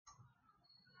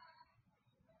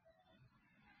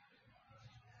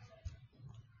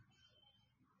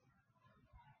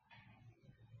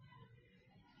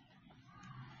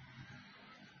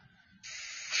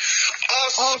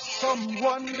Awesome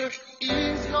wonder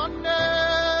is your name.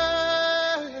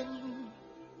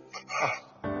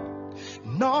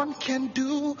 None can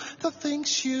do the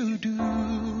things you do.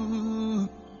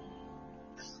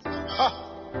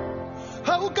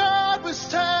 Oh God, we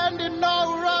stand in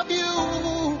awe of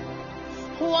you.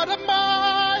 What a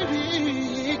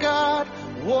mighty God.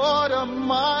 What a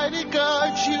mighty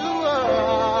God you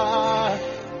are.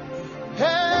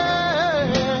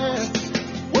 Hey.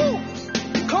 Woo.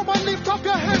 Come on, lift up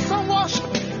your hands and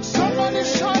worship. Somebody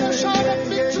shout a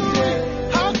victory.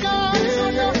 Our God is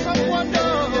an awesome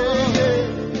wonder.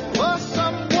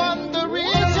 Awesome wonder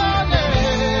is your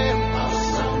name.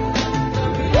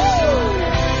 Woo.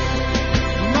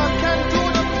 None can do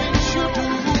the things you do.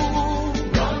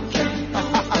 None can do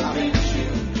the things you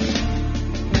do.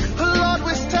 Lord,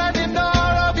 we stand in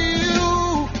awe of you.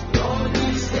 Lord,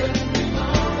 we stand in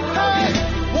awe of you. Hey,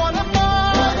 what a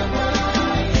mighty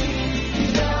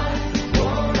God.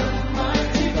 What a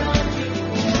mighty God you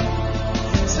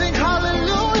are. Sing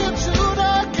hallelujah to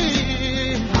the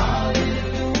King.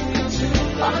 Hallelujah to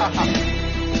the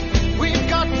King. We've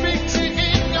got victory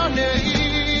in your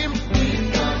name.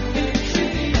 We've got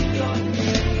victory in your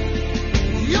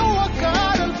name. You are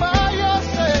God all by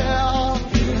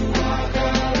yourself. You are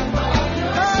God all by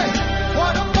yourself. Hey,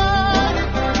 what a mighty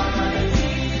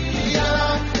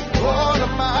God. What a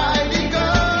mighty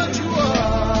God you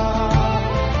are.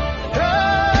 Hey,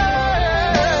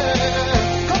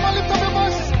 come on, lift up your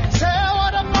voices. Say,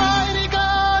 what a mighty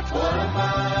God. What a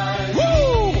mighty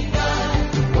Woo.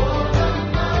 God. What a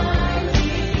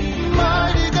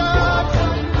mighty God.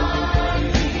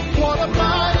 What a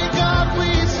mighty God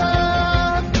we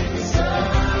serve.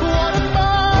 What a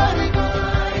mighty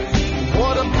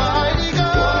What a mighty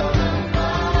God.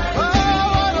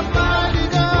 Oh, what a mighty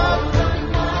God.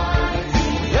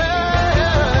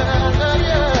 Yeah.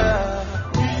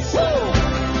 Woo.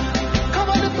 Come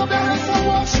on, lift up your hands and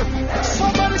worship.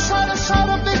 Somebody shout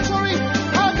a victory.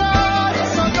 Our God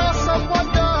is an awesome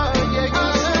wonder. Yeah,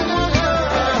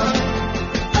 yeah.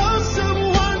 Awesome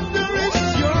wonder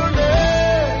is your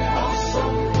name.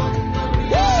 Awesome wonder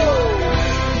is your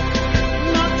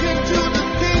name. None can do the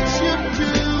things you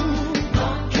do.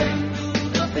 None can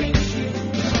do the things you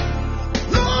do.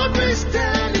 Lord, we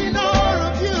stand in awe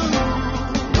of you.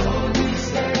 Lord, we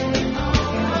stand in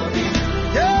awe of you.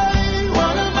 Yeah,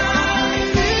 what a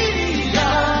mighty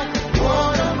God. What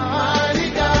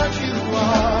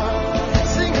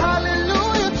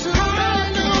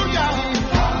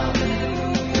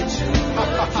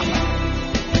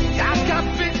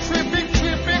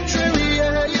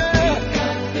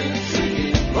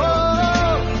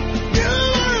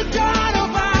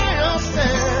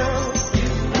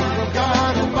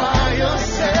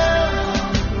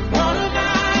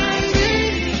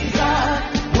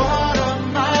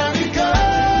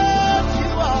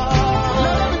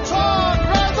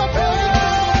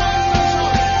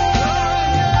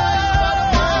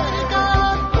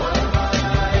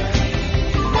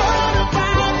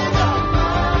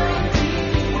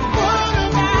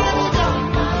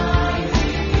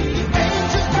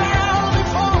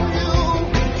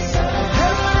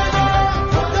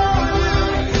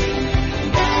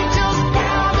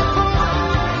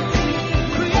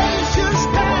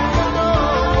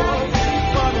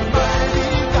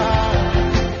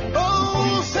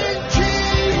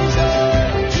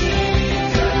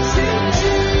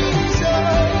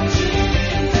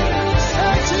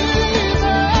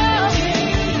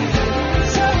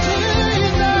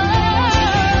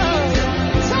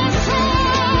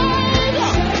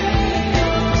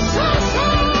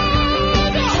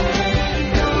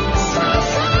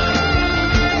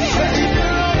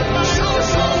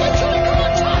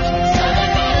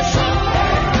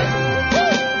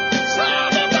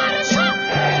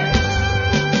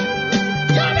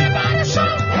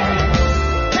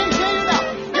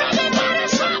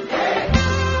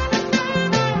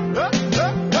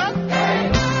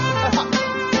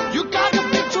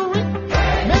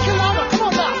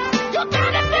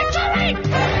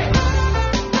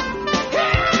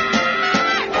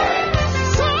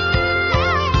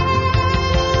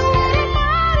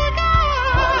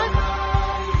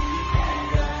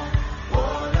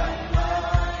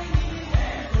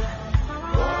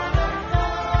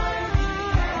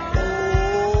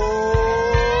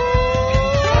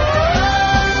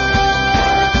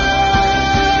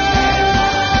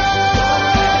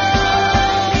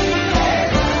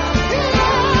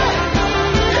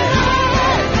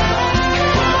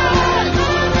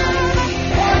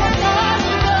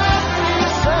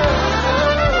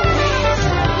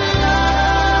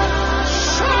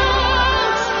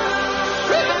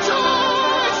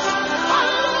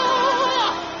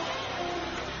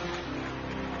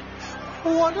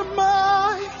What a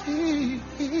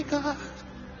mighty God.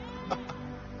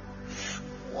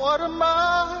 What a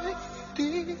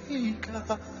mighty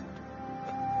God.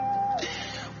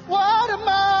 What a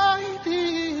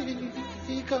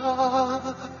mighty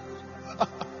God.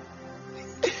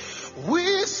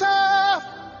 We serve.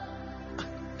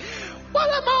 What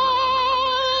a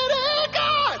mighty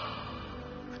God.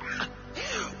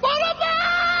 What a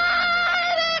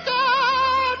mighty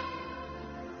God.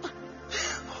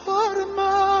 What a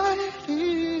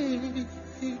mighty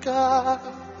God.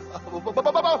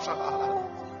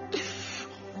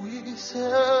 We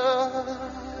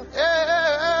serve.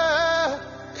 Yeah.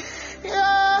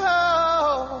 Yeah.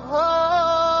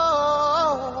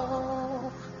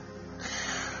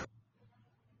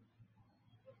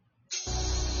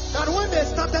 And when they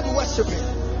started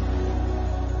worshiping,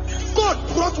 God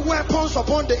brought weapons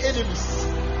upon the enemies.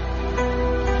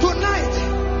 Tonight,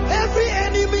 every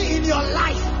enemy in your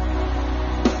life,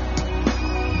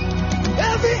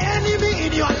 every enemy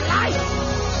in your life,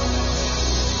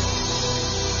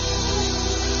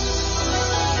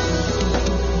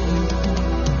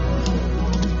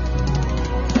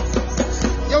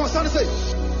 you understand to say?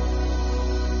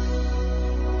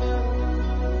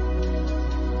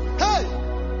 Hey!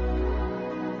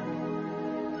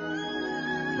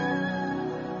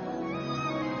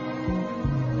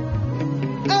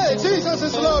 Hey, Jesus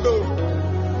is Lord.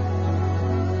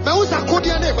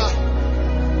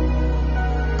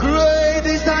 Great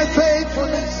is thy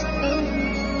faithfulness,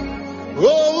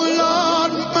 oh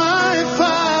Lord, my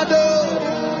Father.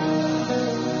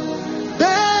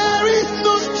 There is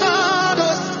no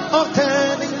shadow of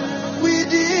turning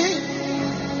within.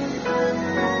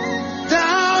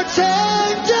 Thou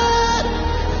changest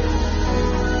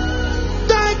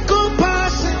thy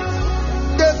compassion,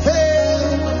 the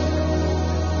fail.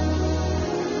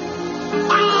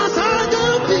 As I do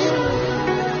be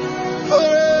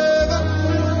forever.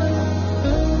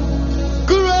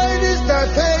 Great is thy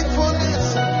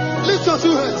faithfulness. Lift your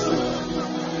two hands.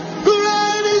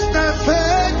 Great is thy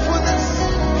faithfulness.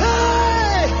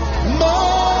 Hey,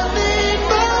 morning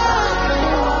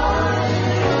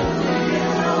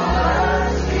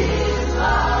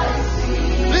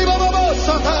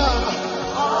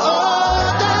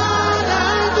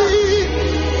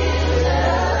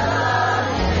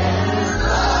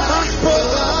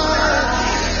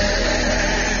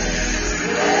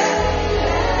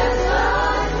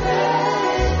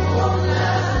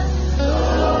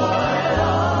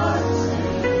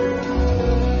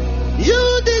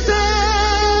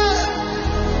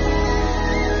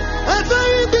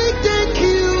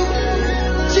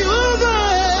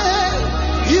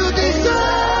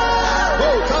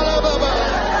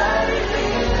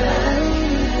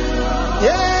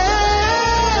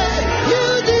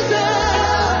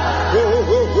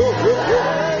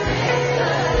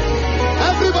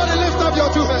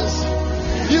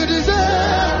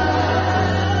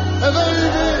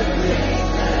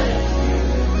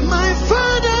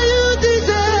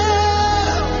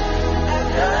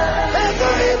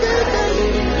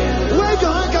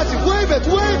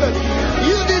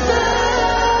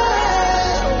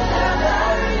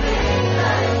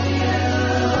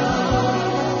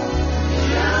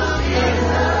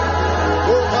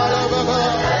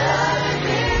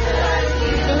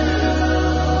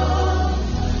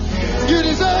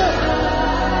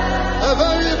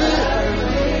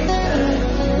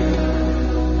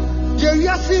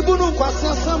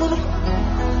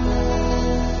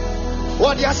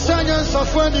what the assailants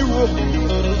of when you will,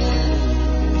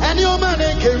 and your man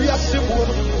ain't carry a symbol.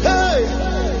 Hey,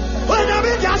 when I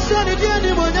mean, just send it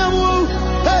in when I will.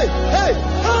 Hey, hey,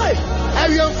 hey, I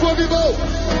am for people.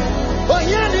 But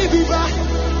Yanni be back,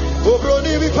 oh,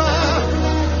 Brony be back.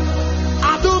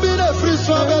 I don't mean a free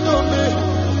song, I don't mean.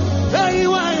 Hey,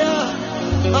 why,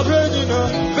 I'm bringing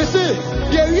up. We see,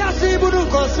 yeah, we are seeing who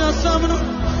concern some.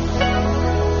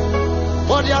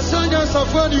 What the assailants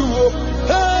of when you will.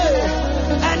 Hey,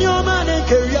 and your man ain't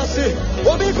carry a say.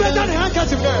 What be better than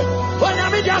handkerchief there? When I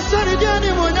mean, just send it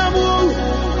in when I move.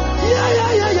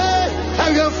 Yeah. I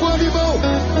am for people.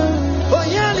 Oh,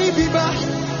 Yanni be back.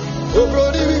 Oh,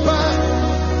 Brody be back.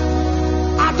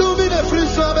 I don't mean a free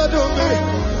song, I don't mean.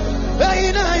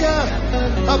 Hey,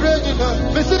 I'm bringing up.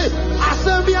 We see, I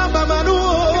send me a mamanu.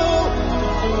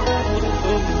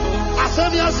 I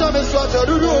send me a some sort of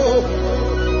do.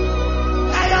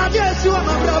 I guess you are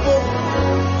my bravo.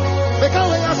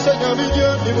 Because I send you a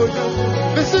video.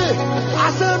 We see,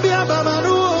 I send me a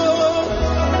mamanu.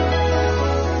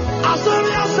 I send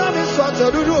me a some sort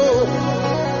of do.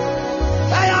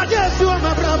 I guess you are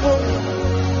my bravo.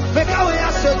 Because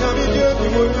I send you a video.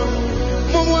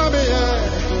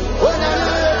 When I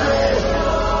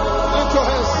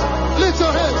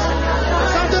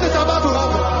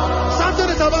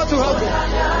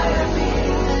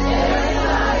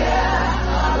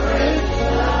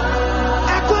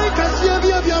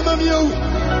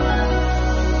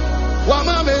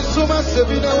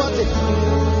Sabina Wati.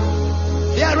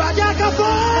 Yeah, Rajaka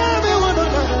for me one.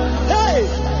 Hey,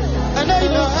 and I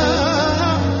know.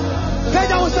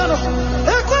 Peja Usano.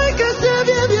 Equike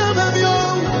Sabia Mamio.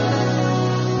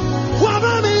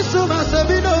 Wamami Suma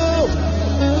Sabino.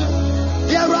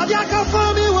 Yeah, Rajaka for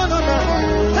me one.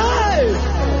 Hey,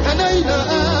 and I know.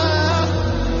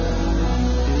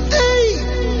 Hey,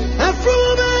 and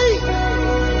from me.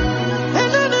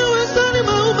 And I know it's only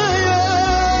my way.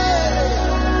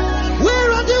 Where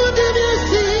are you,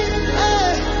 DBC?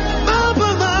 Papa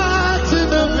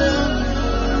Martin,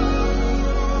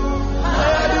 I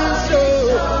don't show.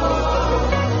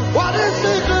 What is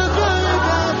it going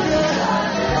on here?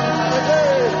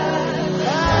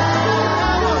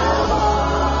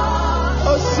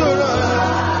 Oh, sorry.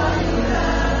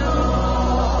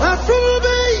 I feel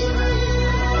me.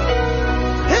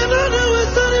 And I know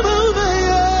it's only my way.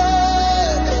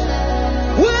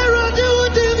 Where are you,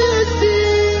 DBC?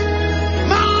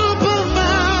 Papa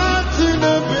Martin,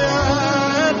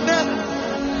 I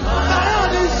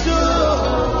don't show.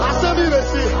 I saw me, I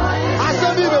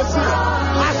saw me,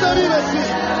 I saw me,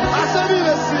 I saw me,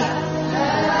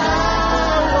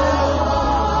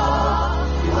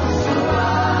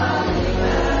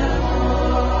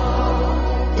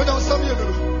 but on some year,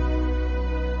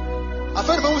 I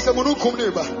found my own Monukum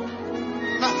neighbor.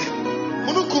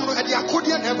 Monukum at the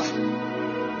accordion ever.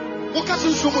 Mukasu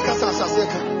Shumukasa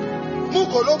Saseka.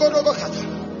 Muko Logo Kata.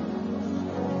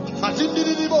 I didn't need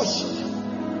any bush.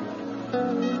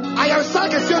 I am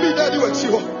Saka Semi Daddy with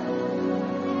you.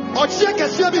 Or check a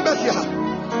Semi Bethia.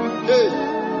 Hey.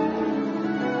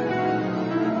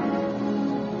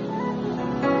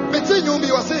 Between you,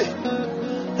 me was say.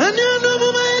 And you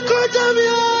know, my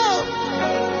Kodamia.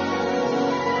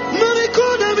 Mami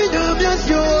Kodamia, yes,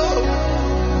 you.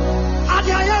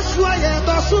 Adiayaswa, and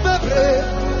Basubebre.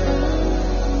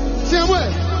 Same way.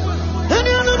 And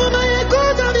you know, my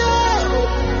Kodamia.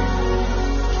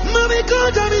 Mami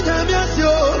Kodamia, yes,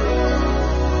 you.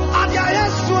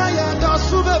 Adiayaswa, and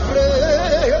Basubebre.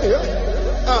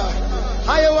 I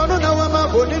want to know what my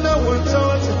body now will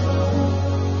tell us.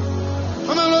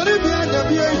 I'm a lot of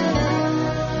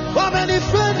how many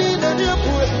friends in the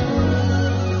boy?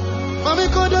 Mommy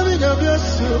called them in your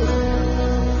blessing.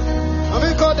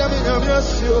 Mommy called them in your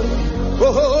blessing.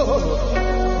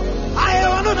 I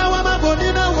want to know what my body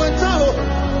now will tell.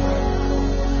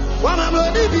 What my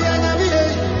body be an idea.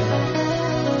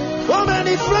 How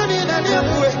many friends in the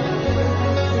boy?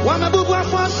 What my book was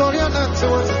for sorry and not to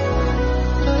us.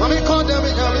 Mommy called them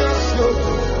in your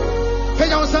blessing. Pay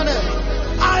your son.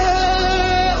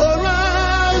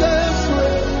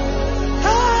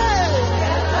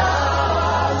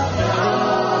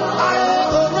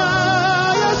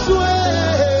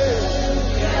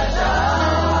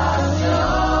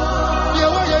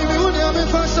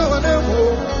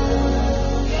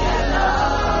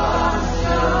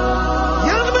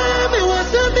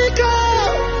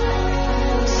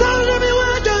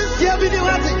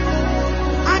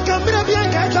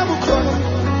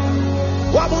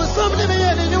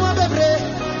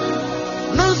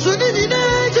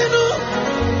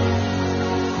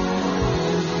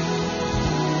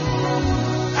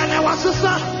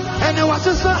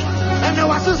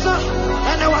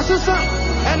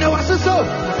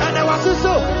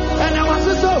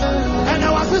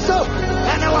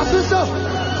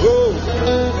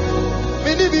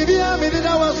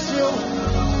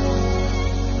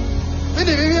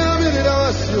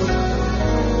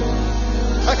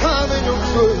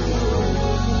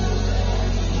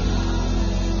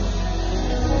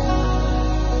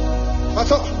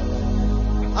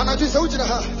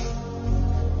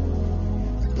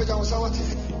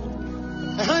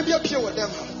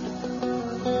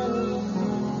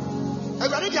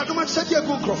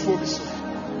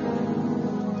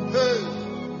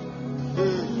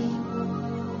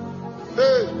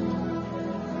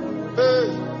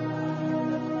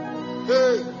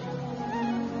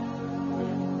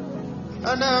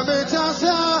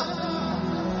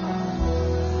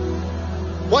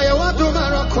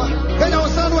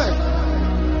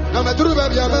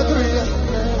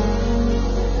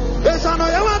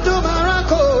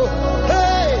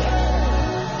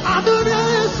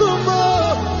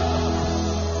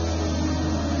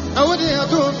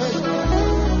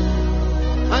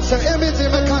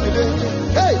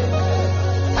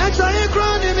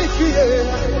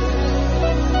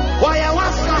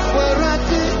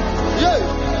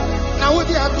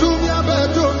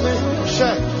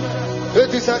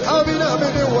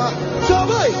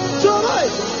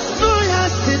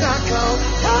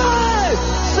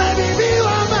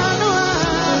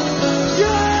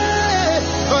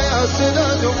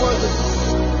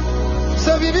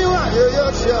 Sabibiwa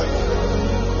yoyotia.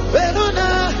 Benuna,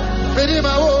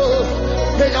 Benima wo.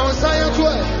 Benyaw sayan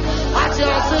tuwe. Ati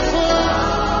asifo.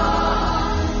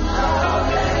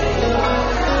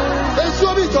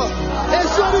 Esuobito.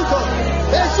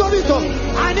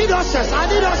 I need access.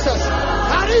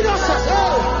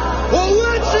 Hey. Oh,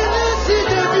 what's in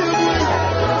the beauty?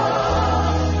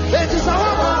 It is our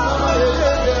mama.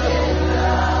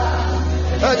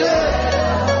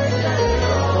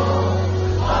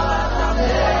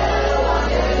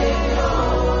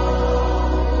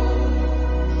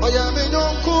 I am in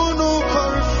your corner.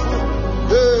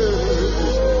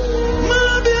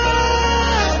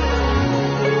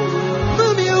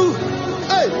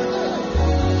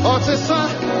 Otisa,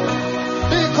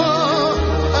 because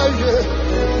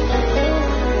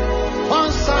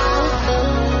once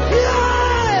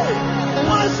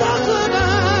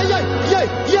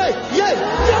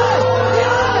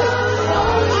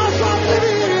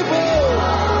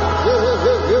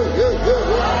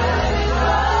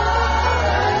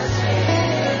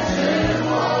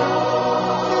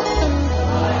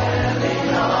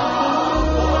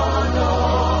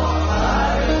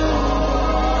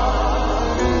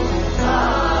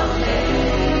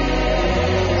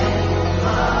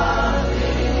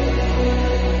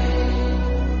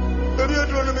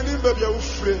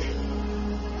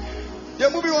the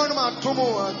movie one man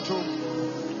tomo and tom.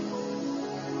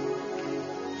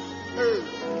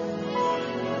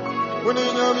 When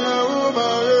you know me,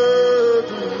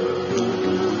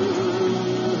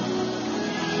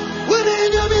 when you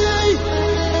know me,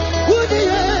 would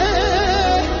you?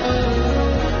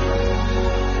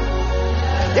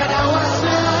 Yeah, I was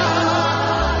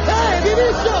hey, baby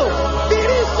show,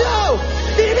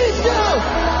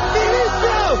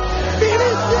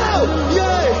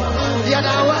 yeah, yeah, I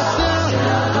was.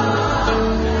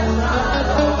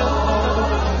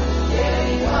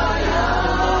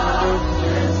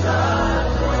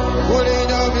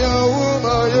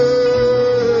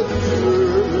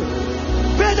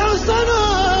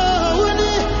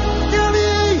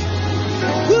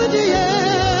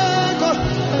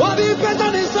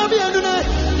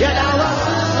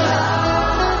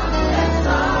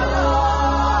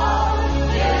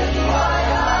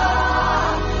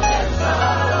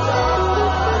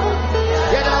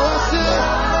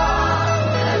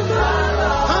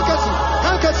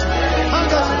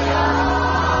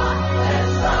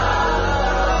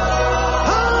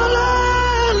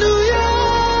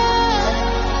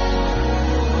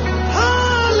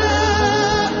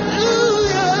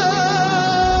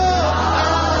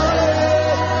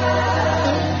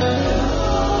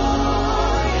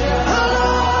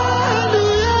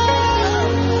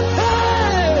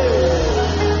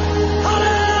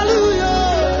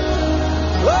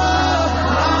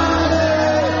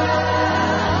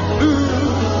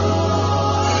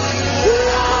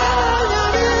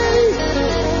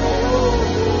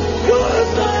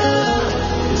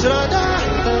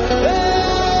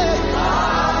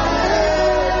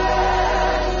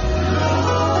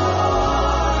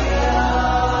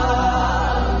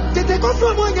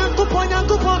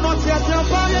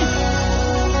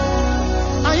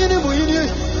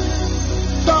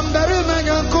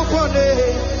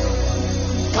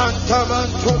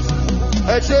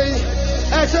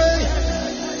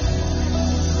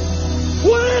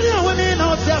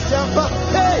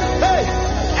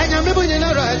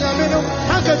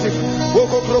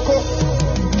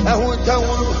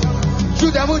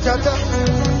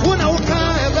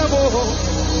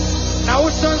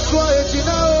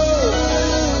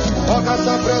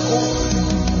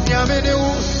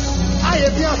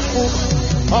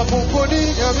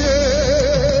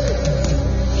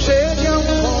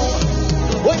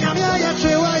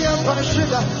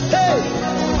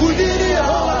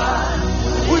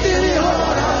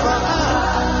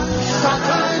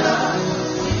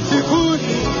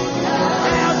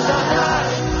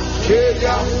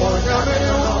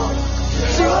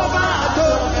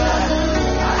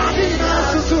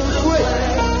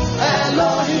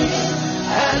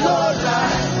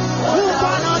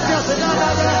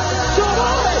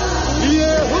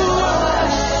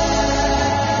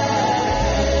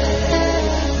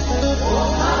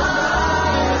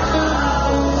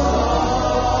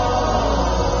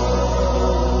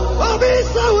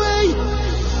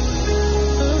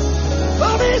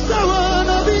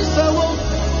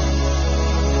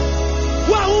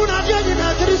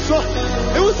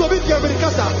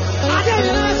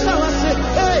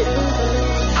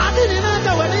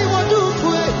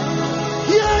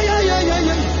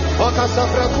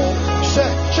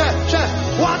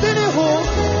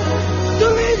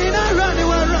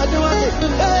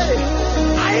 Hey,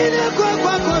 I ain't a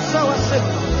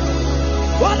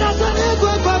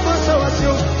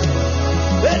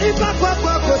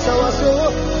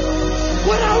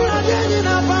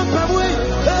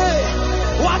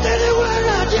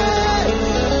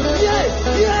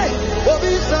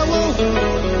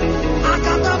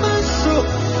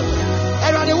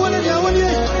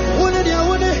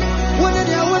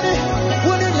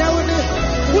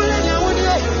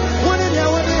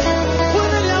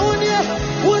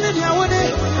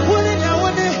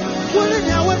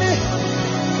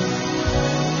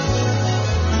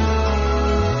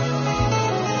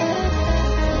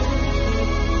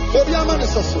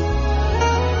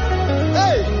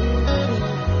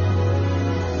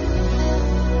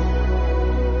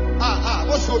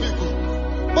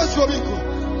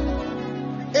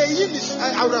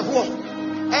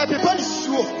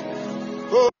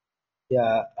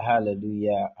Yeah,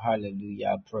 hallelujah,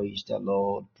 hallelujah. Praise the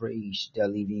Lord, praise the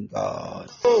living God.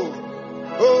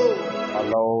 Our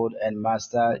Lord and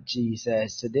Master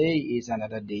Jesus, today is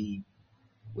another day.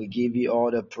 We give you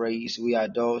all the praise, we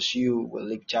adore you, we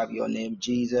lift up your name,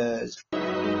 Jesus.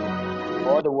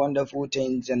 All the wonderful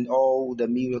things and all the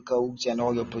miracles and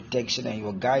all your protection and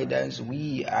your guidance,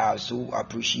 we are so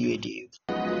appreciative.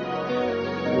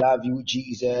 We love you,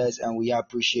 Jesus, and we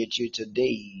appreciate you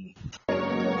today.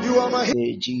 You are my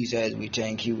Say, Jesus, we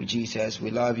thank you, Jesus,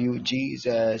 we love you,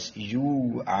 Jesus,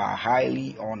 you are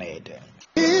highly honored.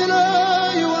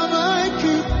 healer, you are my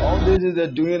king. All this is the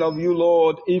doing of you,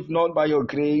 Lord. If not by your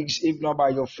grace, if not by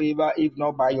your favor, if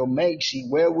not by your mercy,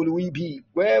 where will we be?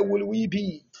 Where will we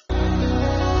be?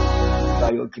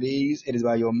 By your grace, it is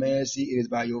by your mercy, it is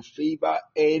by your favor,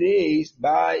 it is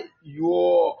by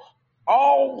your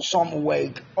awesome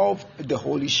work of the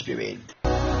Holy Spirit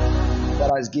that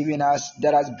has given us,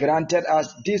 that has granted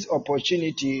us this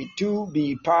opportunity to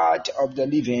be part of the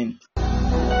living,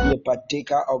 be a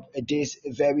partaker of this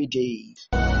very day.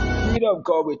 Spirit of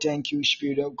God, we thank you.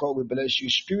 Spirit of God, we bless you.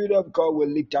 Spirit of God, we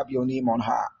lift up your name on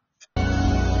high.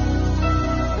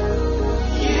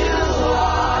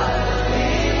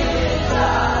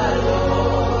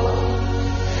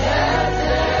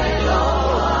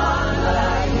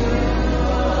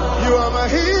 You are my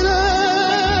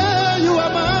healer, you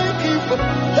are my keeper.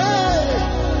 Hey,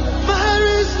 my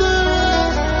restorer,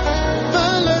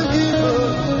 my life giver.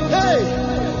 Hey,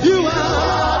 you are.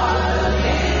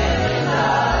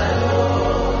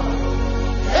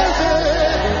 Hey,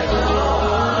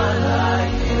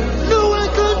 no one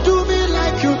can do me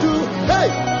like you do. Hey,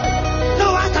 no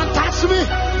one can touch me,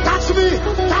 touch me,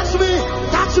 touch me,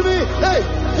 touch me. Hey,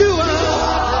 you are.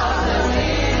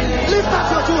 Lift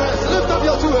up your two hands, lift up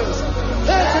your two hands.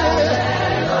 Hey.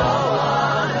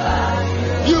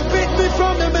 You picked me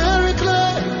from the merry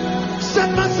clay, set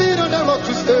my feet on the rock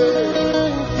to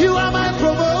stay. You are my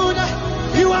promoter,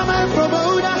 you are my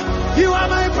promoter, you are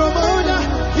my promoter,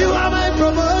 you are my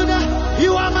promoter,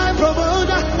 you are my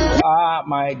promoter. You are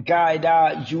my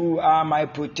guider, you are my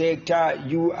protector,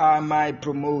 you are my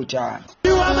promoter.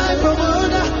 You are my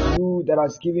promoter. You that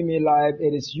has given me life,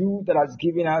 it is you that has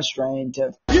given us strength.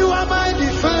 You are my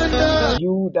defender.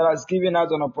 You that has given us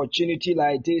an opportunity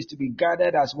like this to be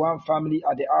gathered as one family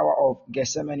at the hour of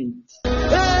Gethsemane.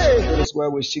 Hey. It is where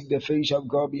we seek the face of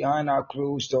God behind our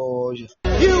closed doors. You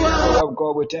Spirit are. of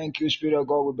God, we thank you. Spirit of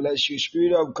God, we bless you.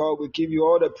 Spirit of God, we give you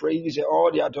all the praise and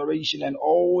all the adoration and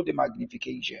all the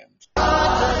magnification.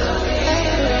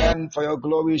 And for your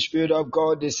glory, Spirit of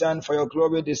God, descend for your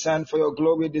glory, descend for your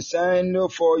glory, descend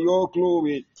for your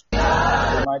glory. In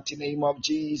the mighty name of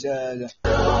Jesus.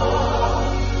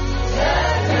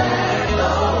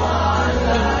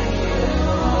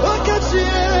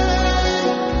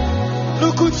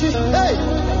 Lukuchi, hey,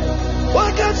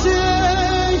 Wakachi,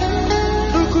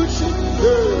 Lukuchi,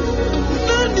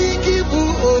 Nani Kibu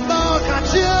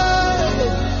Obakachi,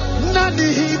 Nani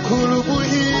Hikurubu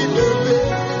Hidebe,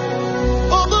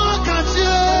 Obakachi,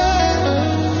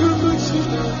 Lukuchi,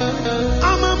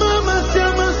 Amama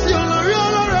Siamasi,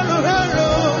 Rero,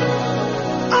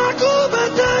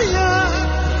 Akubataya,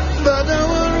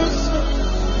 Badawarus,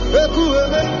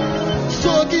 Ekuebe,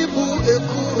 Sogibu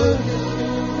Ekuebe.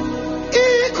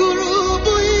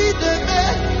 Ikurubu idebe,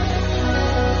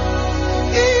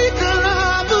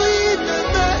 ikarabu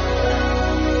idebe,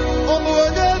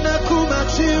 omuonye na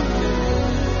kumachim,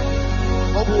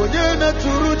 omuonye na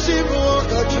turuchim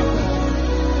wakachim.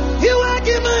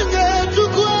 Iwagi mange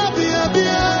tukwa bia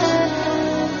bia,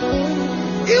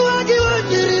 iwagi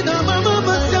wanyiri na mama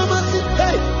masiamasi.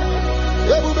 Hey,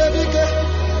 ebu bebike,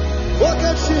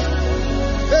 wakachi,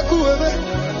 ekuwebe.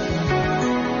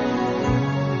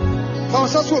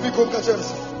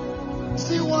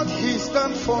 See what he's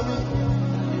done for me.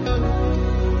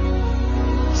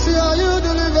 See how you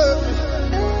deliver me.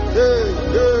 Hey,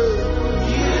 hey.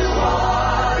 You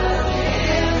are the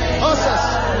living God.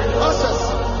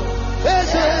 Hey,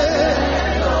 hey.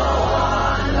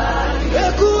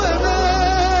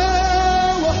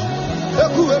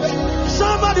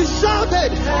 Somebody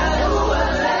shouted.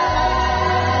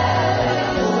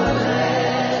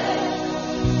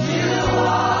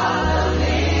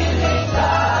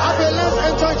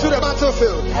 To the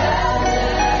battlefield.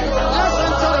 Let's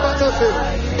enter the battlefield.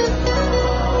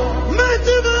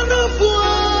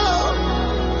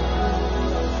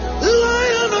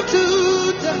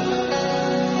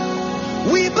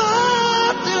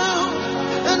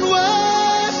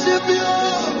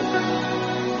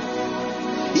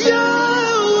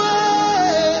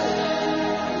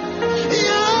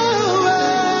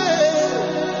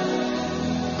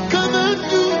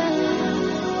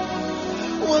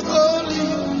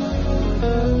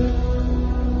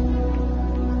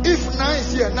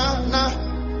 here. Now.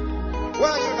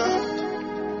 Where are you now?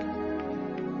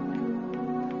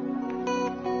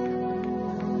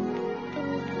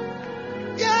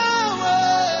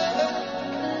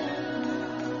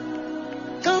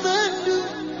 Come and do.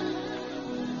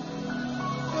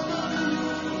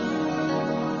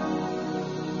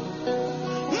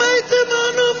 Mighty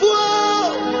man of war,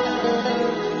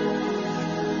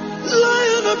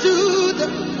 Lion of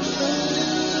Judah,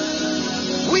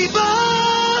 we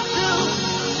bow down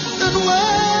and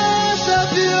worship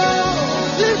you.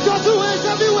 Lift your two hands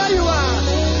everywhere you are.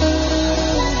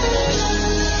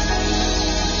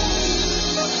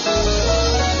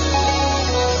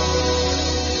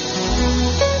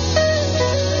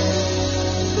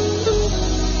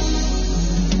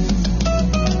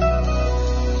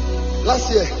 Last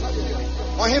year,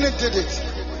 Ohene did it.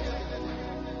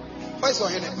 Where's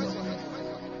Ohene?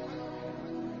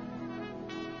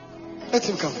 Let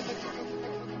him come.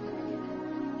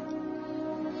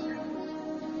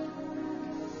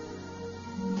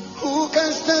 Who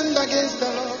can stand against the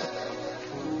Lord?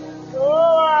 No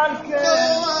one can. No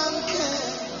one can.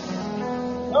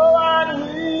 No one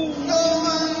will. No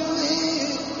one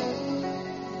will.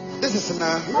 This is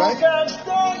now, Who right? can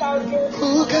stand against?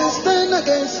 Who can stand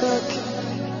against our King?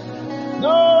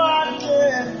 No one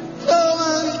can. No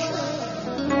one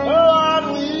can. No one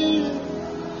will.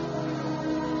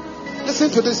 Listen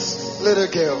to this little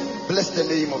girl. Bless the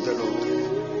name of the Lord.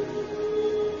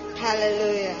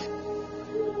 Hallelujah.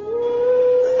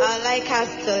 I'd like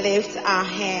us to lift our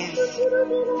hands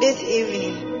this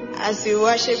evening as we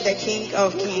worship the King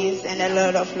of Kings and the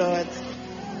Lord of Lords.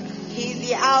 He's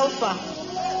the Alpha,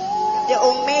 the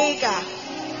Omega,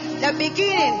 the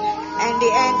beginning and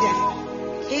the ending.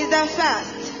 He's the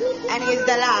first and he's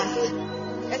the last.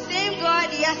 The same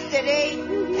God yesterday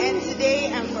and today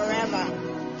and forever.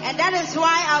 And that is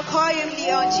why I'll call him the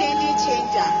unchanging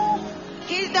changer.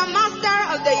 He's the master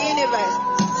of the universe.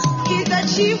 He's the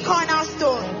chief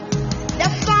cornerstone, the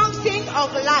fountain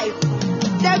of life,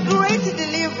 the great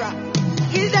deliverer.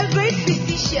 He's the great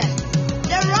physician,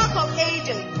 the rock of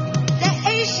ages, the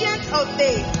ancient of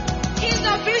days. He's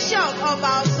the bishop of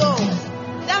our souls,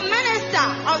 the minister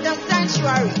of the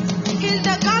sanctuary. He's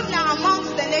the governor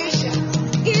amongst the nations.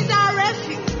 He's our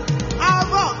refuge, our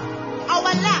rock,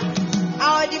 our lamp,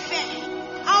 our defense,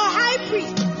 our high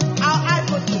priest, our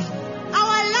advocate,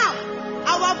 our lamp,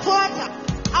 our porter,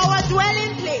 our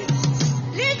dwelling place.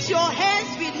 Lift your hands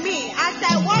with me as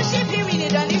I worship him in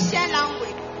Indonesian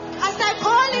language. As I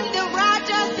call him the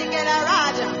Raja Sigala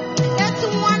Raja. That's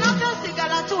one of the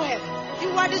Sigala to him. You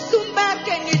are the Sumba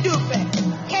Kenidupe.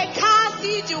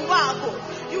 Kekasi Juwago.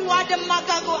 You are the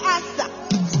Magago Asa.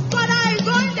 But I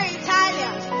go in the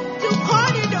Italian to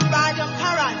call you the Raja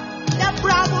Karan, the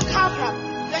Bravo Capra,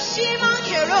 the Shima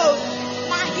Kero,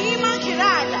 Mahima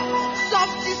Kirada,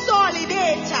 Softy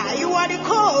Solidata. You are the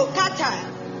Ko Kata.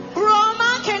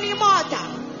 Roma Kenimota.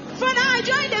 Father, I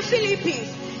joined the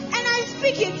Philippines and I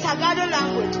speak in Tagalog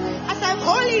language as I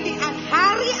call it the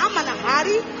Anhari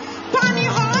Amanahari, Pani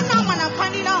Hona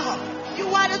Manapanina Ho. You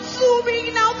are the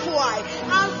Tsubing now Poi,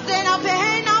 and Sena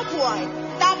Pehena Poi,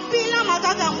 Tapila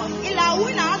Magagamos,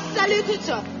 Ilawina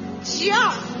Salituto,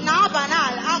 Chios,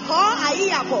 Nabanal, Ako,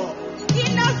 Ayako.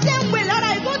 In the same way, Lord,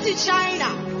 I go to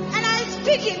China and I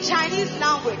speak in Chinese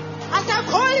language as I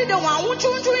call it the one.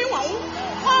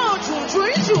 Oh,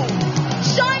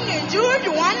 shining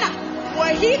Jujuana,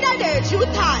 were he that you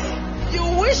tired, you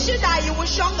wish that you were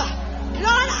stronger.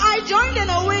 Lord, I joined the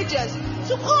Norwegians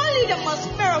to call you the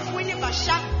Masper of Winnie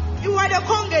Bashan. You are the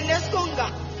Conga,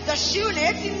 Nesconga, the Shune,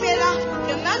 Mela,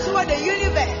 the Master of the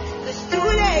Universe, the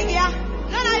Strulegia.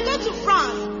 Then I go to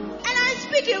France and I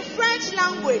speak in French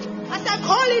language as I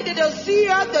call it the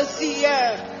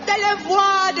Seer, the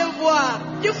Levoix de Voix,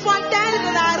 the Fontaine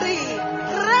de la Rue.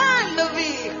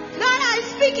 Lord, I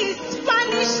speak in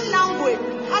Spanish language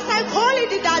as I call it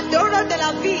the Dadoro de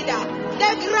la Vida,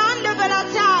 the Grande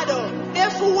Velatado, the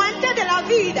Fuente de la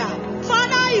Vida.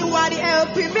 Father, you are the El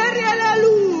Primero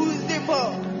Luz de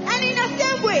Po. And in the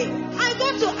same way, I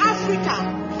go to Africa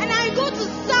and I go to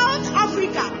South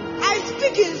Africa. I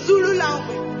speak in Zulu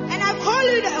language and I call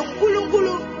it the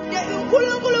Nkulunkulu, the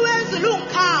Nkulunkulu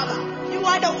Zulunkaba. You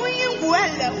are the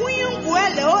Uyunguele,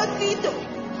 Osito.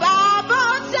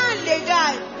 Baba Sunday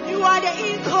guy, you are the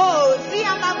Inco,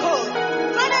 Ziamako.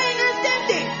 Father, in the same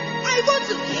day, I go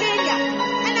to Kenya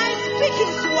and I speak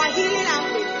in Swahili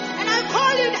language and I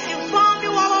call you the Infami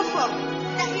Wawafo,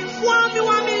 the Infami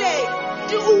Wamile,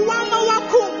 the Uwama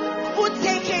Wakum,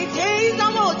 Uteke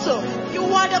Zamoto. You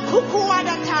are the Kuku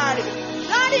Adatari.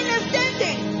 Lord, in the same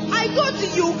day, I go to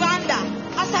Uganda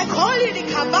as I call you the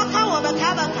Kabaka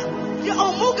Wabakabaka, the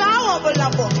Omuga The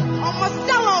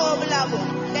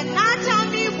Nata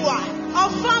Nibwa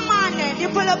of Famane, the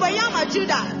Polabayama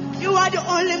Judah. You are the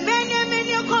only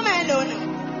many command on.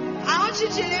 I want you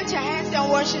to lift your hands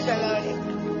and worship the Lord.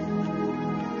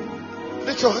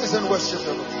 Lift your hands and worship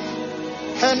the Lord.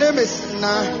 Her name is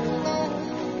Na.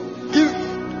 Give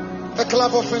a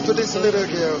clap offering to this little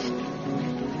girl.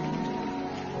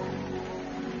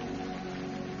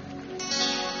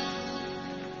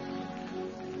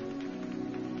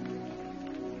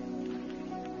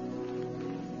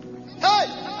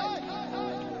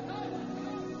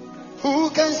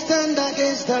 Who can stand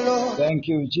against the Lord? Thank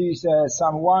you, Jesus.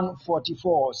 Psalm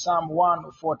 144. Psalm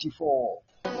 144.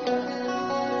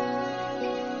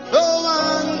 No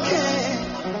one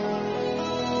can.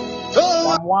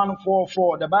 Psalm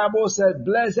 144. The Bible says,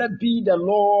 Blessed be the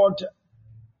Lord.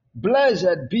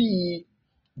 Blessed be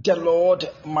the Lord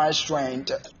my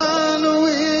strength.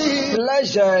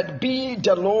 Blessed be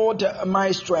the Lord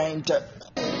my strength.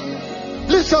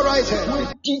 Lift your right hand. Who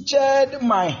teacheth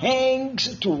my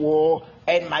hands to war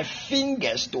and my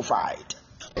fingers to fight.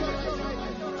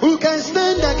 Who can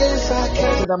stand against our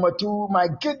king? Number 2, my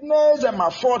goodness and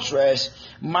my fortress,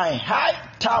 my high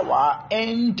tower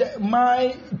and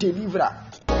my deliverer.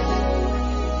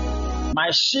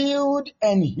 My shield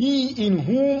and he in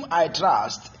whom I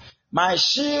trust. My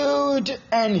shield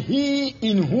and he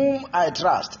in whom I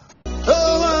trust.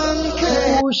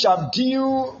 Who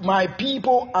subdue my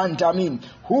people unto me?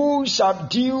 Who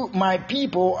subdue my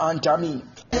people unto me?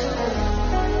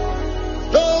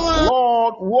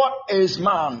 Lord, what is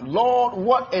man? Lord,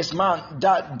 what is man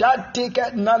that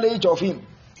taketh knowledge of him?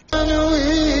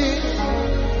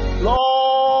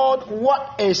 Lord,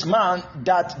 what is man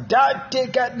that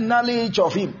taketh knowledge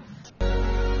of him?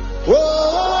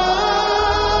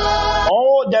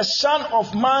 Oh, the Son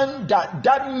of Man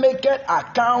that maketh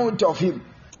account of him.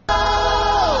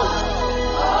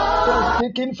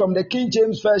 Taken from the King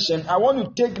James Version, I want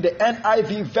to take the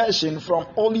NIV version from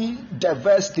only the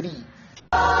verse 3.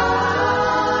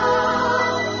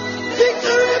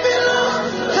 Victory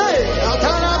belongs. Hey,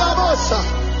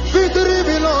 victory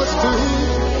belongs to him.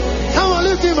 Come on,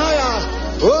 lift him higher.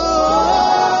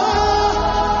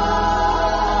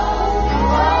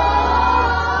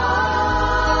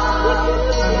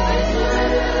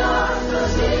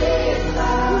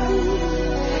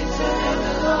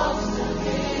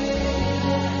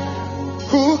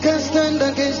 Who can stand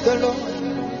against the Lord?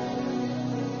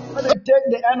 When they take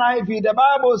the NIV, the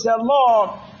Bible says, Lord,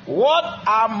 what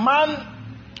are man?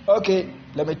 Okay,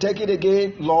 let me take it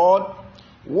again. Lord,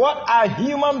 what are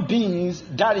human beings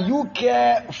that you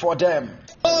care for them?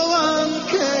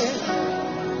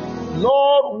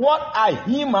 Lord, what are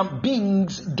human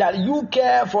beings that you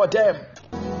care for them?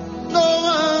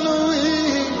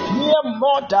 Mere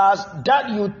mortals that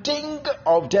you think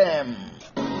of them.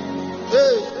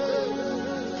 Hey,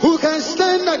 who can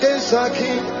stand against our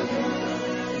King?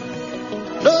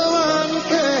 No one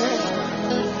can.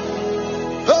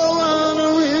 No one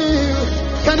will.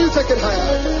 Can you take it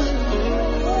higher?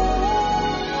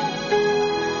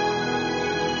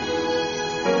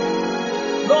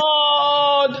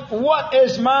 Lord, what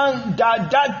is man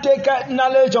that taketh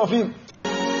knowledge of him?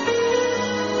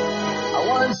 I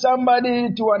want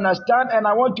somebody to understand, and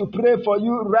I want to pray for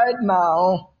you right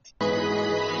now.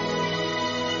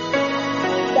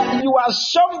 That you are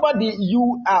somebody,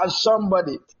 you are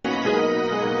somebody.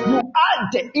 You are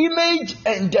the image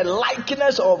and the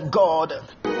likeness of God.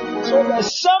 So the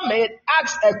psalmist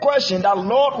asks a question that,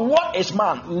 Lord, what is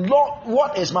man? Lord,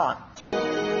 what is man?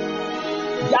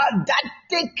 That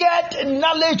taketh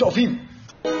knowledge of him.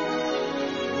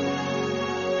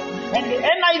 And the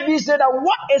NIV said that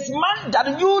what is man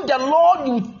that you, the Lord,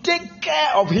 you take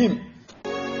care of him.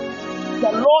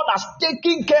 The Lord has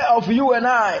taken care of you and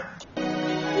I.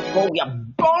 Because we are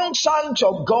born sons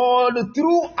of God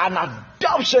through an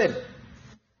adoption.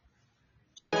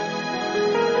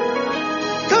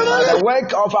 The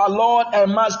work of our Lord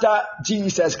and Master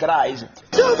Jesus Christ.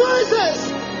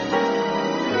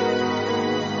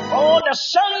 Oh, the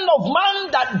Son of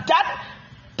Man that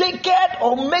taketh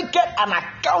or maketh an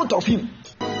account of him.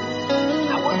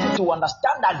 I want you to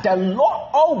understand that the Lord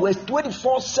always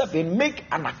 24/7 make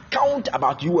an account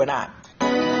about you and I.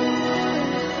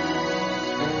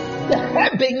 The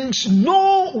heavens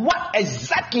know what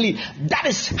exactly that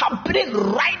is happening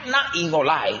right now in your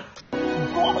life.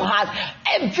 God has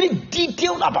every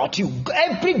detail about you,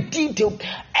 every detail,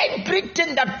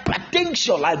 everything that pertains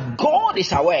to your life. God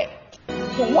is aware.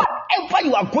 So whatever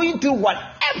you are going through,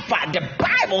 whatever, the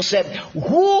Bible said,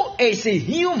 who is a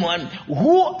human,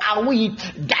 who are we,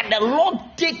 that the Lord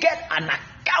taketh an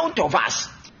account of us?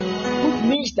 Which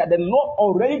means means that the Lord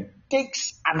already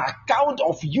takes an account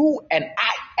of you and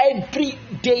I every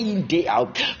day in, day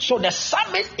out. So the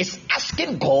psalmist is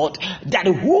asking God that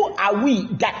who are we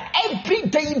that every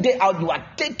day in, day out you are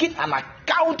taking an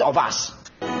account of us.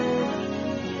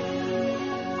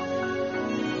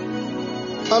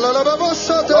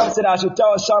 God said I should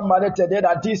tell somebody today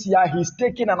that this year He's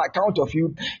taking an account of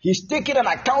you. He's taking an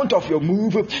account of your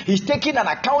move. He's taking an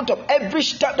account of every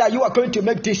step that you are going to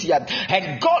make this year.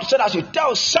 And God said I should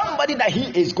tell somebody that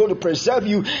He is going to preserve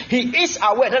you. He is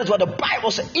aware. That is what the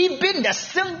Bible says. Even the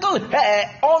single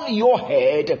hair on your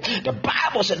head, the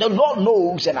Bible said the Lord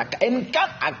knows and can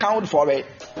account for it.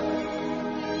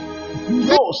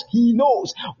 He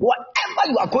knows whatever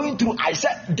you are going through. I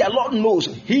said the Lord knows.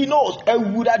 He knows. The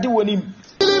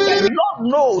Lord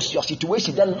knows your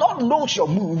situation. The Lord knows your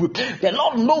move. The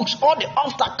Lord knows all the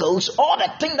obstacles, all the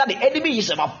things that the enemy is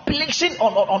about placing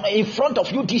on in front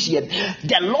of you this year.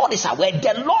 The Lord is aware.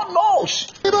 The Lord knows.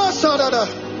 The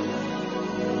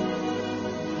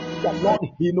Lord,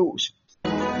 He knows.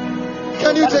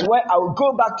 That is why I will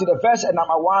go back to the verse and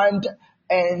number 1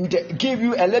 and give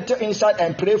you a little insight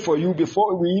and pray for you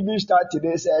before we even start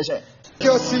today's session. I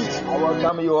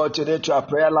welcome you all today to our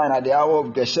prayer line at the hour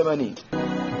of Gethsemane.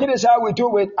 This is how we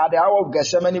do it at the hour of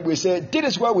Gethsemane. We say, this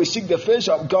is where we seek the face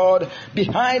of God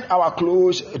behind our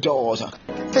closed doors.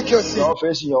 Take your seat. Your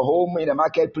face in your home, in the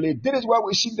marketplace. This is where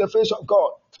we seek the face of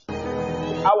God.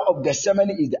 The hour of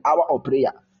Gethsemane is the hour of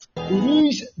prayer. It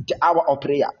is the hour of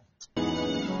prayer.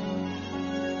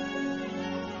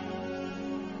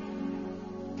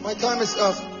 My time is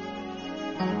up.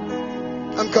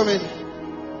 I'm coming.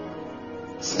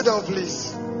 Sit down,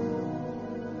 please.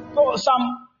 So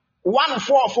Psalm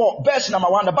 144, verse number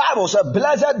 1, the Bible says,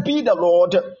 blessed be the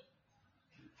Lord,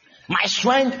 my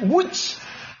strength, which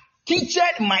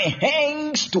teacheth my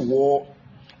hands to war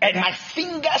and my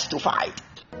fingers to fight.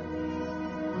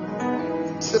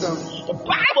 Sit down. The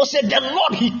Bible said the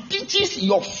Lord, He teaches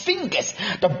your fingers.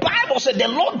 The Bible said the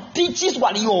Lord teaches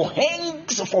what your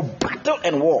hands for battle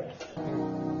and war.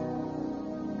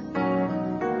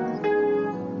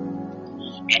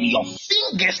 And your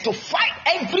fingers to fight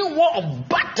every war of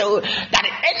battle that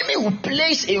the enemy will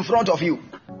place in front of you.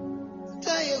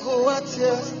 So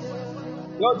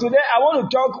today I want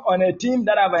to talk on a theme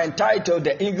that I've entitled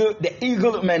the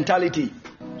eagle mentality.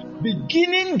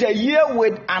 Beginning the year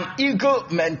with an eagle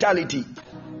mentality.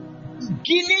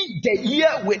 Beginning the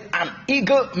year with an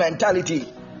eagle mentality.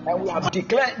 And we have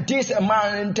declared this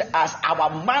month as our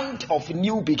month of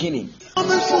new beginning.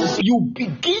 You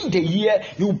begin the year,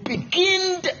 you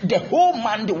begin the whole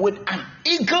month with an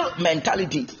eagle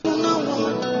mentality.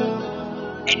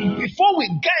 And before we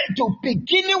get to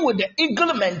beginning with the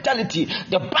eagle mentality,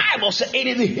 the Bible says it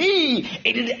is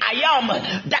the I am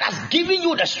that has given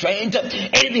you the strength.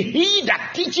 It is He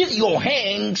that teaches your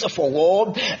hands for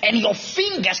war and your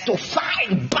fingers to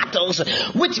fight battles,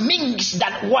 which means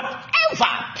that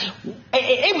whatever,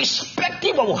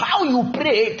 irrespective of how you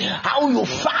pray, how you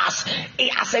fast,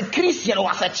 as a Christian or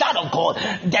as a child of God,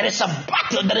 there is a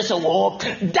battle, there is a war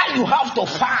that you have to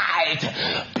fight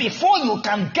before you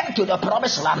can get to the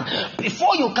promised land,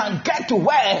 before you can get to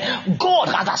where God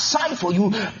has assigned for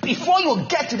you, before you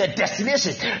get to the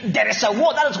destination. There is a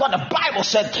war. That is what the Bible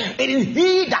said. It is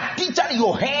He that teacheth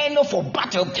your hand for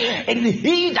battle. It is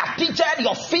He that teacheth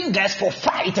your fingers for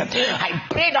fight. I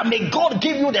pray that may God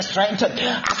give you the strength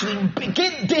as we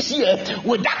begin this year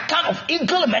with that kind of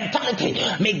eagle mentality.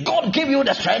 May God give you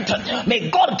the strength. May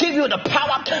God give you the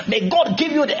power. May God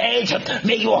give you the edge.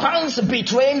 May your hands be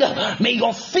trained. May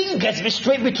your fingers be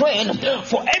trained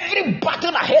for every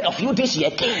battle ahead of you this year,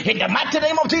 in the mighty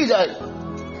name of Jesus.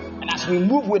 And as we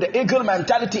move with the eagle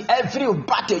mentality, every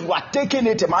battle you are taking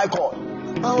it, my God.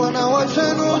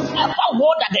 Whatever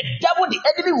war that the devil, the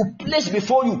enemy will place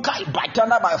before you, by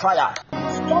thunder, by fire.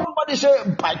 Somebody say,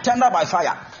 by thunder, by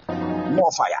fire.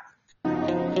 More fire.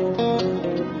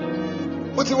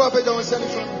 What's your weapon? Don't send it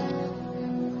from.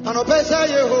 And I'll bet you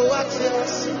what's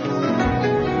yours.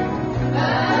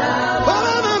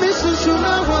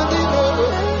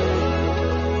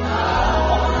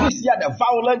 This year the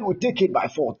violent will take it by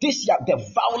force. This year the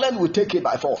violent will take it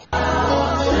by force.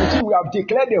 We have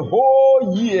declared the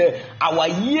whole year our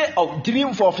year of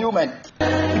dream fulfillment.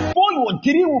 Before your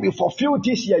dream will be fulfilled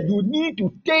this year, you need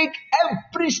to take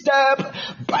every step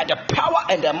by the power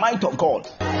and the might of God.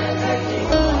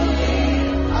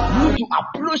 You need to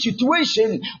approach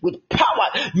situation with power.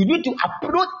 You need to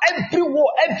approach every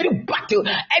war, every battle,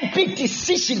 every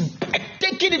decision,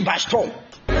 taking it by storm.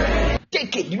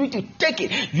 take it. You need to take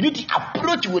it. You need to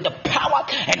approach with the power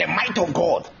and the might of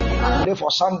God. I pray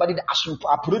for somebody that as you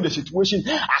approach the situation,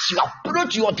 as you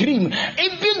approach your dream,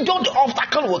 even though the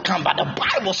obstacle will come, but the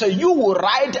Bible says you will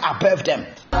ride above them.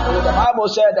 The Bible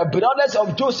said the brothers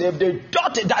of Joseph, they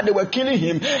thought that they were killing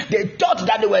him, they thought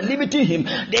that they were limiting him,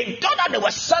 they thought that they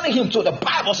were selling him. So the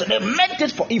Bible said they meant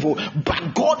it for evil,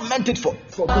 but God meant it for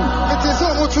good.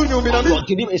 Your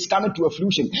dream is coming to a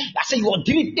fruition. I say your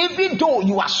dream, even though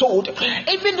you are sold,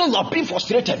 even though you are being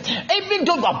frustrated, even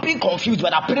though you are being confused,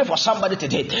 but I pray for somebody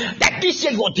today that this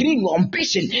year your dream, your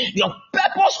ambition, your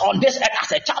purpose on this earth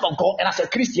as a child of God and as a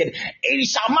Christian, it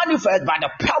shall manifest by the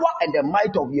power and the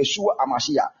might of Yeshua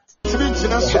HaMashiach.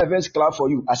 The heavens clap for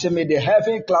you. I say, may the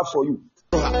heavens clap for you.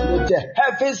 May the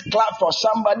heavens clap for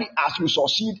somebody as you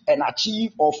succeed and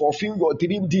achieve or fulfill your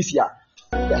dream this year.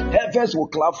 The heavens will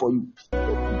clap for you.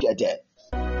 Get there.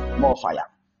 More fire.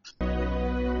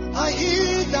 I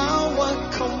hear thou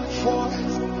one come forth.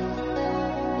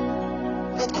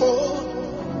 A call.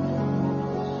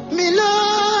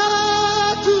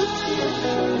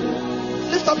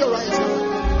 Lift up your right hand.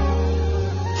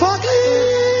 For the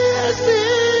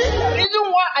reason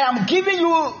why I am giving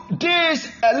you this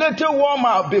a little warm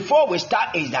up before we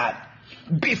start is that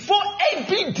before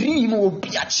every dream will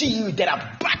be achieved, there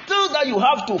are battles that you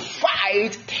have to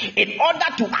fight in order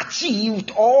to achieve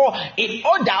or in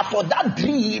order for that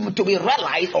dream to be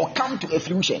realized or come to a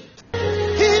fruition.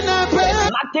 There's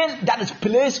nothing that is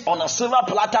placed on a silver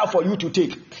platter for you to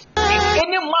take. If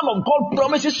any man of God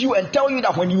promises you and tell you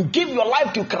that when you give your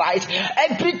life to Christ,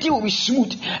 everything will be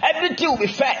smooth, everything will be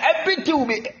fair, everything will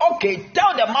be okay,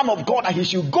 tell the man of God that he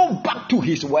should go back to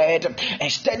his word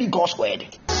and study God's word.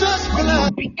 When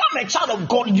you become a child of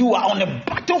God, you are on the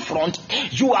battlefront,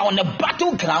 you are on the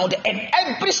battleground, and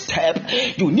every step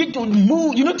you need to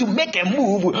move, you need to make a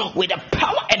move with the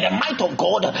power and the might of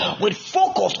God, with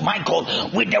focus, my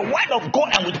God, with the word of God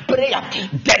and with prayer.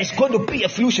 There is going to be a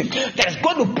fusion, there is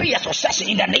going to be a success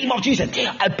in the name of Jesus.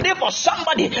 I pray for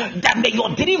somebody that may your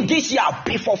dream this year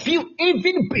be fulfilled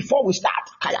even before we start.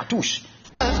 Kayatush.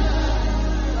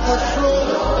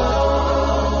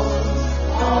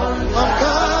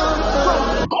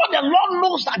 God, the Lord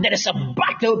knows that there is a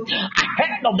battle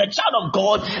ahead of the child of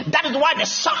God. That is why the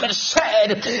psalmist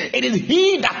said, it is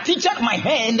he that teacheth my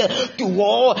hand to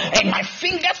war and my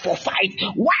fingers for fight.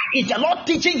 Why is the Lord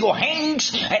teaching your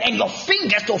hands and your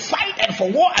fingers to fight and for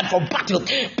war and for battle?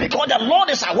 Because the Lord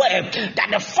is aware that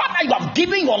the fact that you have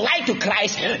given your life to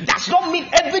Christ does not mean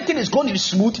everything is going to be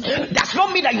smooth. Does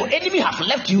not mean that your enemy have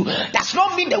left you. Does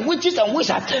not mean the witches and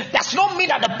wizards. Does not mean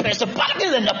that the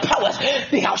principalities and the powers,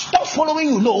 they have stopped following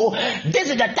you. No, this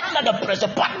is the time that the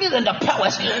principalities and the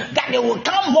powers that they will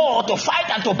come more to fight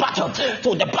and to battle.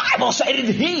 So the Bible said it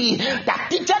is he that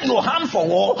teacheth your hand for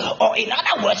war, or in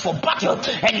other words for battle,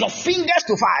 and your fingers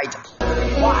to fight.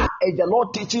 Why is the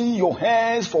Lord teaching your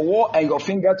hands for war and your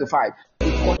fingers to fight?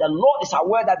 Because the Lord is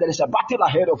aware that there is a battle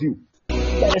ahead of you.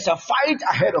 There is a fight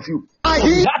ahead of you. So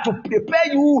he had to prepare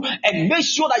you and make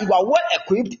sure that you are well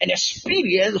equipped and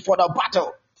experienced for the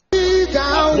battle.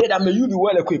 I pray that may you be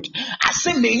well equipped. I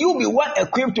say may you be well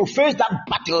equipped to face that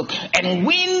battle and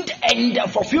win and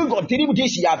fulfill your dream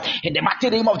this year in the mighty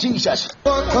name of Jesus.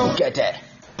 Get there.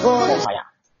 Fire.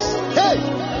 Hey,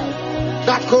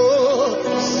 that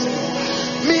goes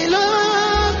me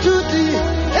love to thee.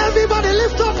 Everybody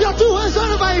lift up your two hands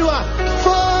wherever you are.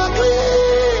 For me,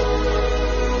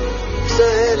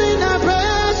 sailing a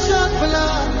precious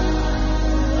blood,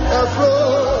 the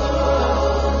flow.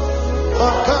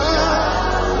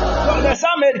 So the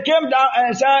psalmist came down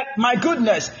and said, my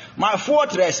goodness, my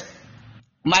fortress,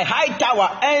 my high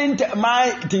tower, and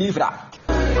my deliverer.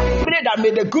 Pray that may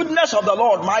the goodness of the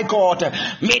Lord, my God,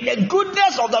 may the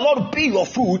goodness of the Lord be your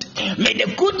food. May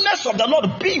the goodness of the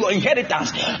Lord be your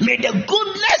inheritance. May the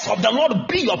goodness of the Lord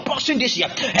be your portion this year.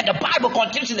 And the Bible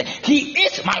continues to say, he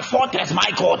is my fortress,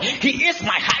 my God. He is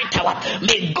my high tower.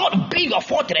 May God be your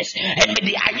fortress. And may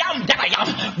the I am that I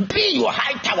am be your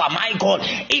high tower, my God.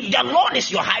 If the Lord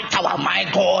is your high tower, my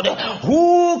God,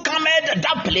 who cometh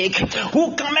that plague?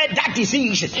 Who cometh that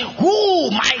disease?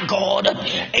 Who, my God,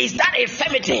 is that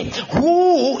infirmity?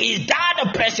 Who is that the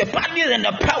principalities and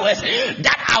the powers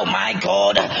that are, my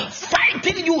God,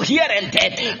 fighting you here and there?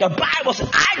 The Bible says,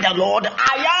 I, the Lord,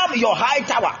 I am your high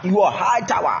tower. Your high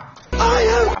tower. I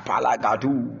am.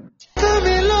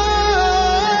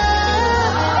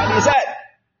 And he said,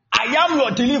 I am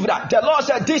your deliverer. The Lord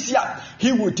said this year,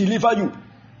 he will deliver you.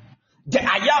 The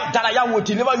I am that I am will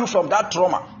deliver you from that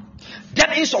trauma,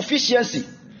 that insufficiency,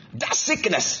 that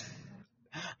sickness,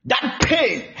 that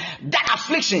pain, that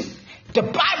affliction, The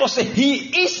Bible says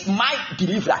he is my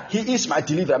deliverer. He is my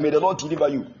deliverer. May the Lord deliver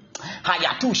you.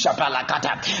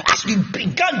 As we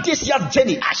began this year's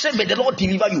journey, I said, may the Lord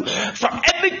deliver you from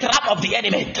every trap of the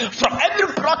enemy, from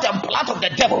every plot and plot of the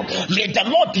devil. May the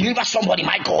Lord deliver somebody,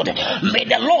 my God. May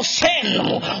the Lord send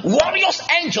warriors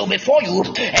angel before you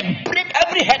and break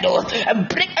every hurdle and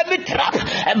break every trap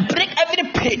and break every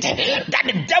pit that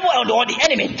the devil or the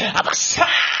enemy have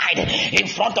assigned in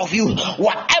front of you.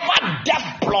 Whatever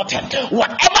death plot,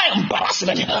 whatever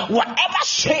embarrassment, whatever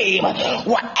shame,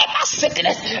 whatever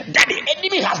sickness that the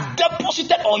enemy has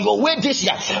deposited on your way this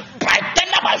year, by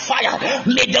thunder, by fire,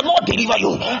 may the Lord deliver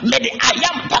you. May the I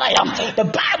am that I am. The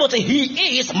Bible says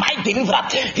he is my deliverer.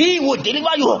 He will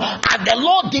deliver you as the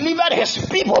Lord delivered his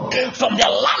people from the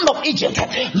land of Egypt.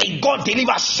 May God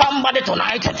deliver somebody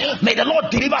tonight. May the Lord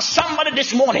deliver somebody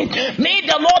this morning. May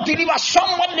the Lord deliver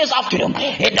someone this afternoon.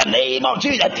 In the name of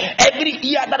Jesus. Every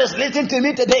ear that is listening to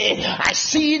me today, I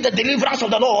see the deliverance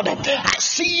of the Lord. I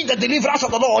see the deliverance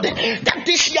of the Lord. That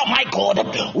this year, my God,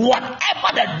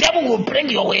 whatever the devil will bring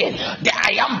your way, the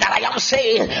I am that I am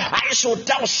saying, I should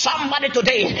tell somebody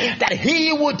today that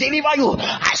he will deliver you.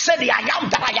 I said the I am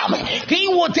that I am. He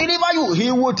will deliver you.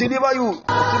 He will deliver you.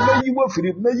 May you work for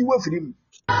him. May you work for him.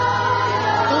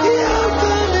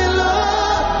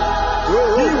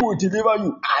 He will deliver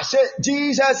you. I said,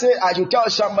 Jesus said, I should tell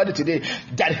somebody today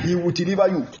that he will deliver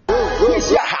you.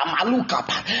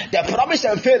 The promise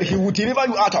and faith, he will deliver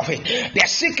you out of it. The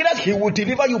secret, he will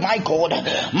deliver you, my God.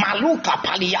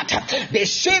 The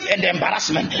shame and the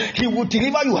embarrassment, he will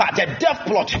deliver you. The death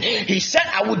plot, he said,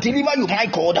 I will deliver you, my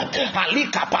God.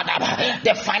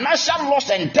 The financial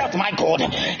loss and death, my God,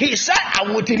 he said, I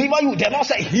will deliver you. The Lord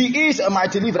said, he is my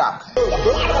deliverer.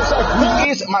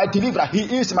 He is my deliverer.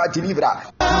 He is my deliverer.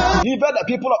 He delivered the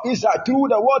people of Israel through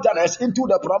the wilderness into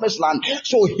the promised land.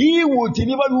 So he will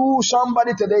deliver you,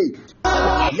 somebody today.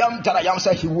 I am that I am,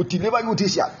 said he will deliver you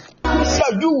this year. This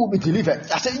year you will be delivered.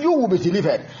 I said you will be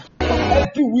delivered.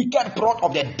 Every wicked plot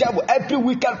of the devil, every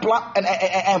wicked plot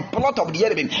and plot of the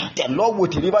enemy, the Lord will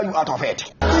deliver you out of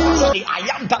it. I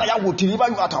am that I am will deliver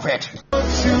you out of it.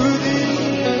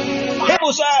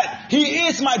 Bible said, he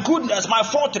is my goodness, my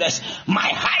fortress, my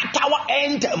high tower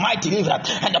and my deliverer.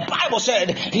 And the Bible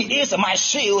said, he is my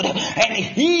shield and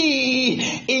he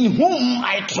in whom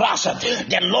I trust.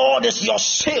 The Lord is your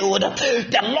shield.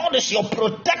 The Lord is your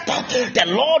protector. The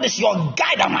Lord is your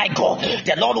guide, my God.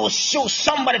 The Lord will shield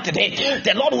somebody today.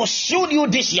 The Lord will shield you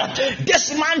this year.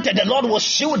 This month, the Lord will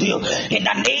shield you. In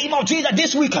the name of Jesus,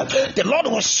 this week, the Lord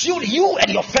will shield you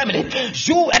and your family.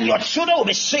 You and your children will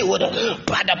be shielded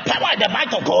by the power and the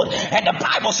might of God. And the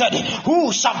Bible said,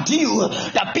 who subdue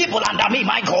the people under me,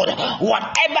 my God?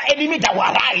 Whatever enemy that will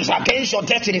rise against your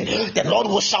destiny, the Lord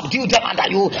will subdue them under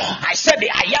you. I said,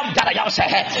 the I am that I am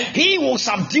said, he will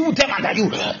subdue them under you.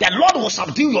 The Lord will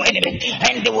subdue your enemy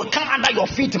and they will come under your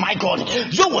feet, my God.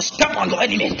 You will step on your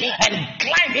enemy and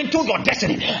climb into your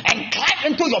destiny and climb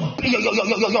into your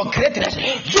greatness.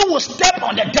 You will step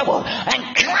on the devil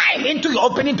and climb into your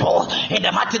opening door in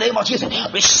the mighty name of Jesus.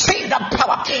 Receive that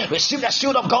power. Receive the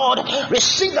shield of God.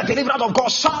 Receive the deliverance of God.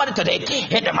 Somebody today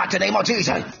in the mighty name of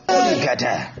Jesus. Get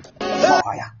there.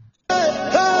 Fire.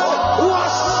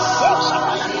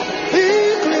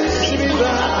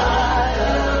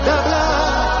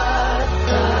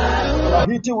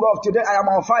 Meeting rough today. I am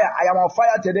on fire. I am on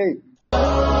fire today.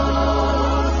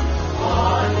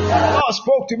 God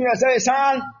spoke to me and said,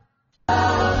 son,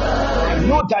 I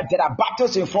know that there are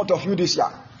battles in front of you this year.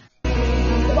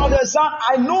 Son,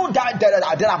 I know that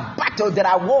there are battles, there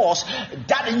are wars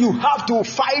that you have to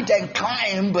fight and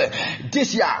climb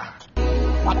this year.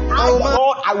 But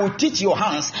Lord, I will teach your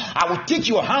hands. I will teach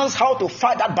your hands how to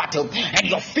fight that battle. And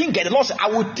your fingers, Lord, I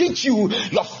will teach you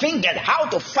your fingers how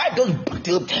to fight those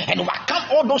battles and overcome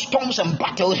all those storms and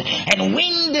battles and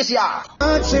win this year.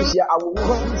 This year I will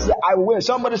win. This year I will win.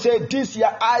 Somebody say, this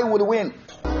year I will win.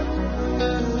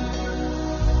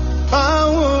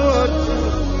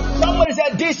 Somebody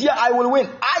said, this year I will win.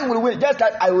 I will win. Just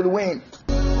like I will win.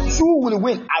 You will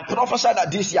win. I prophesy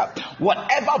that this year,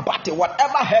 whatever battle,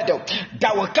 whatever hurdle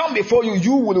that will come before you,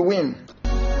 you will win.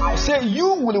 I say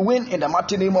you will win in the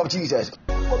mighty name of Jesus.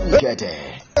 Get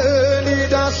it. So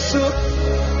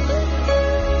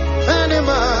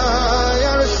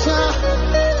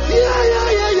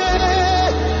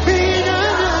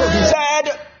he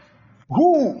said,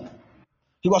 who?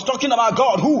 He was talking about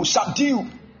God who subdue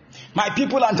my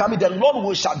people under me. The Lord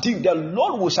will subdue. The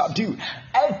Lord will subdue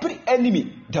every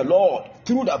enemy. The Lord,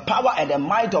 through the power and the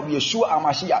might of Yeshua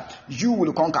HaMashiach, you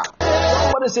will conquer.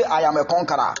 Somebody say, I am a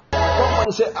conqueror.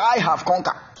 Somebody say, I have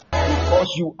conquered.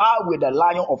 Because you are with the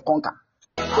lion of conquer.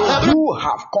 You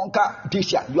have conquered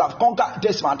this year. You have conquered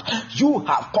this month. You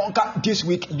have conquered this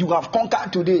week. You have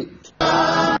conquered today.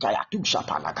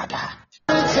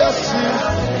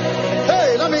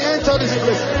 Hey, let me enter this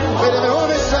place.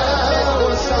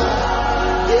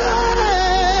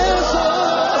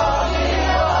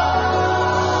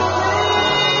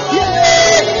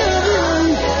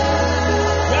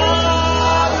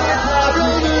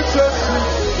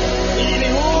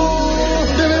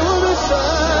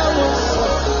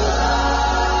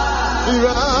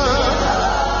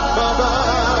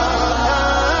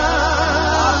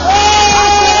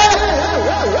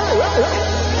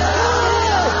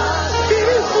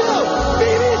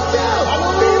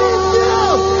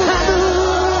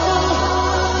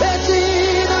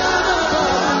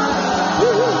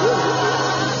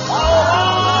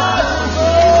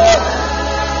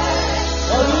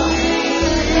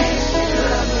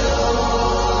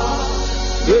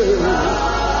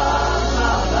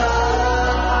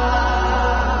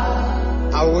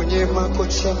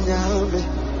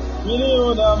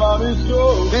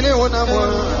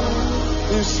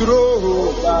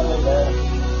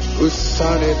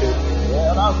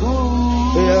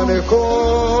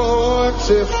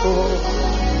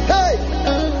 Hey,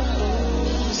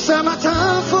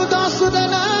 summertime for those who don't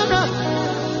know.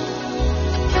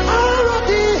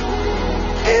 Already,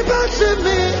 about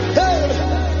me. Hey,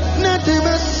 nothing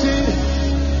messy.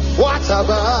 What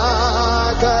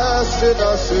about us?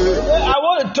 I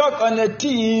want to talk on a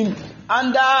team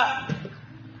under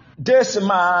this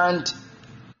month,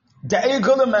 the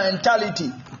eagle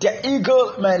mentality. The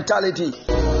eagle mentality.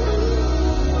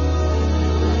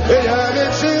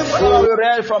 What we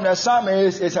read from the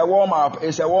psalmist is a warm-up.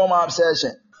 It's a warm-up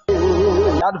session.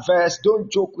 That verse,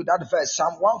 don't joke with that verse.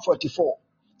 Psalm 144.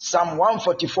 Psalm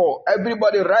 144.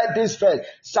 Everybody write this verse.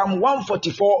 Psalm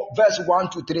 144, verse 1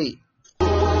 to 3.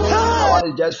 That one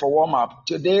is just for warm-up.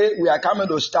 Today, we are coming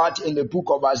to start in the book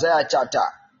of Isaiah chapter.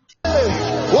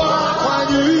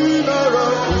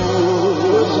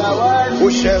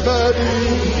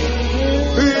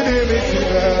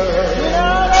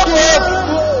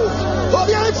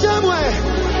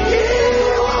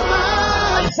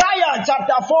 Isaiah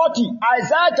chapter 40.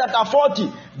 Isaiah chapter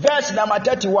 40, verse number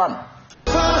 31.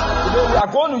 Today we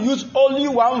are going to use only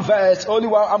one verse. I'm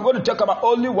going to talk about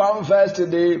only one verse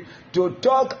today to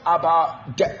talk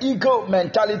about the eagle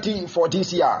mentality for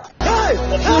this year.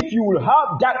 If you will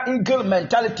have that eagle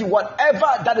mentality, whatever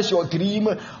that is your dream,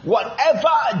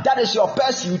 whatever that is your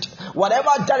pursuit, whatever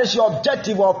that is your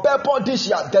objective or purpose this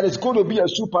year, there is going to be a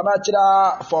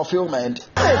supernatural fulfillment.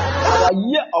 Our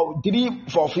year of dream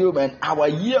fulfillment. Our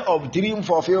year of dream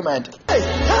fulfillment. You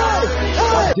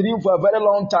have dreamed for a very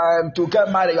long time to get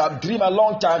married. You have dreamed a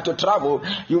long time to travel.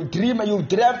 You've dreamed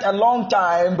a long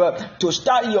time to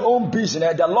start your own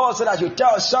business. The Lord said, as you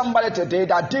tell somebody today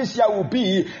that this year will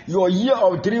be your year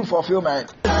of dream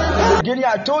fulfillment. In the beginning,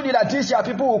 I told you that this year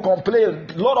people will complain.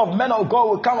 A lot of men of God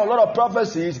will come, a lot of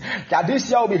prophecies that this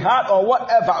year will be hard or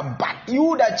whatever. But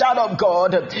you, the child of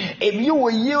God, if you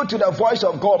will yield to the voice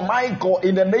of God, my God,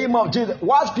 in the name of Jesus,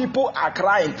 whilst people are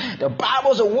crying, the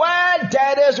Bible says, where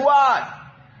there is what?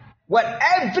 When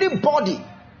everybody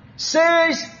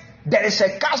says there is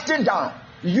a casting down,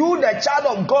 you, the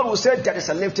child of God, will say there is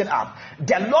a lifting up.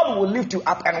 The Lord will lift you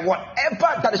up, and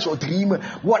whatever that is your dream,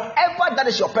 whatever that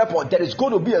is your purpose, there is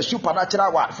going to be a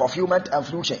supernatural fulfillment and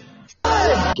fruition.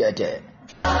 Get it.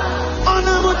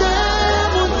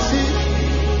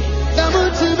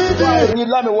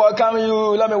 Let me welcome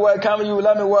you. I welcome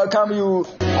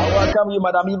you,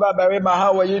 Madam Eva Barima.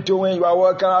 How are you doing? You are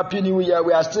welcome. Happy New Year.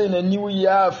 We are still in a New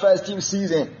Year festive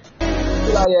season.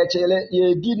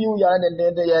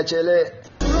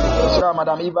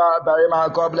 Madam Eva Barima,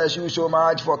 God bless you so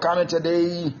much for coming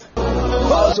today.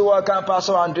 Also welcome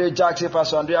Pastor Andre Jackson.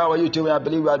 Pastor Andre, how are you doing? I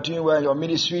believe you are doing well in your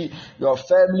ministry, your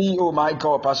family. Oh my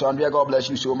God, Pastor Andre, God bless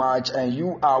you so much, and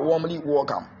you are warmly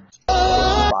welcome.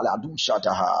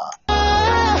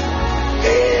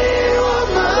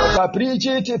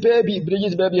 Bridget,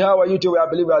 baby, how are you doing? I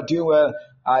believe you are doing well.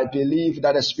 I believe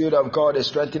that the Spirit of God is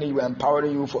strengthening you,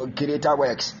 empowering you for greater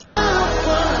works.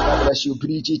 God bless you,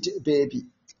 Bridget, baby.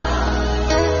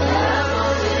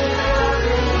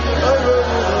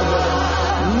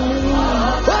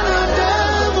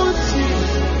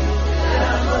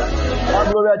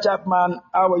 Gloria Chapman,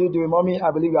 how are you doing, mommy?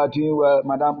 I believe you are doing well.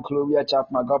 Madam Gloria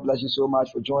Chapman, God bless you so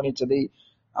much for joining today.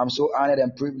 I'm so honored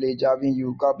and privileged having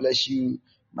you. God bless you.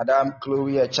 Madam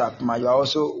Chloe Chapman, you are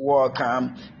also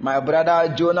welcome. My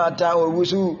brother Jonathan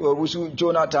Owusu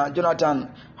Jonathan,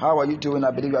 how are you doing?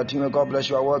 I believe you are doing well. God bless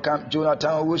you. You are welcome. Jonathan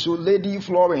Owusu, Lady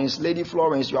Florence,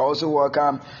 you are also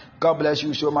welcome. God bless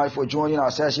you so much for joining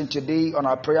our session today on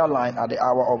our prayer line at the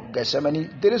hour of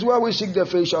Gethsemane. This is where we seek the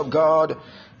face of God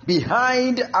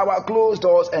behind our closed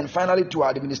doors. And finally, to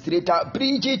our administrator,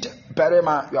 Bridget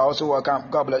Berema, you are also welcome.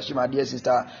 God bless you, my dear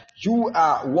sister. You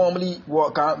are warmly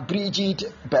welcome, Bridget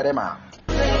Berema.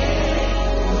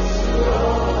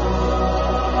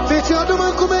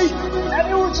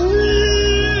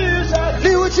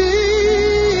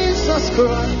 Jesus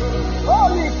Christ.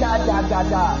 Holy God.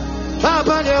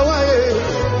 Papa Nyawaye.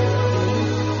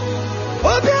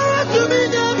 Obiara to me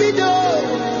Davido.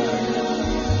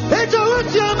 Eto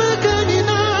wati America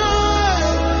na.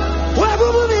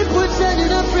 Wabubu mi put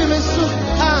in a free so.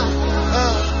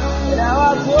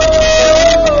 Nyawato.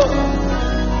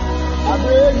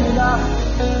 Abenina.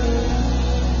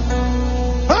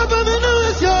 Papa me no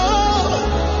is yo.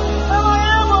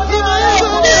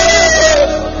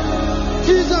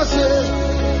 Jesus.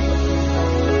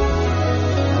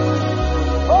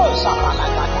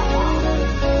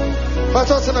 But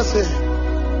what's I say?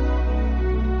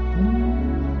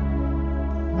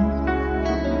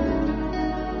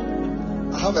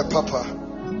 I have a papa.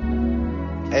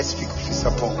 I speak of his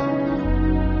upon.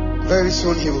 Very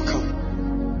soon he will come.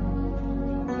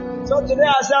 So today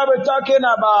I shall be talking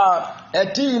about a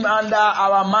team under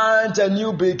our mind, a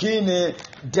new beginning,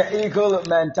 the eagle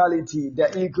mentality.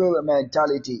 The eagle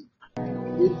mentality.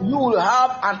 If you will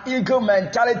have an eagle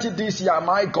mentality this year,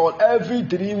 my God, every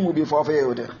dream will be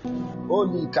fulfilled.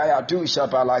 Only Kaya tu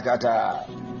Shapalakata.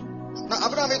 Now,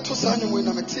 Abraham to Sanu when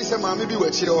I'm a teacher, maybe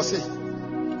what she was saying.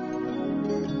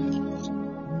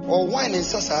 Or wine in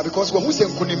Sasa, because when we say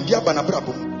Kunim Bana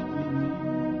Brabo.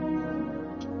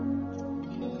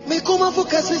 Me come up for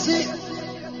Cassisi.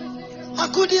 I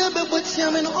could hear the what's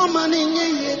yamin on my name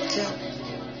yet.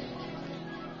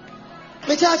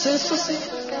 Me touch and Susi.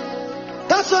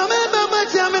 That's why I'm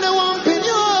in a one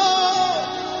pinyo.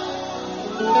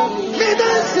 Me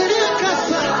dance in your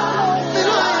casa. Me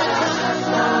no aka.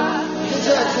 Me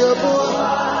just your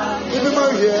boy. Even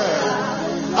more here.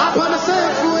 Up on the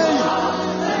same way.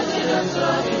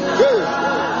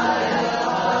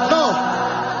 No.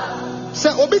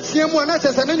 Say obiti emu na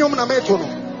chese ne nyom na meto no.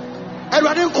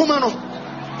 Erade nkoma no.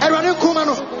 Erade nkoma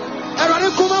no.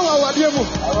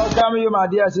 Welcome you, my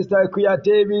dear sister Akuya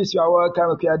Davis. You are welcome,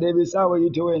 Akuya Davis. How are you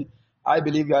doing? I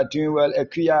believe you are doing well.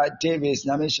 Akuya Davis,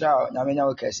 Namishra, Namina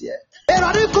Okesi.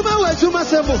 Erade kuma wajuma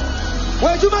semu.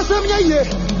 Wajuma semya ye.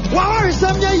 Wawari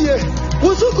semya ye.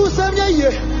 Usuku semya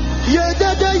ye. Ye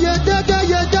dede.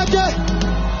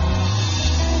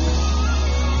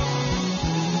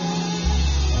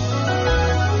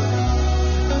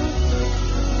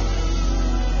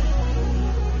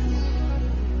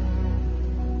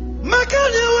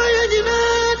 Makanya waya nyina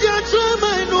dia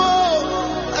trama no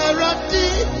arati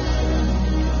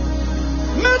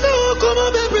mena okoma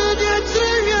bebre dia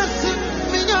triasi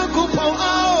minya kupon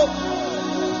ao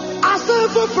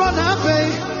asafu from na pay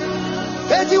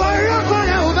eti waya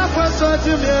kwanya uga faso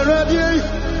ti mi radio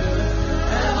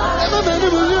ema meni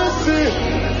bunyasi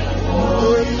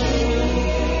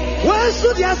wasu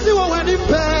dia si wo wani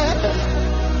pe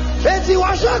eti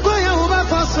washa kwanya uga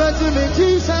faso ti mi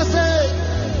Jesus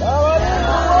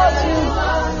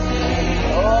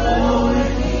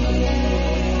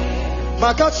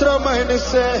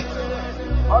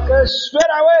Okay,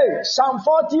 straight away, Psalm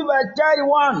 40 verse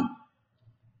 31.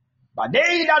 But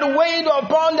they that wait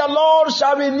upon the Lord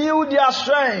shall renew their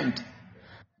strength.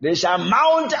 They shall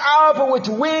mount up with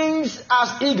wings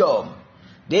as eagle.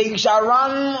 They shall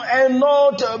run and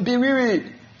not be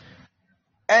weary.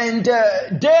 And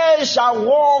they shall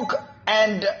walk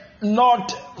and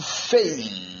not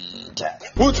faint. Let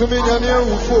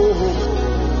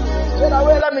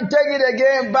me take it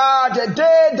again. But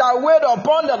they that wait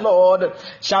upon the Lord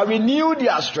shall renew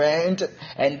their strength,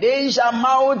 and they shall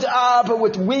mount up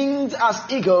with wings as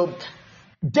eagle.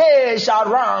 They shall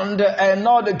run and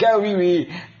not get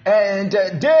weary, and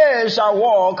they shall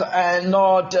walk and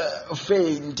not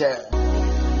faint.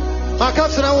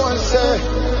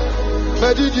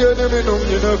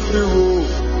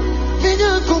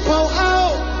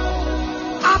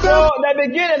 So the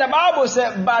beginning, the Bible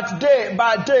said, but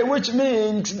they, which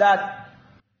means that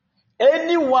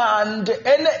anyone,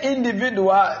 any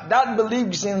individual that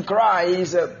believes in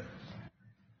Christ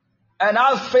and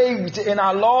has faith in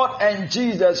our Lord and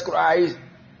Jesus Christ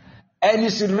and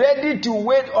is ready to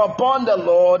wait upon the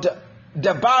Lord,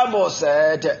 the Bible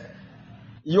said,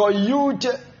 your youth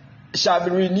shall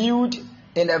be renewed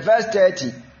in the verse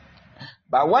 30.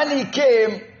 But when he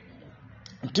came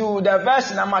to the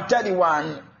verse number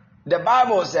 31, the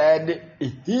Bible said,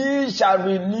 he shall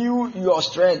renew your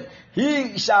strength.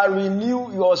 He shall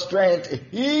renew your strength.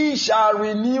 He shall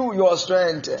renew your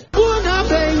strength.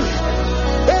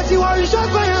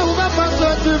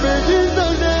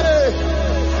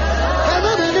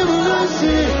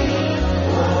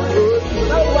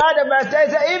 The verse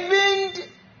says, even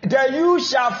the youth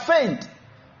shall faint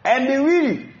and be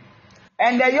weary,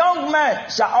 and the young man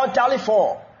shall utterly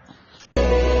fall.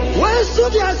 When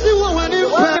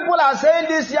people are saying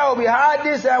this year will be hard,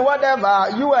 this and whatever,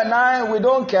 you and I, we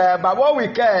don't care. But what we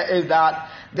care is that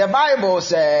the Bible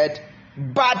said,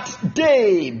 but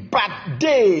they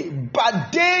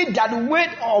that wait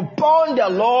upon the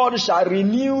Lord shall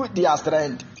renew their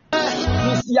strength.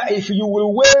 This year, if you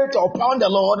will wait upon the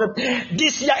Lord,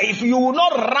 this year, if you will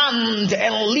not run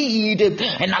and lead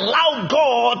and allow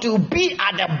God to be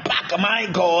at the back, my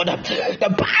God, the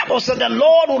Bible says the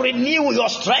Lord will renew your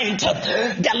strength.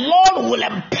 The Lord will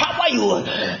empower you.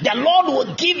 The Lord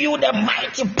will give you the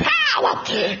mighty power,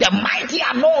 the mighty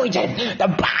anointing. The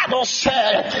Bible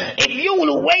said, if you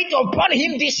will wait upon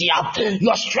Him this year,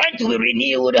 your strength will be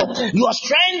renewed. Your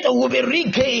strength will be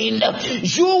regained.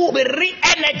 You will be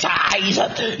re-energized.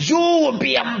 You will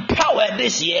be empowered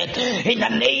this year in the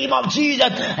name of Jesus,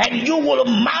 and you will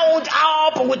mount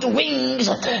up with wings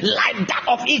like that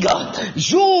of eagle.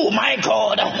 You, my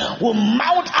God, will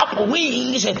mount up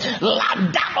wings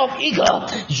like that of eagle.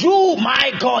 You,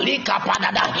 my God,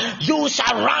 you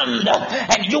shall run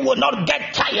and you will not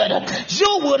get tired.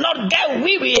 You will not get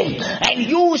weary, and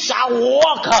you shall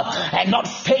walk and not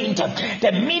faint.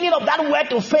 The meaning of that word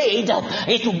to faint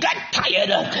is to get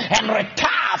tired and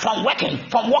retire from walking.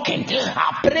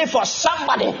 I pray for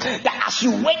somebody that as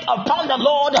you wait upon the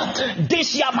Lord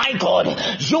this year, my God,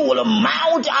 you will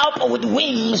mount up with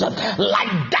wings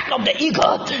like that of the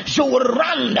eagle. You will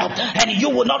run and you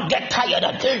will not get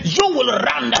tired. You will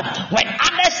run when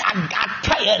others are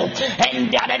tired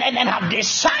and have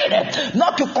decided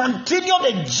not to continue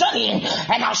the journey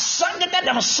and have subjected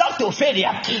themselves to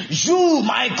failure. You,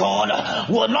 my God,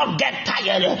 will not get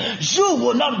tired. You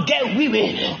will not get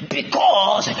weary,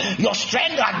 because your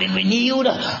strength has been renewed,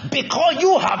 because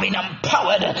you have been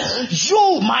empowered.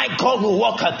 You, my God, will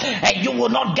walk and you will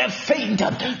not get faint.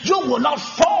 You will not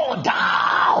fall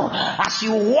down as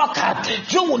you walk.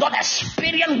 You will not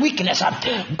experience weakness,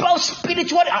 both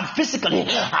spiritually and physically.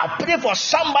 I pray for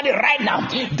somebody right now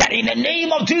that in the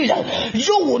name of Jesus,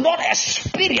 you will not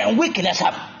experience weakness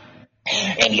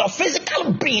in your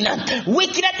physical being,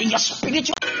 weakness in your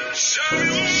spiritual.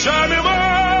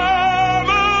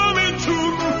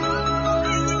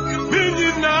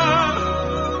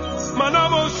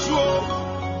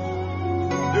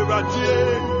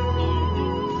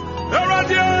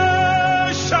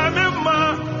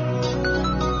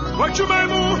 What you may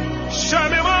move,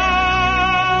 Shamima,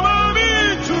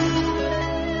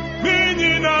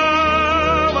 Minina,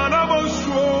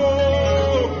 Manamoso,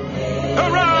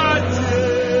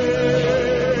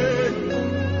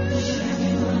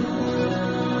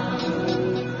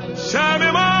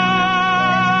 Shamima,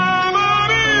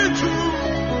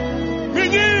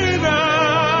 Minina,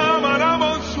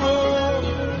 Manamoso,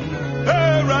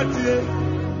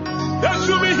 yes,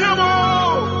 you be here,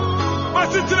 my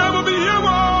sister will be here.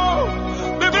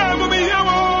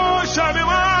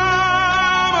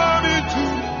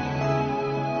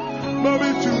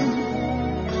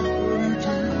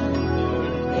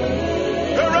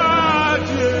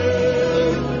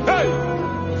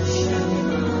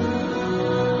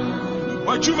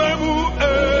 You may move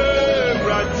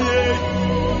radiate.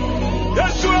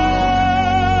 Yes,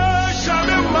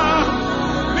 Shamima,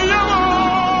 Miyamo,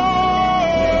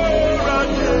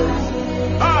 radiate.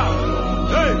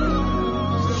 Hey,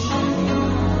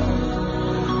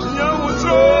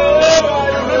 Yamuso,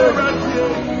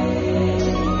 radiate.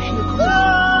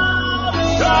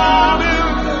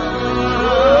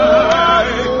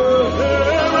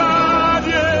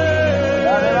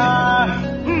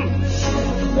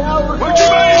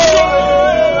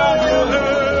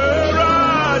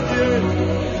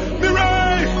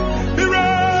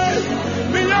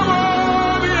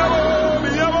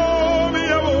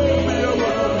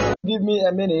 Give me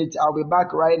a minute. I'll be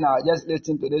back right now. Just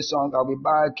listen to this song. I'll be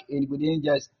back within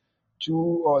just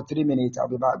 2 or 3 minutes. I'll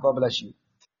be back. God bless you.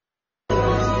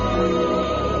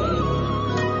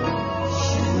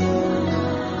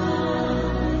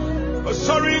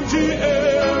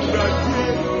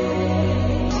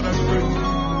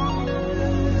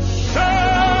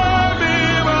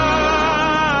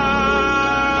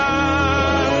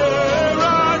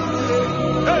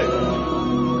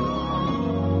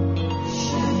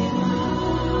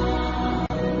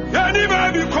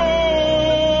 baby ko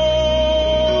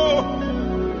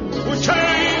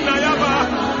Uchena yaba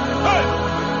hey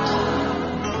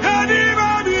Yadi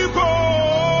baby ko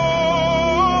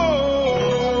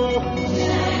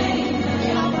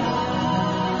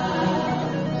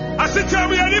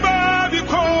Asitawi yadi baby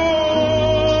ko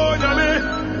Yame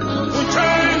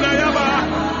Uchena yaba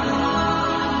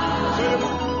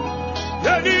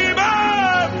Yadi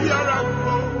baby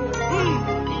yarango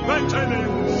Manchane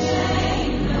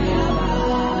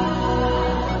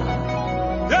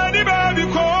Yadi baby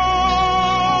ko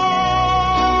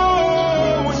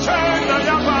Uchena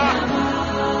yaba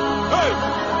hey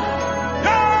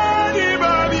Yadi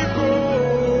baby ko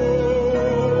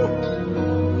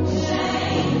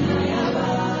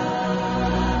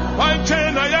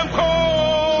Uchena yanko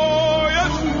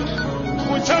Yesu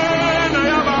Uchena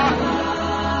yaba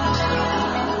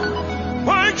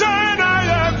Uchena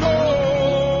yanko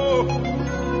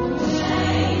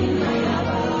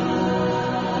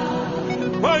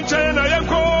Uchena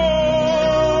yanko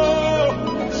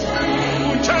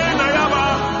Uchena yaba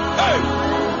hey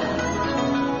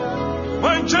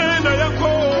Uchena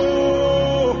yanko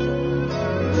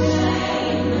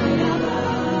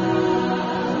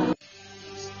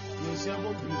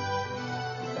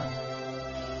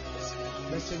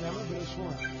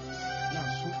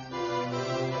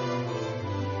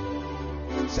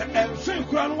Se elfe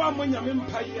kura no wa monyame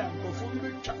mpaye a kofo bi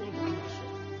betwa nkuru so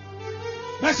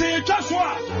na se yetwa so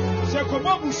a se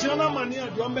kobo busia na mane a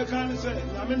de ombeka ne se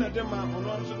nyame na de ma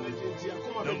ono nso na jenti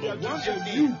akoma be dia just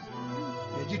you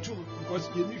ejitu because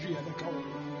you need you the kawo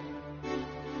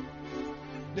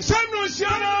the same no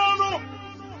siana no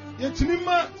yetini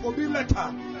ma obi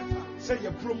letter say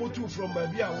you promote you from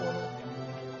baby a wo no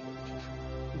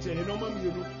nti e no ma mi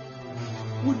no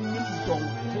wunni don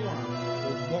ko a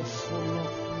obofo no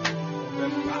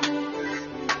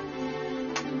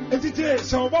Etite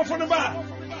se obofo no ba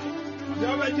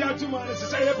ya ba ji atuma se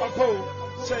say e papa o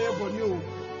say e boni o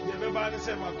ye be ba ne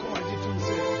se ma ko aji tum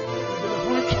se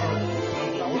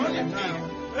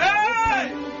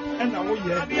and now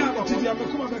ye etite ya me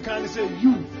kuma be kan say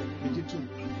you aji tum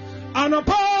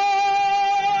anapa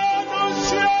no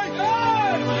sia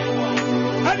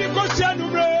ani ko sia no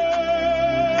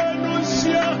no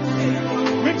sia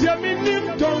me dia minim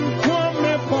don ko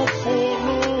me pofo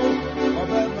no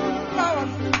obema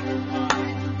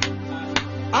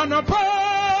anapa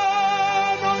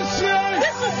no sia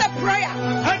this is a prayer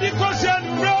ani ko sia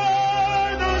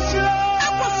no sia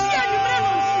ako sia no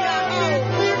sia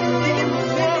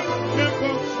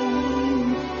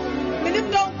minim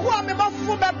don ko me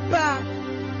pofo beba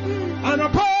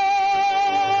anapa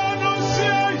no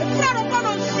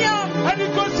sia ani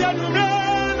ko sia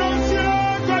no sia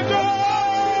gaga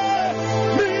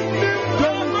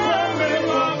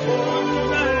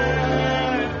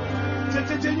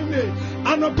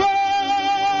Anapa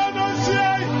no sia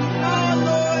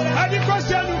ani ko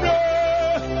sia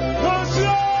no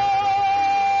sia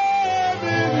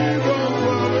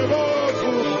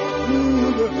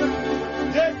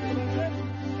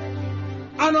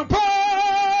anapa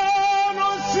no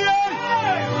sia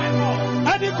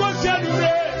ani ko sia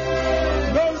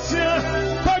no sia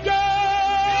paga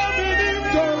minim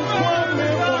don kwame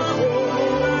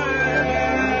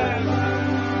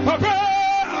papa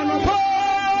anapa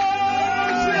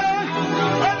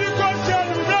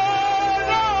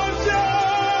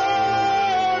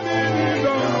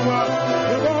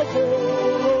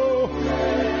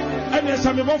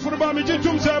Some of the Bami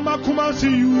Jitum say Makuma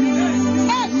see you.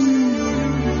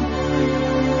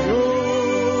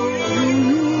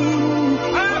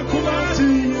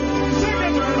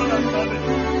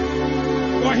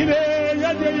 Wahine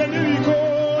yade yaniko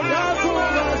Yakuma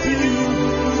see you.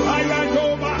 Ayado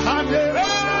Mahade.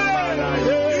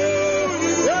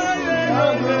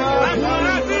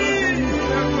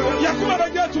 Yakuma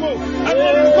Rajatu.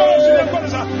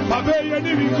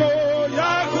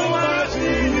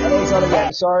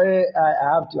 Sorry, I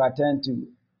have to attend to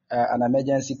an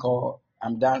emergency call.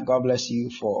 I'm done. God bless you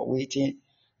for waiting.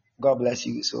 God bless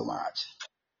you so much.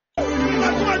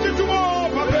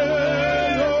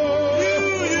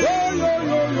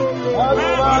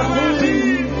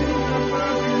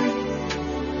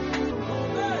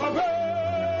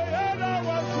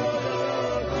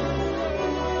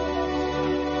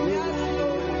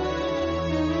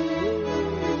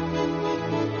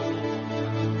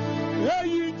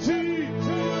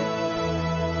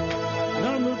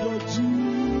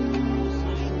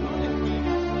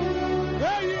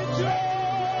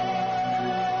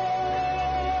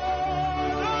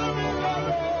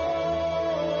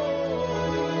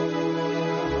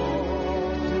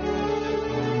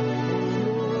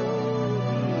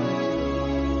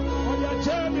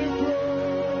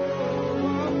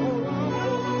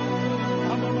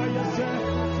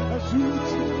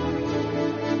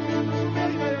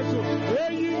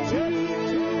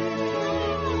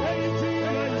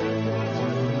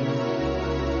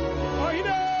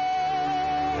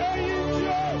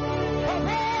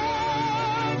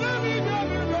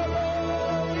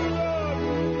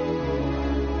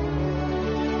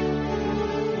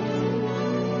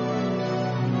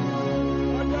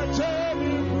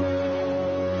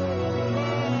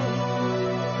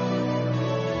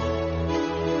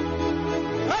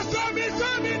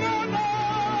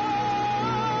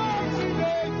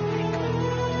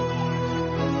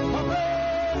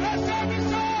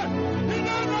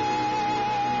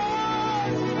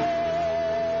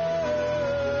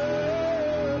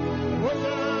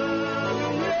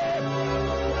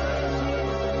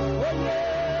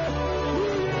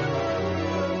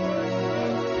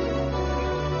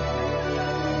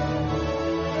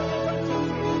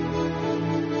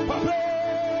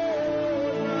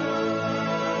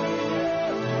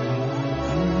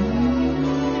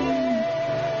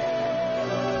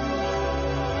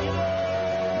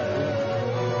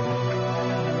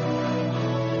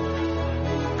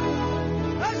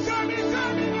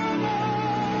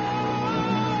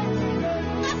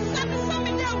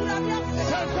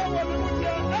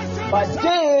 But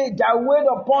they that wait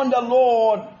upon the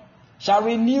Lord shall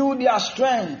renew their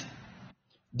strength.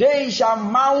 They shall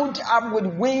mount up with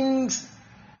wings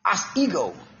as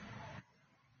eagle.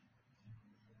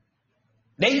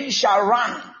 They shall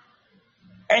run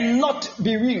and not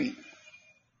be weary.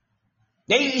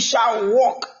 They shall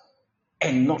walk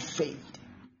and not faint.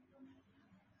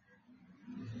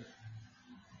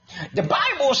 The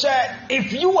Bible said,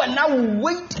 if you and I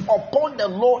wait upon the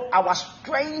Lord, our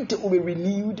strength will be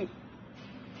renewed,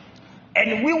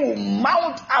 and we will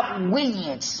mount up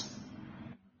wings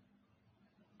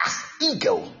as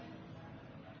eagle.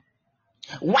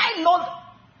 Why not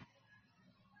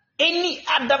any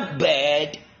other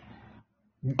bird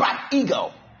but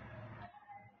eagle?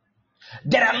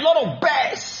 There are a lot of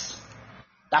birds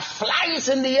that flies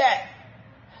in the air,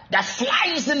 that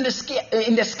flies in the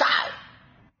sky.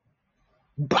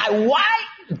 But why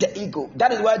the eagle?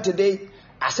 That is why today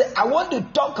I said I want to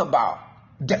talk about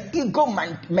the eagle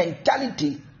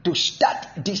mentality to start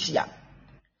this year.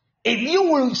 If you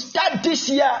will start this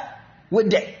year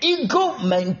with the eagle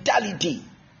mentality,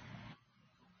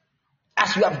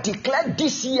 as we have declared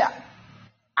this year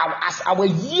as our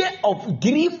year of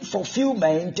dream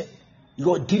fulfillment,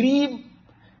 your dream,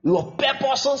 your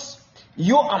purposes,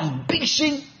 your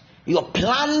ambition, your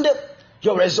plan,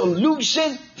 your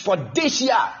resolution for this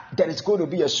year, there is going to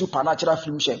be a supernatural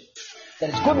fusion. There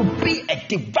is going to be a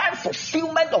divine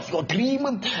fulfillment of your dream,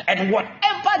 and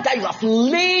whatever that you have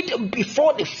laid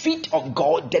before the feet of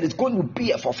God, there is going to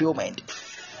be a fulfillment.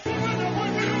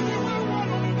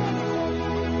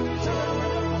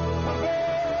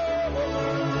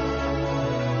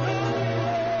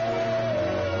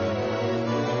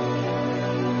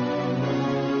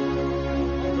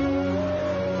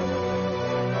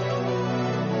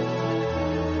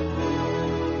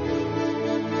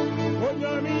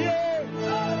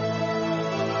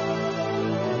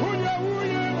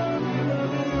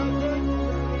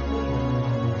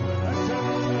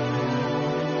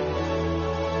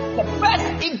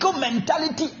 Eagle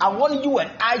mentality I want you and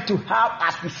I to have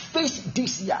as we face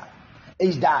this year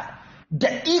is that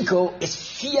the eagle is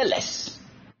fearless.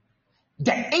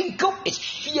 The eagle is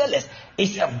fearless.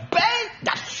 It's a bird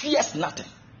that fears nothing.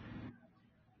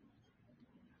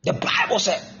 The Bible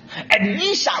said, and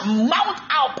ye shall mount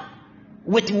up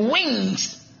with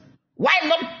wings. Why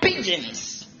not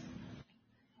pigeons?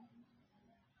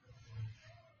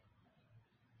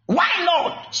 Why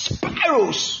not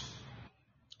sparrows?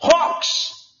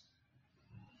 Hawks,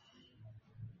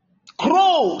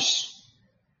 crows.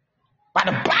 But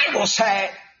the Bible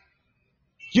said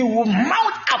you will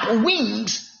mount up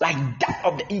wings like that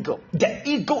of the eagle. The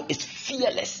eagle is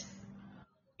fearless.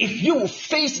 If you will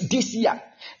face this year,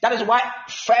 that is why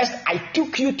first I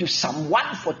took you to Psalm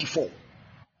 144.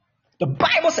 The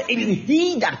Bible says it is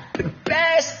he that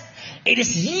prepares, it is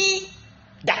he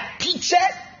that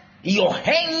teacheth your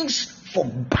hands for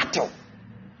battle.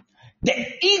 The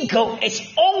eagle is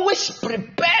always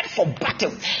prepared for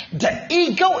battle. The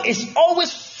eagle is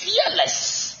always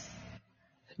fearless.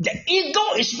 The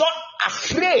eagle is not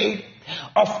afraid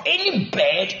of any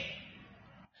bird.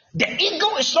 The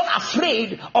eagle is not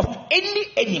afraid of any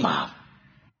animal.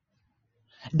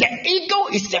 The eagle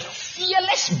is a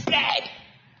fearless bird.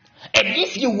 And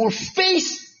if you will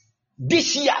face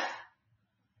this year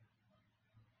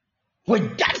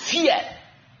with that fear,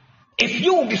 if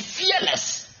you will be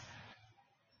fearless,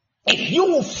 if you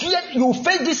will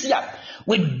face this year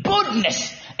with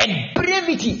boldness and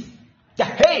bravery,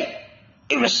 that hey,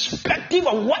 irrespective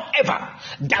of whatever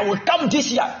that will come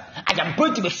this year, I am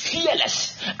going to be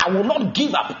fearless. I will not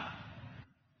give up.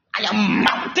 I am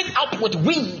mounting up with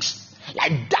wings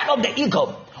like that of the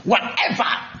eagle. Whatever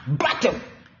battle,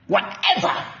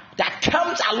 whatever that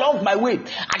comes along my way,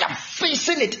 I am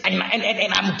facing it and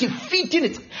I'm defeating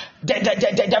it.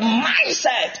 The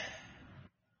mindset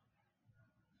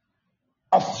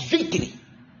of victory,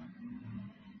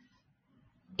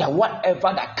 that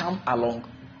whatever that comes along,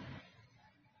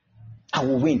 I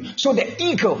will win. So the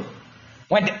eagle,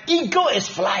 when the eagle is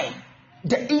flying,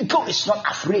 the eagle is not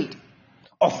afraid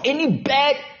of any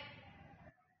bird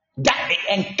that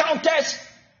it encounters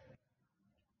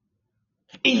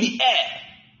in the air.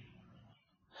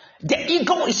 The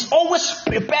eagle is always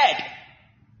prepared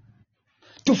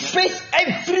to face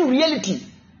every reality.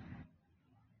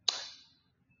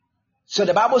 So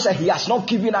the Bible says he has not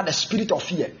given us the spirit of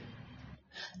fear.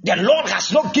 The Lord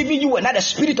has not given you another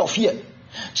spirit of fear.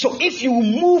 So if you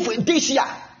move this year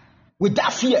with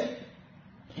that fear,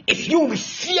 if you will be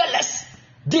fearless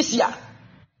this year,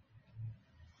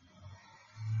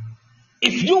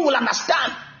 if you will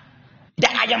understand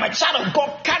that I am a child of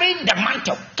God carrying the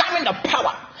mantle, carrying the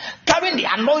power, carrying the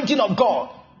anointing of God.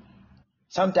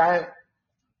 Sometimes,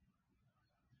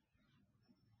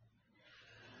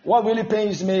 what really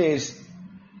pains me is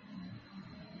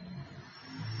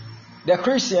the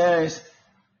Christians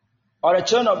or the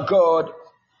children of God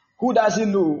who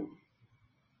doesn't know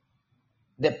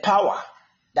the power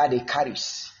that they carry.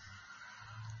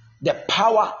 The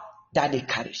power that they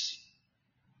carry.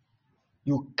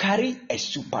 You carry a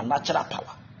supernatural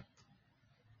power.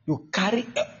 You carry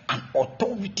an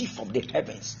authority from the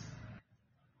heavens.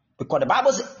 Because the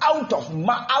Bible says, out of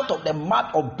the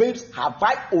mouth of babes have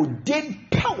I ordained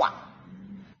power.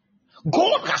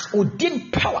 God has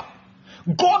ordained power.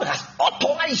 God has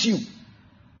authorized you.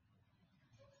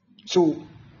 So,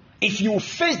 if you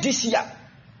face this year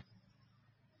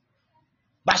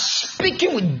by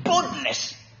speaking with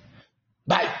boldness,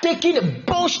 by taking a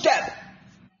bold step,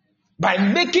 by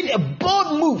making a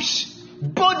bold moves,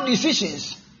 bold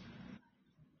decisions,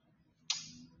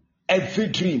 every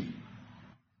dream,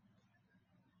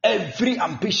 every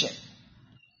ambition,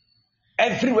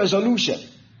 every resolution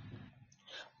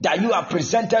that you have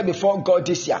presented before God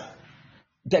this year,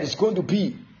 there is going to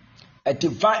be a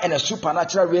divine and a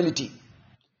supernatural reality.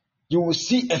 You will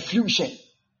see a fusion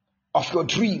of your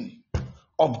dream,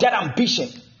 of that ambition,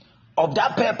 of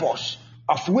that purpose,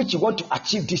 of which you want to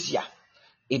achieve this year.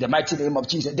 In the mighty name of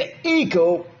Jesus. The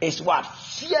eagle is what?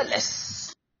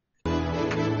 Fearless.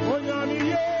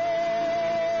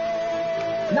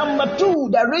 Number two,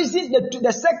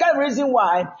 the second reason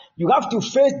why you have to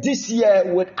face this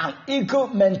year with an eagle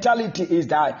mentality is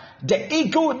that the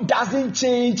eagle doesn't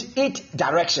change its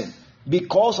direction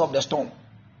because of the storm.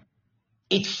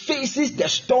 It faces the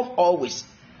storm always.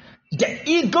 The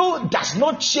eagle does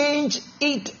not change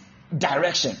its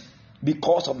direction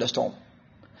because of the storm.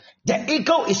 The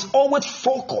eagle is always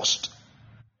focused.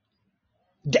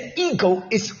 The eagle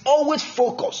is always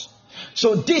focused.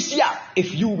 So this year,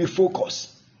 if you will be focused,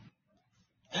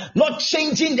 not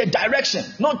changing the direction,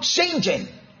 not changing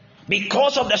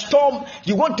because of the storm,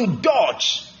 you want to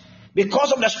dodge.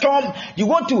 Because of the storm, you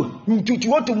want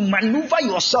to maneuver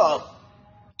yourself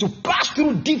to pass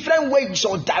through different ways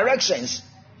or directions.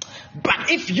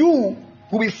 But if you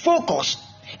will be focused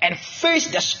and face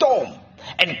the storm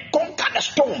and conquer the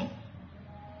storm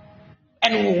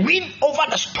and win over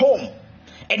the storm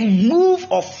and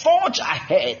move or forge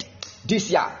ahead,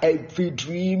 this year every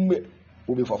dream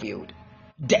will be fulfilled.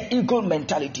 The eagle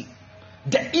mentality.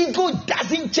 The eagle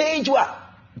doesn't change what?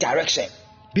 Direction.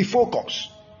 Be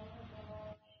focused.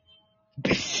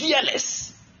 Be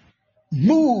fearless.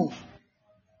 Move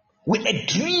with a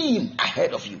dream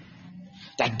ahead of you.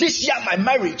 That this year my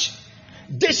marriage,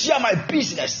 this year my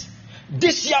business,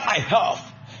 this year my health,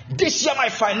 this year my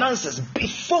finances. Be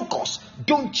focused.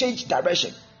 Don't change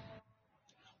direction.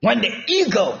 When the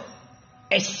eagle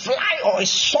is flying or is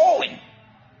soaring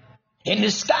in the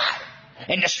sky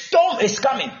and the storm is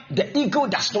coming, the eagle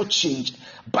does not change,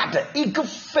 but the eagle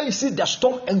faces the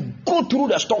storm and go through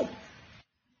the storm.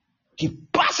 He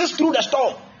passes through the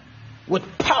storm with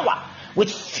power,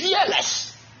 with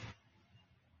fearless.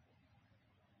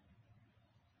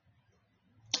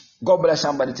 God bless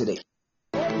somebody today.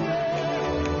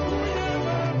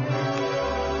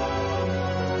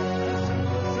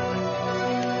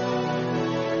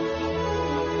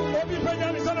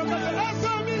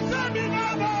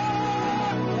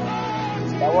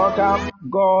 Welcome,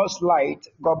 God's Light.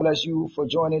 God bless you for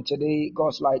joining today.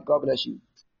 God's Light, God bless you.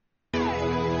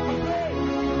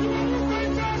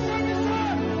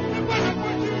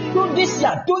 So this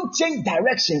year, don't change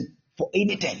direction for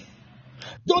anything.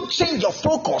 Don't change your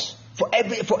focus for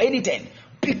anything.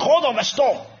 Because of a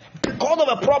storm, because of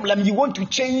a problem, you want to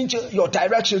change your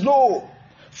direction. No.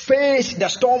 Face the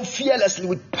storm fearlessly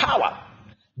with power.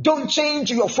 Don't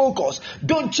change your focus.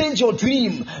 Don't change your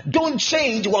dream. Don't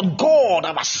change what God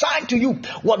has assigned to you.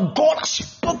 What God has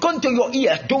spoken to your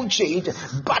ear. Don't change.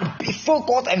 But be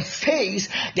focused and face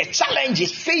the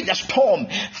challenges. Face the storm.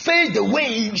 Face the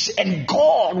waves. And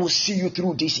God will see you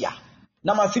through this year.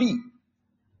 Number 3.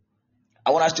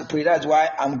 I want us to pray. That's why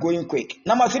I'm going quick.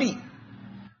 Number 3.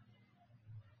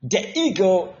 The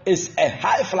eagle is a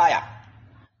high flyer.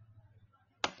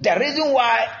 The reason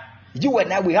why you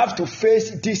and I, we have to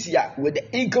face this year with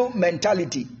the eagle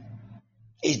mentality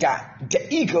is that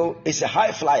the eagle is a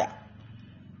high flyer.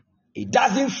 It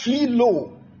doesn't flee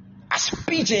low as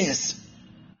pigeons.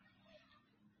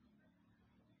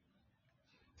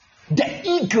 The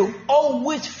eagle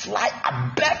always fly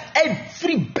above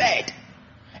every bird.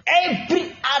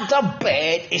 Every other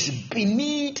bird is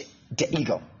beneath the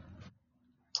eagle.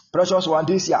 Precious one,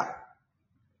 this year,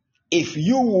 if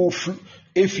you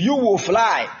will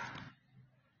fly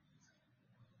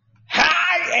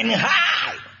high and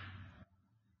high.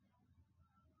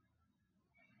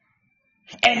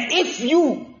 And if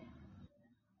you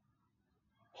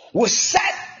will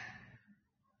set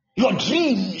your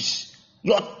dreams,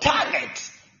 your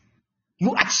targets,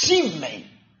 your achievement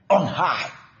on high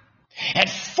and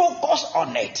focus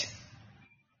on it,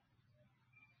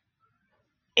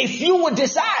 if you will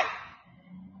decide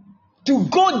to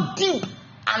go deep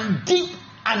and deep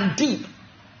and deep,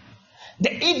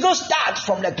 the eagle starts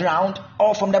from the ground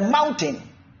or from the mountain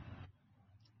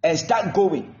and start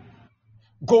going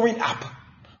up,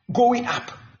 going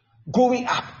up, going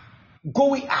up,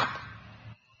 going up,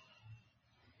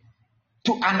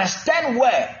 to understand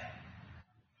where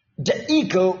the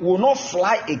eagle will not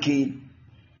fly again,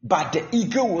 but the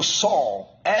eagle will soar,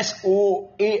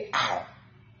 S-O-A-R.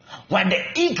 When the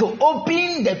eagle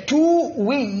opens the two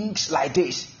wings like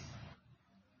this,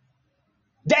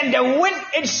 then the wind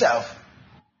itself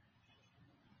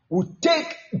will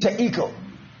take the eagle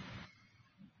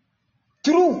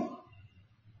through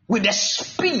with the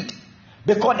speed,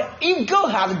 because the eagle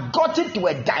has gotten to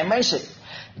a dimension.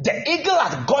 The eagle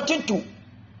has gotten to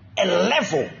a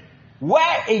level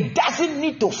where it doesn't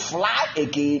need to fly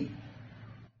again,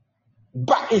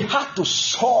 but it has to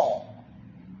soar.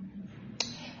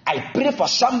 I pray for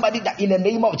somebody that in the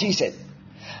name of Jesus,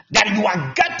 that you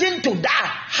are getting to that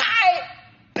high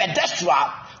pedestal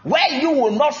where you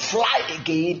will not fly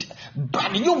again,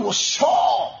 but you will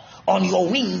soar on your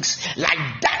wings like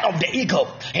that of the eagle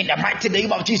in the mighty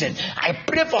name of Jesus. I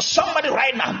pray for somebody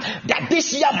right now that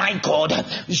this year, my God,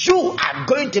 you are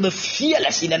going to be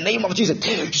fearless in the name of Jesus.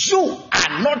 You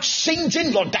are not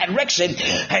changing your direction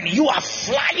and you are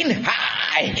flying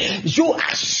high. You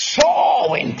are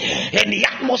soaring in the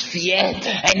atmosphere,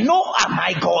 and no,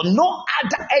 my God, no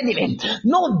other enemy,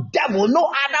 no devil, no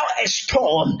other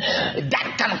storm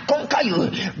that can conquer you,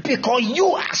 because you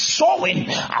are soaring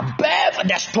above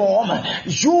the storm.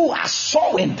 You are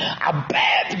soaring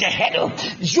above the hurdle.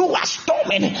 You are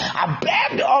storming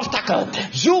above the obstacle.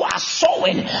 You are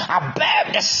soaring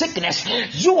above the sickness.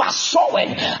 You are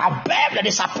soaring above the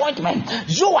disappointment.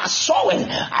 You are soaring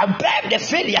above the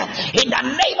failure. In the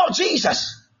name of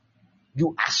Jesus,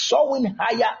 you are soaring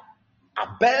higher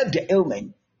above the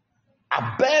ailment,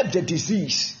 above the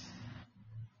disease,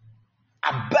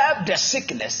 above the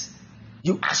sickness.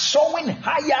 You are soaring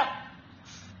higher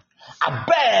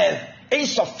above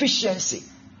insufficiency.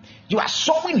 You are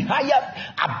soaring higher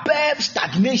above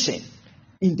stagnation.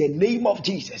 In the name of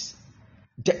Jesus,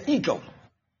 the eagle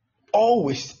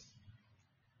always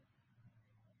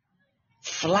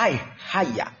fly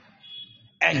higher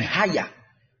and higher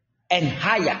and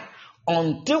higher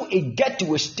until it gets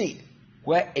to a state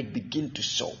where it begins to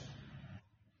soar.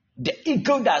 The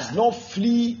eagle does not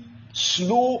flee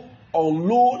slow or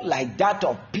low like that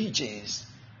of pigeons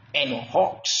and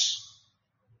hawks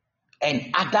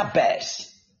and other birds.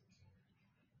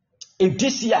 If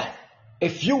this year,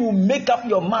 if you will make up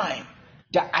your mind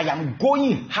that I am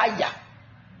going higher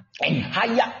and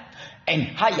higher and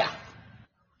higher,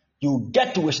 you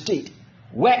get to a state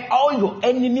where all your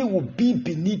enemy will be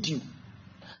beneath you.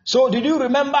 So did you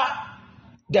remember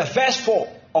the verse 4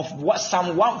 of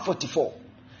Psalm 144?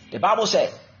 The Bible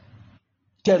said,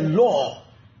 the Lord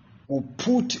will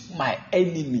put my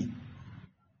enemy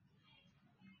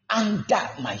under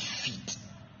my feet.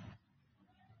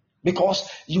 Because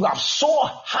you have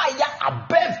soared higher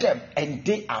above them and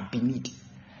they are beneath.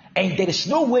 And there is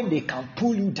no way they can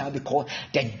pull you down, because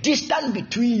the distance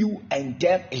between you and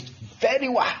them is very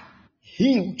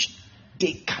huge.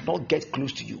 They cannot get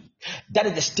close to you. That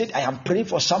is the state I am praying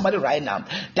for somebody right now,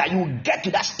 that you get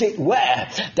to that state where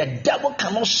the devil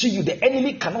cannot see you, the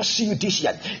enemy cannot see you this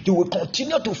year. You will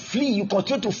continue to flee, you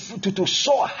continue to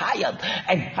soar higher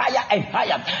and higher and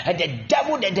higher. And the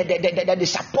devil, the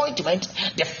disappointment,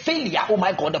 the failure, oh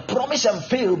my God, the promise and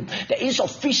fail, the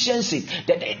insufficiency,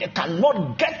 they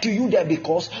cannot get to you there,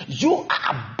 because you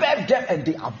are above them and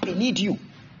they are beneath you.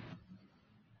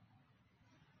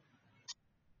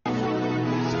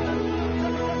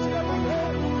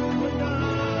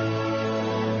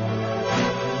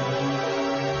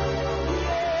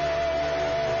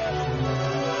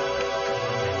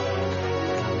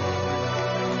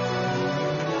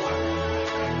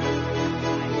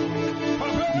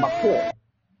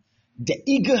 The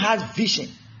eagle has vision,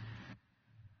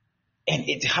 and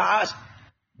it has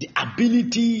the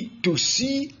ability to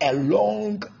see a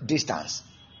long distance.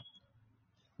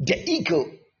 The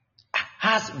eagle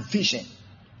has vision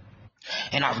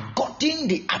and has gotten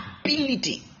the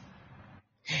ability,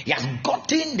 he has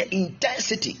gotten the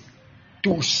intensity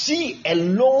to see a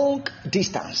long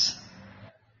distance.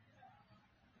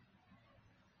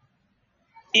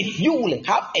 If you will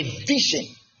have a vision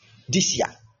this year,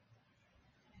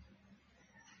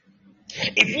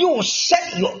 if you will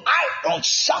set your eye on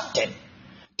something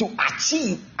to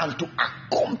achieve and to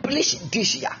accomplish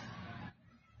this year,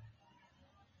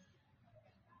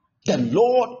 the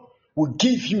Lord will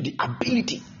give you the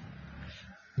ability.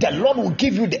 The Lord will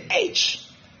give you the edge.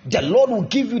 The Lord will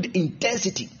give you the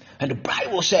intensity. And the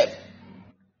Bible said,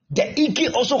 the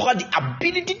eagle also had the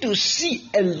ability to see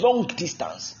a long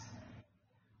distance.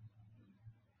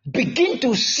 Begin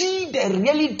to see the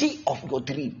reality of your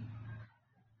dream.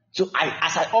 So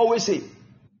as I always say,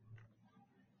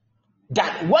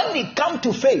 that when it comes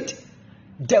to faith,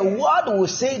 the word will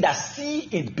say that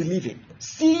seeing is believing.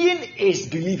 Seeing is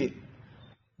believing.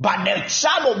 But the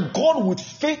child of God with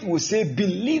faith will say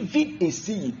believing is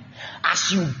seeing.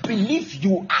 As you believe,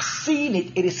 you are seeing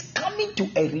it. It is coming to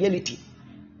a reality.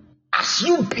 As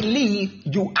you believe,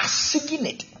 you are seeing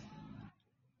it.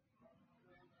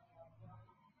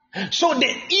 So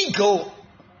the eagle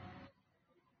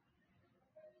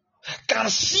can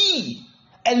see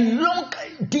a long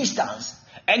distance.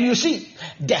 And you see,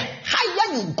 the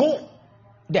higher you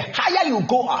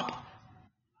go up,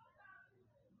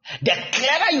 the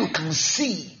clearer you can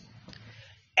see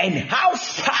and how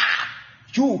far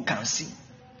you can see.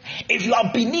 If you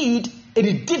are beneath, it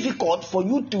is difficult for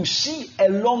you to see a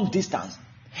long distance.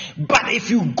 But if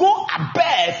you go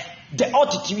above the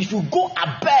altitude, if you go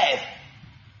above,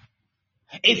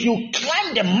 if you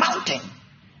climb the mountain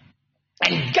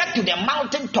and get to the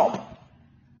mountain top,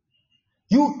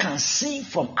 you can see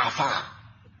from afar.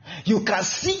 You can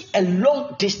see a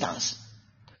long distance.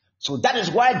 So that is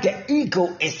why the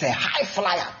eagle is a high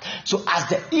flyer. So as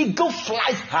the eagle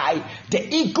flies high, the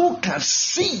eagle can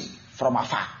see from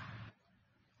afar.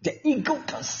 The eagle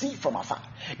can see from afar.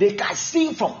 They can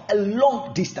see from a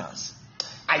long distance.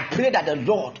 I pray that the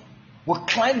Lord will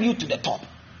climb you to the top.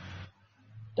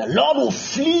 The Lord will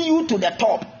flee you to the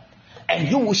top, and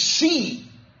you will see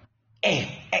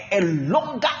a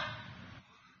longer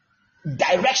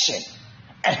direction,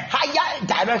 a higher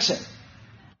direction,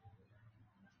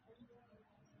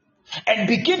 and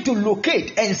begin to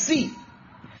locate and see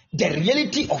the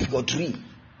reality of your dream,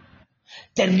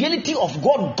 the reality of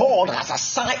what God has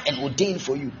assigned and ordained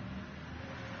for you.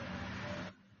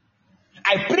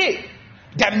 I pray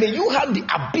that may you have the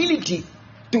ability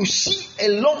to see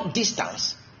a long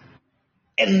distance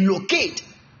and locate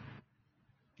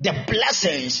the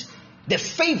blessings, the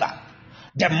favor,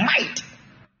 the might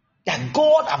that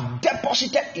God has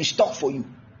deposited in stock for you,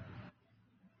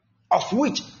 of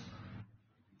which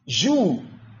you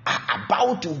are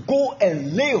about to go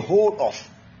and lay hold of,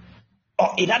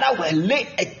 or in other words, lay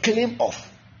a claim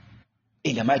of,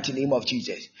 in the mighty name of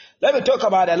Jesus. Let me talk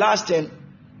about the last thing,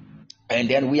 and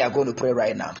then we are going to pray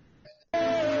right now.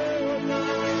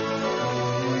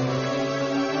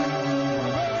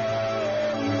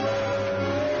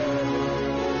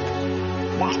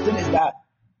 Last thing is that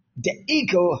the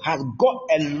eagle has got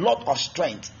a lot of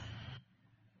strength,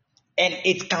 and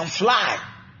it can fly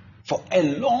for a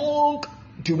long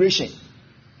duration.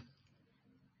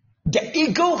 The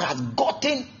eagle has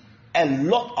gotten a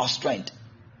lot of strength.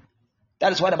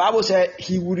 That is why the Bible said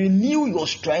he will renew your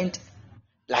strength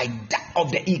like that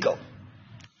of the eagle.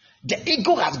 The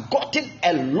eagle has gotten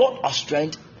a lot of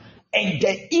strength, and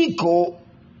the eagle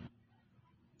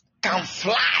can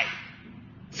fly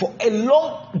for a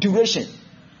long duration.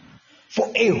 For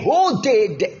a whole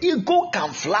day, the eagle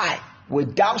can fly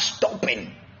without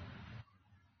stopping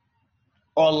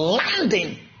or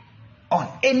landing on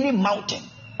any mountain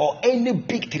or any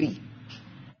big tree.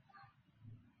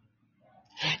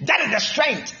 That is the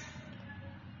strength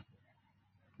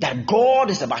that God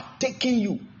is about taking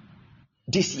you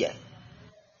this year.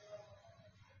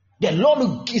 The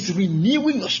Lord is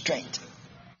renewing your strength.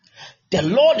 The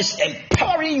Lord is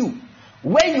empowering you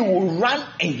where you will run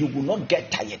and you will not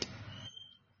get tired.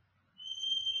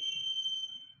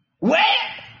 Where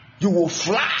you will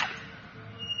fly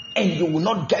and you will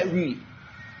not get weary.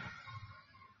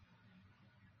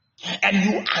 And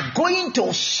you are going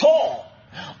to soar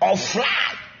or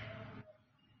fly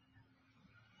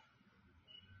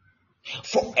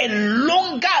for a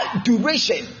longer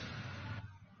duration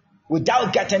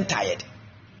without getting tired.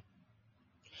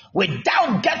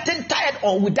 Without getting tired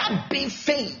or without being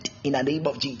faint, in the name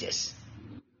of Jesus.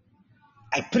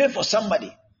 I pray for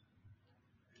somebody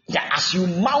that as you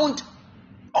mount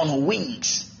on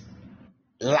wings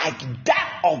like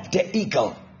that of the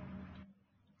eagle,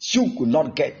 you will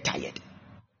not get tired.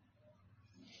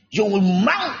 You will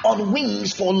mount on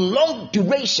wings for long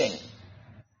duration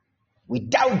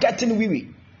without getting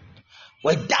weary,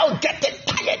 without getting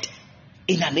tired,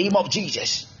 in the name of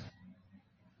Jesus.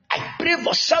 pray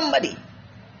for somebody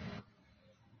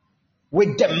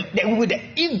with the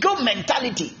ego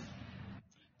mentality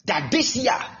that this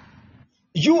year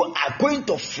you are going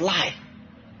to fly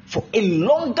for a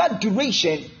longer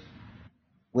duration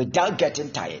without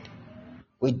getting tired,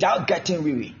 without getting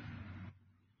weary.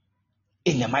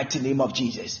 In the mighty name of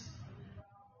Jesus.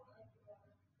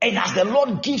 And as the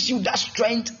Lord gives you that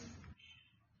strength,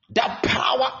 that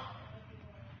power,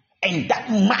 and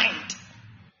that mind,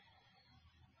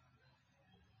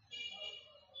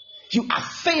 you are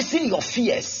facing your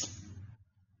fears.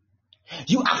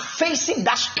 You are facing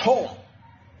that storm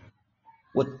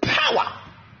with power.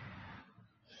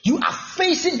 You are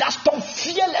facing that storm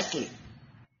fearlessly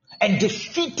and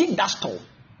defeating that storm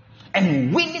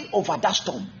and winning over that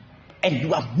storm. And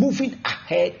you are moving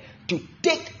ahead to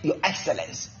take your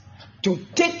excellence, to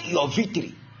take your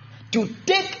victory, to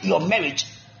take your marriage,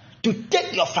 to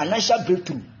take your financial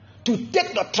breakthrough, to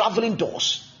take your traveling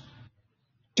doors,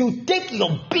 to take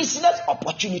your business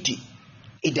opportunity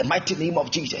in the mighty name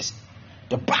of Jesus.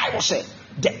 The Bible said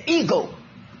the eagle,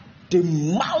 they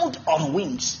mount on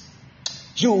wings.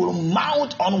 You will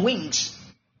mount on wings.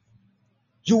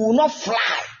 You will not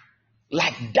fly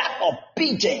like that of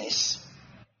pigeons.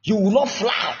 You will not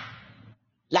fly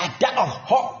like that of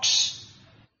hawks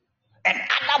and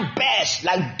other birds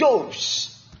like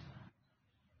doves.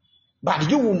 But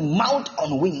you will mount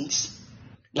on wings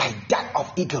like that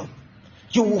of eagle.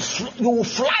 You will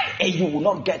fly and you will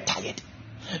not get tired.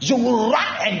 You will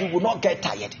run and you will not get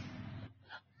tired.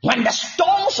 When the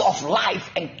storms of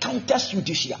life encounters you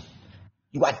this year,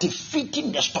 you are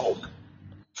defeating the storm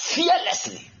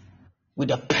fearlessly with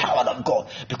the power of God.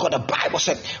 Because the Bible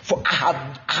said, for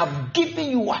I have given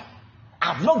you what?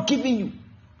 I have not given you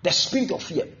the spirit of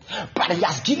fear, but He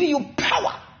has given you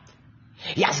power.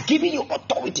 He has given you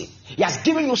authority. He has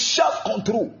given you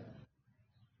self-control,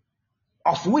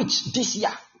 of which this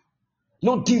year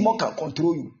no demon can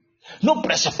control you. No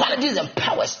principalities and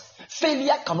powers,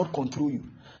 failure cannot control you.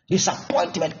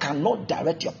 Disappointment cannot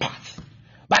direct your path.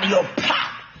 But your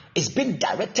path is being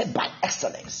directed by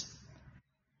excellence.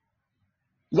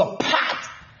 Your path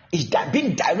is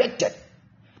being directed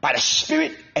by the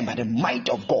Spirit and by the might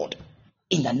of God.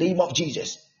 In the name of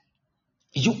Jesus.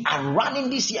 You are running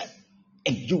this year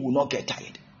and you will not get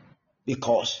tired.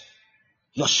 Because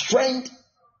your strength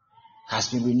has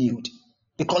been renewed.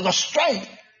 Because your strength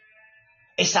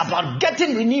is about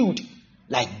getting renewed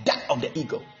like that of the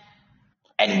eagle.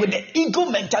 And with the eagle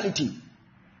mentality,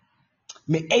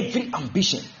 may every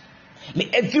ambition, may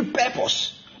every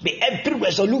purpose, may every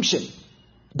resolution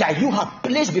that you have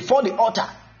placed before the altar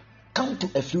come to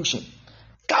a fruition,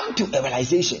 come to a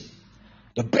realization.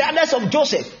 The brothers of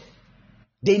Joseph,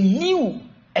 they knew,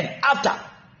 and after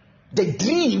the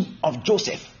dream of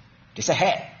Joseph, they said,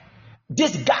 hey,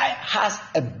 this guy has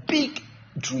a big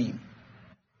dream.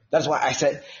 That's why I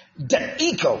said the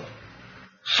eagle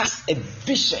has a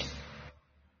vision.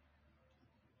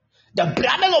 The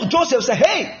brothers of Joseph said,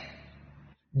 hey,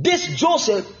 this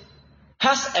Joseph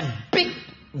has a big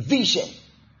vision,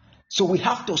 so we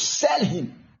have to sell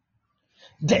him.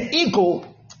 The eagle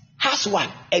has what?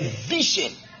 A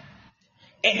vision.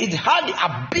 And it had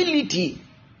the ability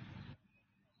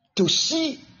to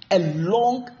see a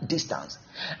long distance.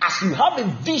 As you have a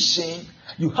vision,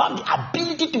 you have the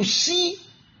ability to see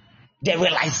the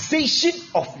realization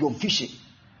of your vision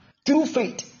through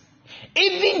faith.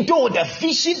 Even though the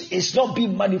vision is not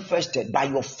being manifested, but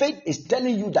your faith is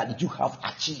telling you that you have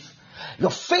achieved.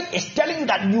 Your faith is telling you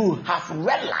that you have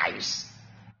realized.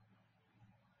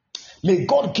 May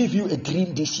God give you a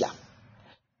dream this year.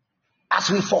 As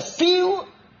we fulfill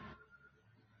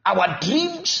our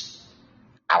dreams,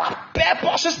 our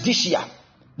purposes this year,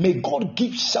 may God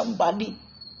give somebody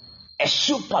a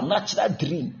supernatural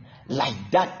dream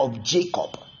like that of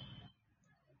Jacob.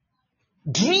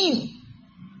 Dream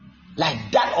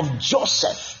like that of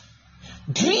Joseph.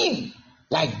 Dream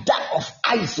like that of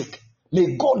Isaac.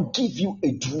 May God give you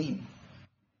a dream.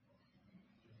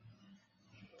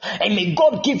 And may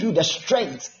God give you the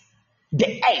strength,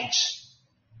 the edge,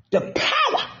 the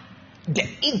power, the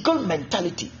eagle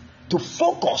mentality to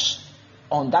focus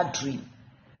on that dream.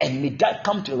 And may that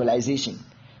come to realization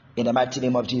in the mighty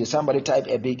name of Jesus. Somebody type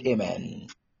a big amen.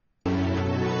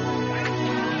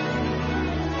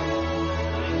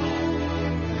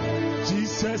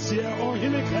 Jesus, yeah, oh,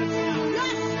 in the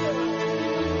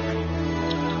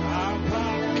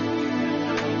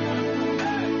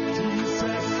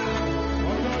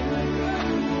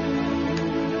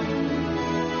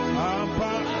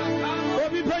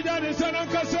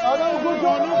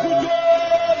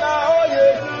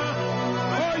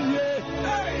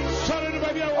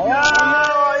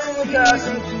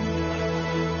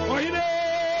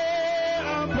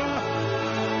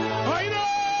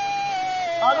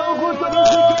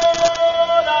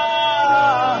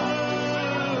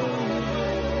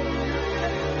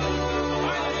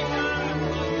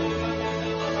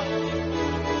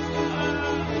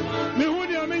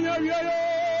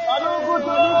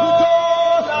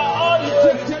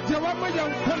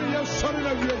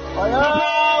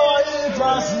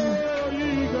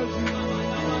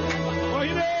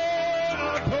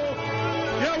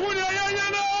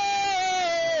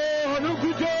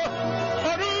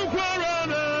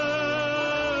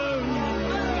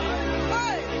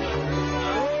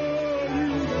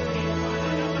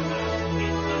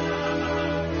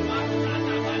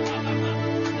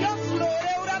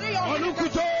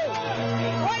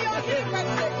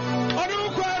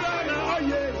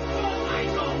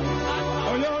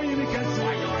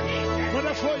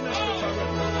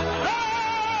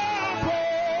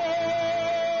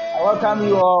Welcome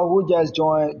you all who just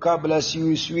joined. God bless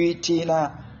you, sweet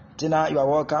Tina. Tina, you are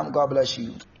welcome. God bless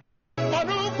you.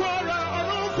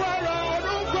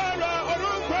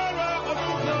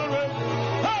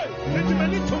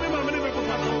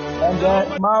 And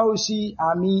Mausi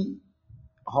Ami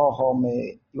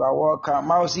Hohome, you are welcome.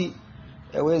 Mausi,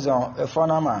 a wisdom, a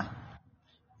phonema.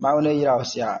 Maune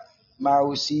Yausia.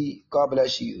 Mausi, God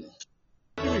bless you.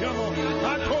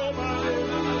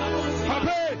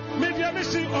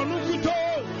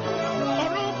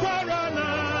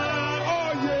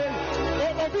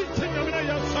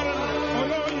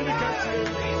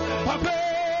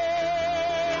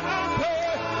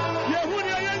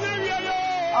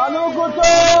 Anukuto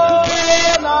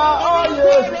na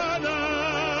oye,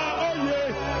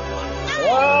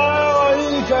 oh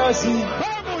ikasi.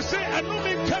 Bible say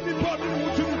anumi kami po mi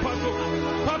mutu mi paso.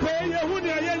 Papa Yehudi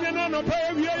ayenye na no pa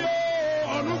ewie yo.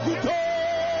 Anukuto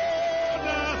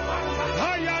na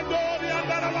hayadori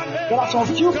andara. There are some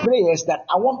few prayers that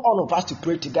I want all of us to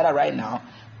pray together right now,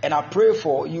 and I pray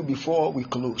for you before we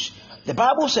close. The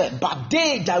Bible said, "But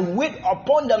they that wait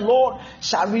upon the Lord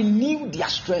shall renew their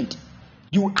strength."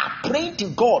 You are praying to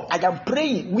God. I am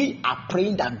praying. We are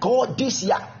praying that God this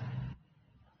year,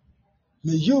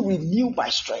 may you renew my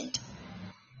strength.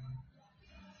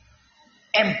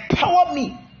 Empower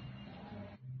me.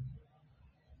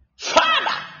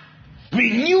 Father,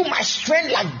 renew my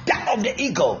strength like that of the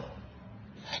eagle,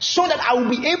 so that I will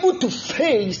be able to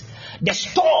face the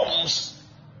storms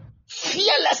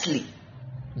fearlessly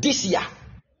this year.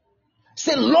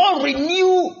 Say, Lord,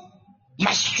 renew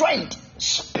my strength.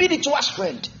 Spiritual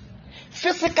strength,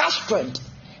 physical strength,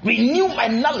 renew my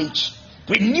knowledge,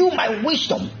 renew my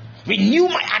wisdom, renew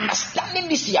my understanding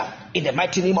this year in the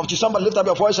mighty name of Jesus. Somebody lift up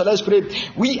your voice and let's pray.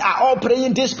 We are all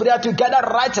praying this prayer together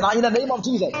right now in the name of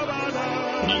Jesus.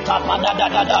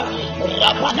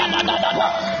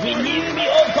 Renew me,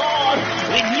 oh God.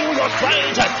 Renew your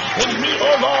strength in me,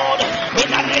 oh Lord. In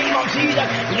the name of Jesus.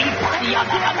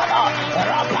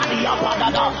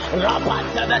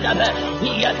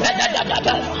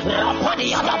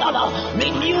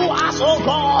 Renew us, oh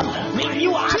God.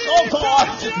 Renew us, oh God.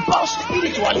 Both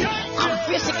spiritually and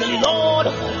physically, Lord.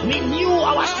 Renew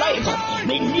our strength.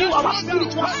 Renew our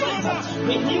spiritual strength.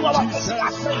 Renew our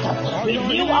physical strength.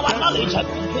 Renew our knowledge.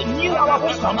 Renew our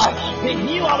wisdom,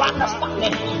 renew our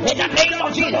understanding in the name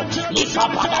of Jesus.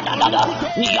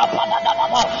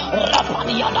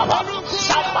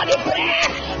 Somebody pray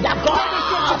that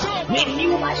God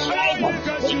renew my strength,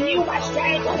 renew my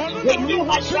strength, renew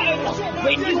my strength,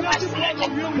 renew my strength,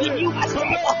 renew my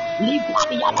strength.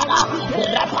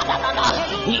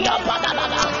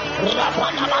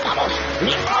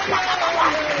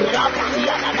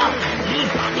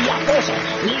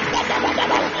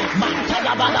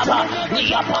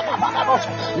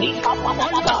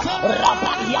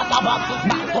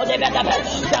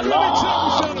 The Lord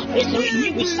is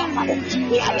renewing somebody.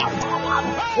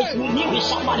 It's renewing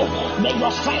somebody. May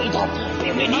your strength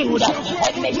be renewed,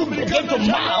 and may you begin to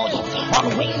mount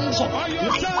on wings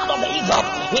like that of the eagle.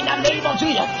 In the name of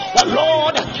Jesus, the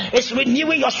Lord is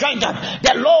renewing your strength.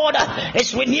 The Lord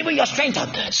is renewing your strength.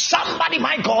 Somebody,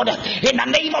 my God, in the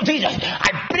name of Jesus,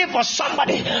 I pray for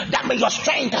somebody that may your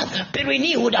strength be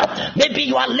renewed. Maybe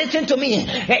you are listening to me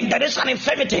and there is an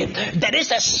infirmity, there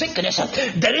is a sickness,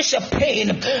 there is a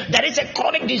pain, there is a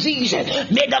chronic disease.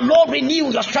 May the Lord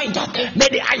renew your strength. May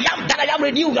the I am that I am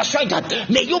renew your strength.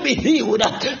 May you be healed.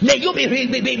 May you be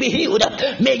healed.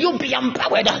 May you be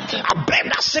empowered. Above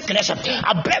that sickness,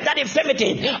 above that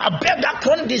infirmity, above that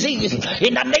chronic disease.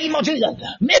 In the name of Jesus.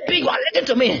 Maybe you are listening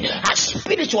to me. I speak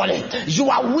spiritually you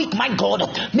are weak, my God,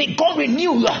 may God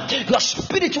renew your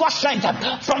spiritual strength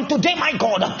from today, my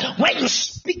God. When you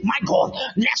speak, my God,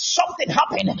 let something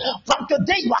happen. From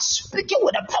today, you are speaking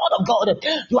with the power of God.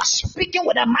 You are speaking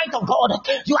with the might of God.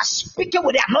 You are speaking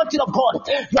with the anointing of God.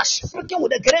 You are speaking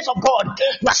with the grace of God.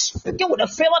 You are speaking with the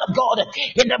favor of God.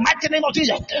 In the mighty name of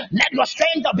Jesus, let your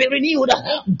strength be renewed.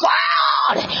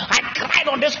 God, I cried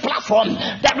on this platform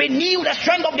that renew the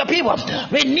strength of your people.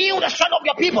 Renew the strength of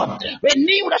your people.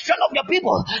 Renew the strength of your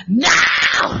people. Now,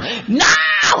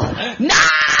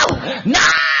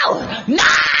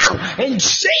 in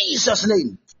Jesus'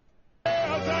 name.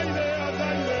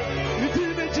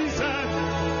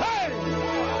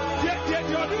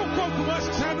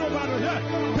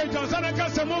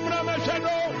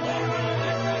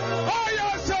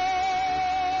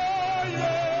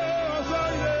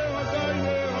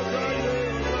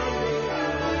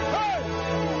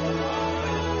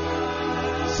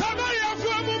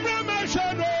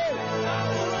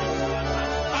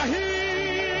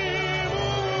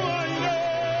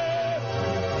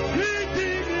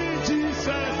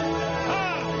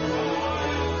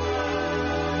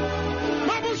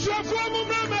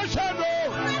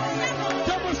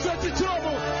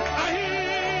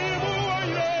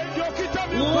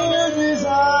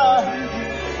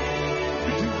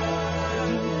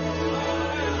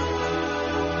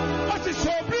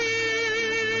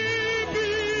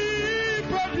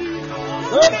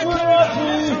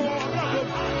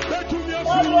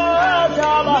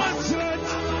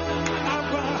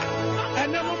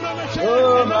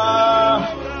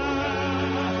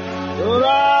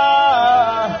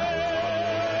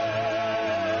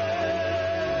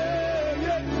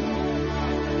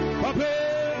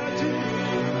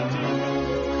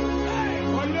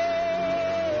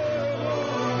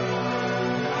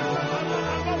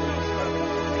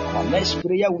 Next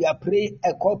prayer we are praying,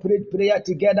 a corporate prayer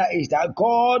together, is that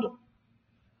God,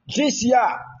 this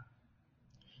year,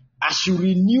 as you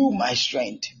renew my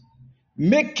strength,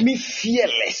 make me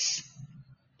fearless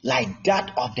like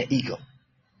that of the eagle.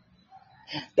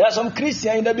 There are some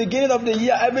Christians in the beginning of the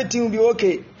year, everything will be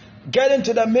okay. Get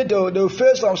into the middle, they'll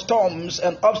face some storms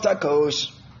and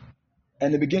obstacles,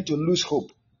 and they begin to lose hope.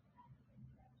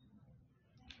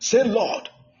 Say, Lord,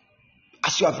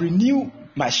 as you have renewed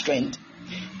my strength,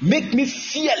 make me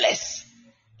fearless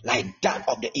like that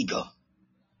of the eagle.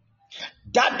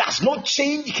 That does not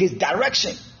change his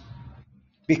direction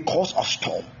because of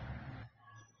storm.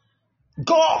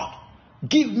 God,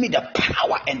 give me the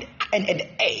power and the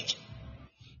edge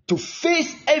to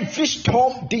face every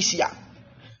storm this year.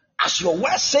 As your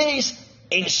word says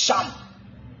in Psalm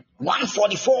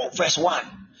 144 verse 1,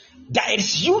 that it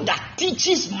is you that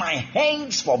teaches my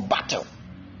hands for battle.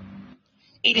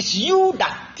 It is you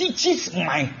that teaches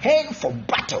my hand for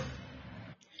battle.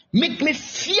 Make me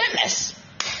fearless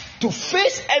to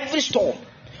face every storm,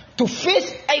 to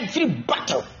face every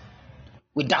battle,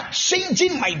 without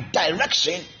changing my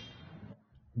direction,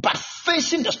 but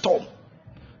facing the storm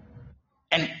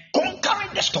and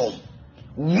conquering the storm,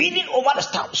 winning over the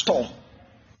storm,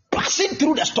 passing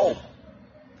through the storm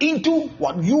into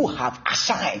what you have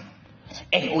assigned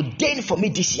and ordained for me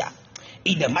this year.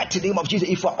 In the mighty name of Jesus,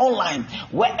 if you're online,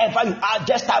 wherever you are,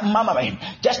 just start murmuring,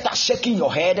 just start shaking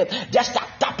your head, just start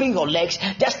tapping your legs,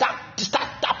 just start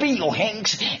tapping your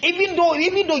hands. Even though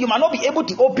you might not be able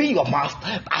to open your mouth,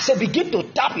 I said begin to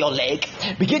tap your leg,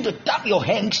 begin to tap your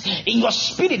hands. In your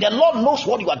spirit, the Lord knows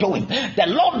what you are doing. The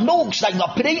Lord knows that you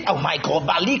are praying. Oh my God,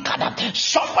 Balikada.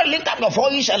 Somebody lift up your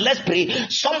voice and let's pray.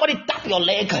 Somebody tap your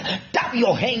leg, tap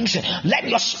your hands. Let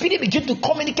your spirit begin to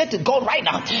communicate to God right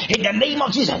now. In the name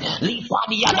of Jesus. Make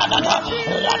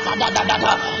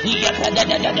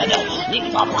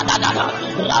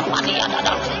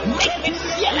me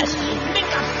fearless.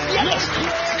 Make us fearless.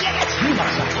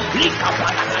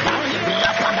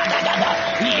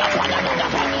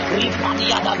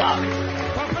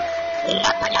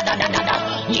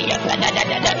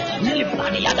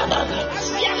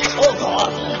 Oh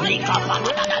God,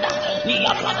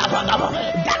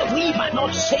 that we might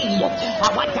not change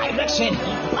our direction,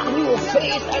 but we will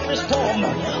face every storm,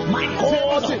 my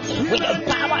God, with the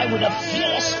power and with the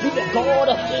fearless spirit of God,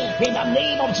 in the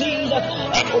name of Jesus,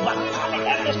 and overcoming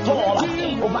every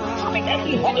storm, overcoming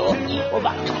every hurdle,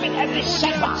 overcoming every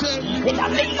setback, in the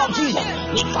name of Jesus.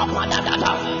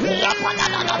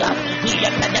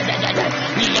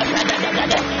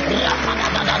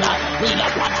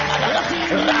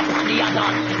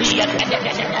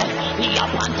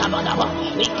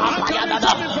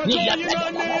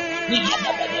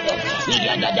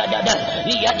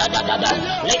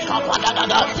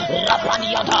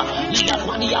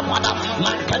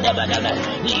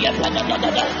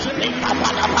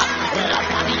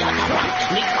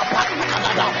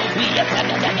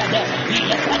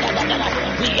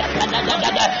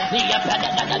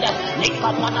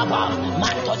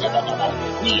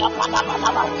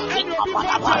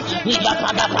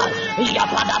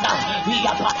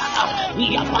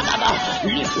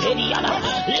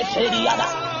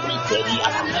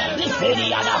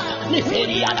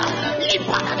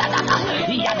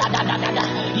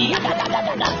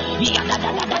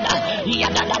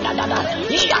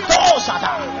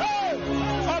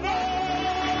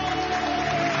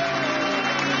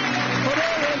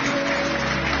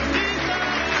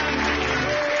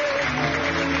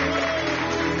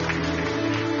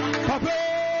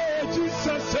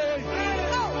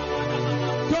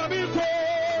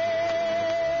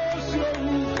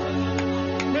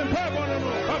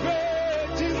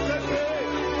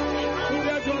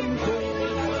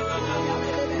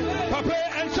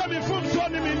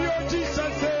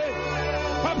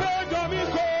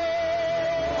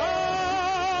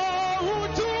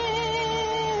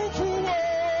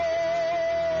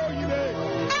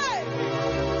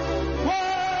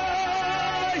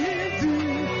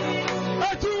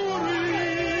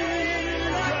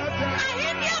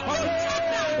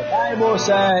 Bible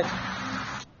said,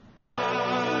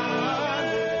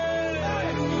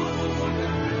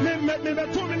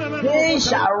 they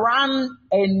shall run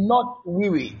and not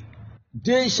weary.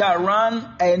 They shall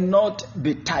run and not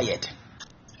be tired.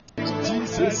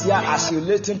 This year, as you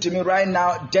listen to me right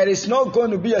now, there is not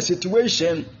going to be a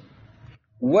situation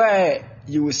where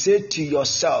you will say to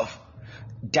yourself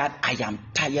that I am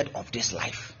tired of this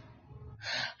life.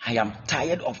 I am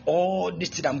tired of all this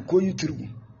that I'm going through.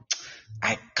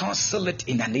 I cancel it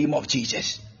in the name of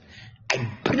Jesus.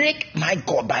 I break, my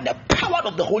God, by the power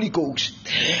of the Holy Ghost,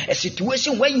 a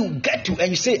situation where you get to and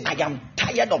you say, I am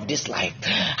tired of this life.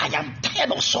 I am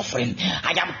tired of suffering.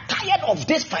 I am tired of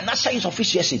this financial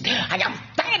insufficiency. I am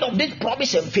tired of this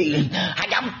promise and failing. I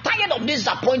am tired of this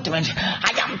disappointment.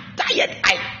 I am tired.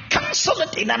 I cancel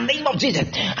it in the name of Jesus.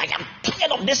 I am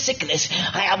tired of this sickness.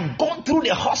 I have gone through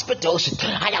the hospitals.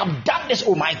 I have done this,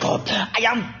 oh my God. I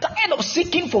am tired of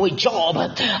seeking for a job.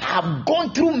 I have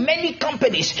gone through many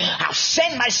companies. I've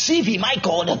sent my CV, my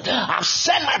God. I've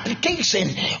sent my application.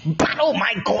 But oh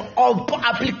my God,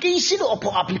 application.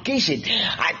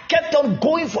 I kept on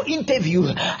going for interview.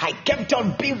 I kept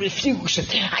on being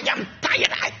refused. I am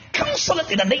tired. I cancel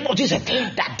it in the name of Jesus.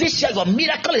 That this year your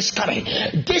miracle is coming.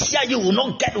 This year you will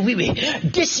not get weary.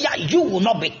 This year you will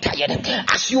not be tired.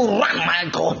 As you run, my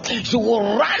God, you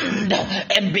will run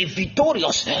and be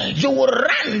victorious. You will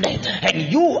run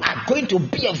and you are going to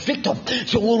be a victor.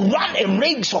 You will run a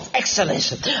race of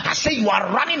excellence. I say you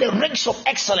are running a race of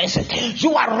excellence.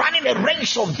 You are running a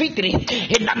race of victory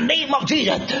in the name of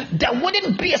Jesus. There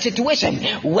wouldn't be a situation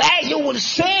where you will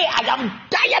say, I am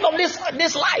tired of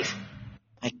this life.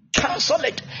 I cancel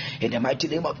it in the mighty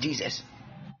name of Jesus.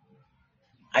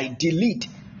 I delete,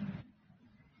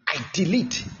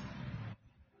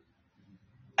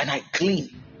 and I clean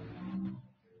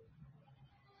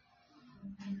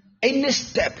any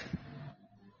step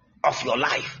of your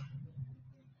life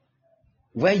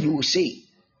where you will say,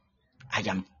 I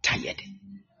am tired.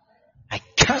 I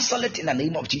cancel it in the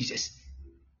name of Jesus.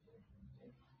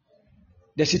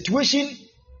 The situation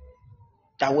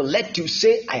that will let you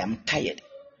say, I am tired,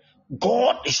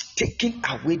 God is taking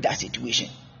away that situation.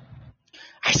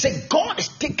 I said, God is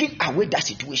taking away that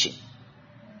situation.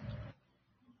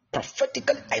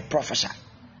 Prophetically, I prophesy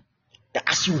that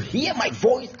as you hear my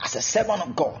voice as a servant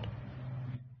of God,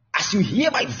 as you hear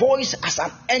my voice as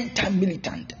an end-time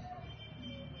militant,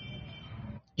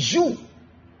 you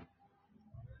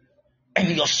and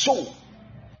your soul,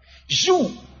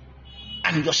 you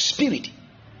and your spirit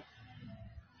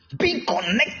being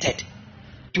connected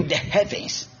to the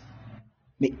heavens,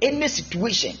 may any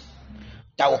situation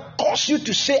that will cause you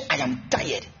to say, I am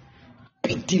tired,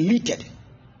 be deleted.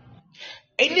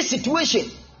 Any situation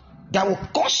that will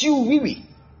cause you weary,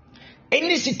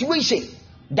 any situation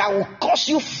that will cause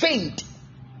you faint,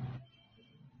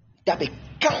 that be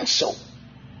cancelled,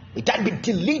 may that be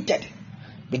deleted,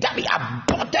 may that be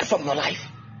aborted from your life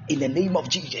in the name of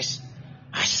Jesus.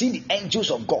 I see the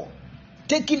angels of God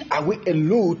taking away a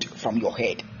load from your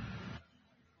head.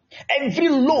 Every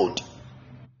load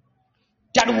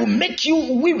that will make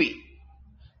you weary,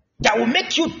 that will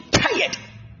make you tired,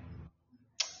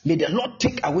 may the Lord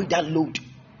take away that load.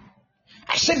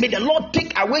 I said, may the Lord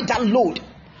take away that load.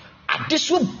 At this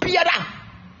will be that.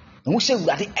 And we say, we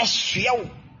are the SEO.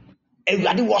 And we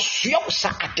are the was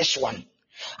at this one.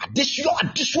 At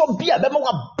this will be a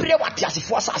bema bread what yasi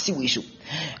for assassin we show.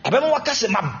 A bema wakase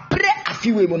my bread a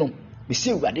few women. We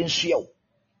say, we are the SEO.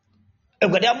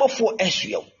 And we are for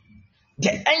SEO.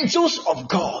 The angels of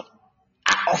God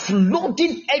are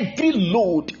offloading every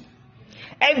load,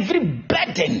 every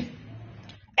burden,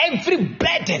 every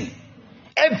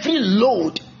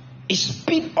load is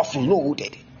being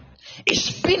offloaded.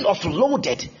 It's being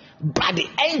offloaded by the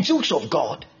angels of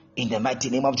God in the mighty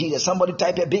name of Jesus. Somebody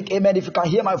type a big amen if you can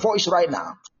hear my voice right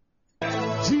now.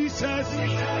 Jesus,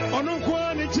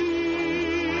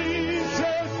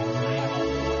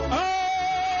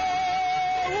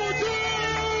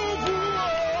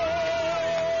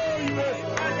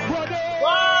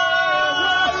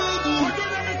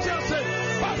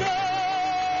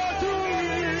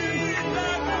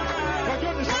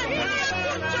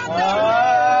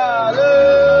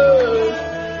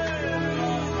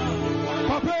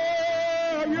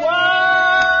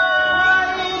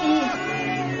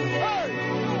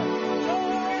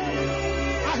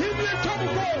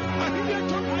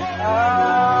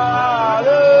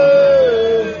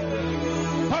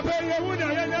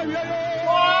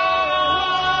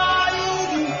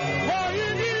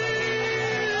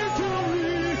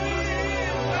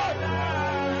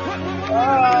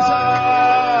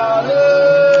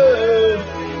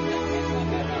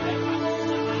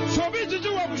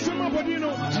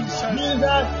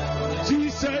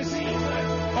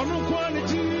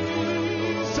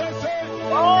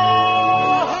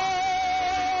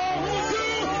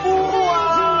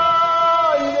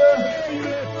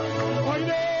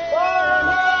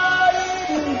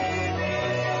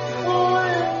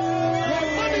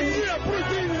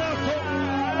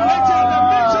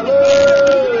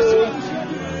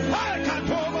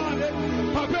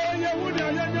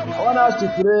 To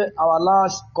pray our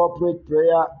last corporate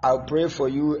prayer. I'll pray for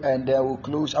you and then we'll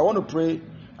close. I want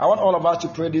all of us to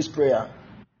pray this prayer.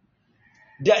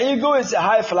 The eagle is a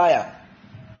high flyer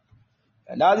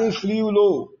and doesn't flew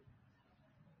low.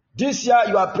 This year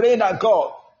you are praying that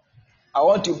God, I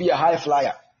want to be a high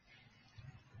flyer.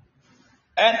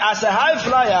 And as a high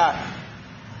flyer,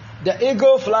 the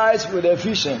eagle flies with a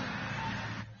vision.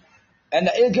 And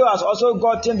the eagle has also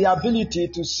gotten the ability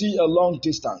to see a long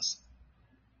distance.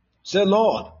 Say,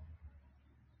 Lord,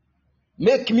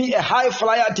 make me a high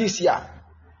flyer this year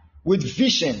with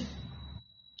vision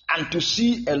and to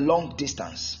see a long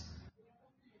distance.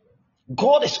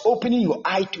 God is opening your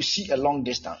eye to see a long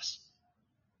distance.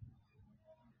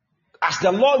 As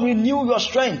the Lord renew your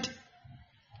strength,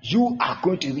 you are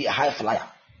going to be a high flyer.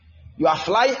 You are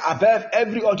flying above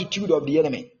every altitude of the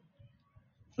enemy.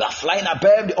 You are flying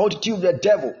above the altitude of the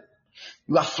devil.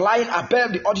 You are flying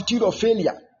above the altitude of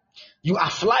failure. You are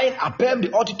flying above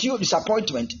the altitude of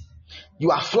disappointment.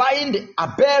 You are flying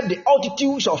above the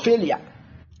altitudes of failure.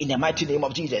 In the mighty name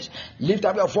of Jesus, lift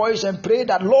up your voice and pray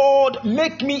that, Lord,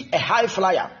 make me a high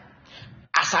flyer.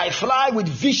 As I fly with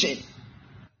vision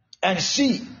and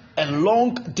see a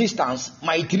long distance,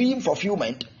 my dream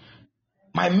fulfillment,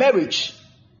 my marriage,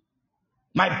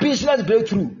 my business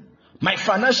breakthrough, my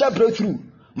financial breakthrough,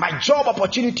 my job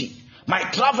opportunity, my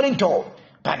traveling tour.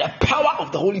 By the power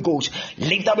of the Holy Ghost,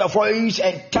 lift up your voice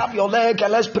and tap your leg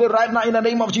and let's pray right now in the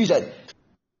name of Jesus.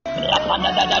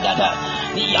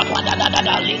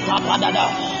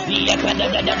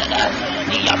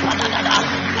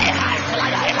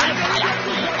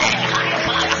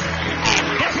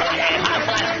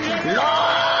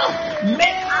 Lord,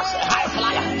 make us a high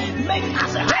flyer. Make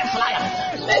us a high flyer.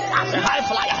 Make us a high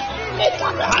flyer. Make us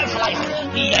a high flyer.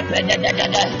 Make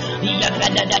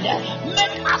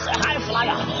us a high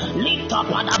flyer. Lift up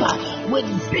with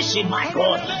vision, my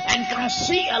God, and can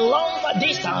see a longer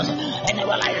distance and a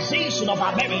realization of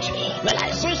our marriage,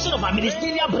 realization of our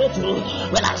ministerial breakthrough,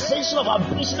 realization of our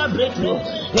business breakthrough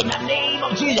in the name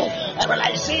of Jesus, a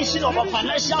realization of our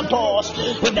financial doors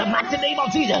in the mighty name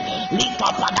of Jesus. Lift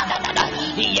up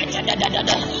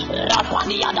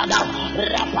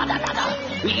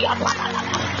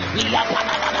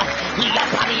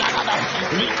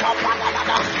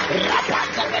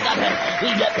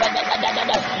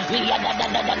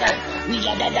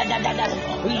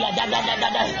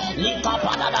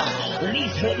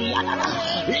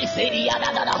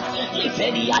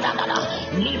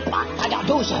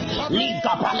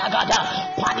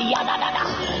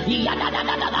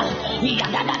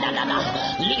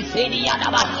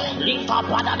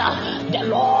the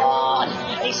Lord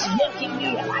is making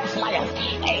you a high flyer,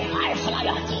 a high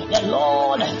flyer. The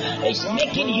Lord is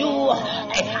making you a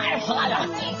high flyer,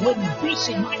 with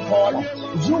vision, my God.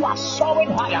 You are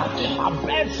soaring higher.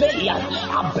 Above failure,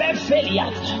 above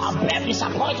failure, above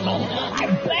disappointment,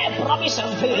 above promise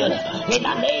and fail. In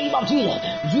the name of Jesus,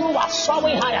 you are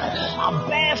soaring higher.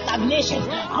 Above stagnation,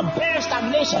 above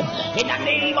stagnation. In the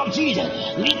name of Jesus,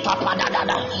 lick up da da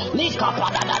da, lick up da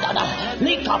da da,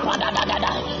 lick up da da da,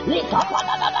 lick up da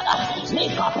da da,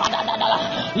 lick up da da da.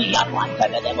 Yapante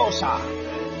de mosa.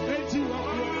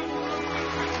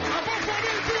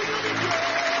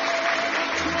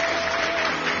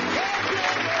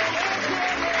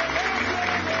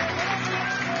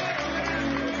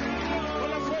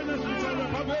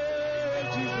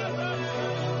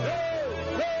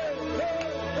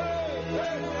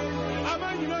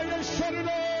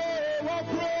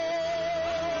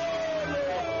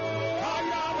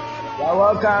 You're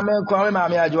welcome, Kwame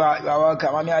Mami Ajwa. You're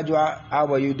welcome, Mami Ajwa.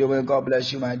 How are you doing? God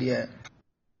bless you, my dear.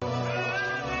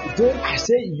 Today I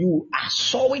say you are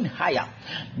soaring higher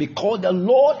because the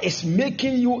Lord is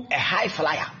making you a high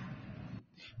flyer.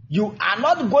 You are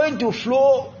not going to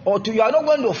flow you are not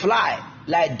going to fly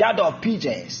like that of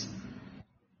pigeons.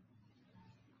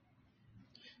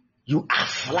 You are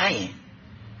flying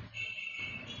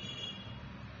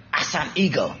as an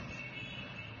eagle,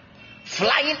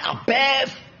 flying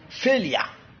above failure,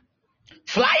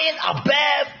 flying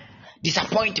above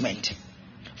disappointment,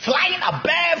 flying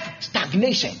above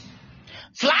stagnation,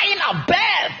 flying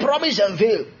above promise and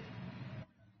fail.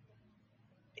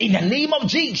 In the name of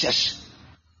Jesus,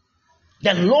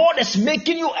 the Lord is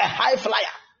making you a high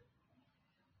flyer,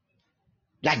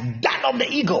 like that of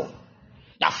the eagle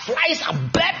that flies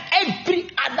above every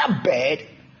other bird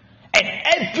and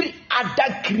every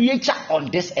other creature on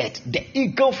this earth. The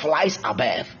eagle flies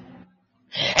above.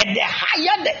 And the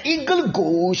higher the eagle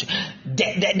goes,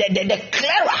 the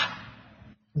clearer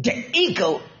the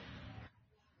eagle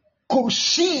could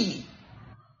see,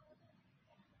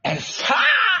 and far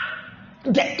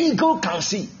the eagle can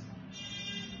see.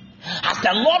 As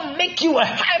the Lord make you a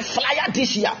high flyer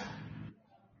this year,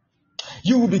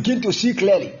 you will begin to see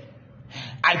clearly.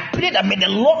 I pray that may the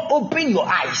Lord open your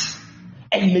eyes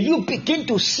and may you begin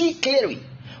to see clearly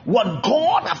what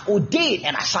God has ordained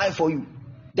and assigned for you.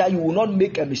 That you will not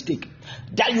make a mistake,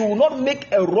 that you will not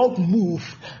make a wrong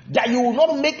move, that you will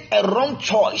not make a wrong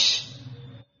choice.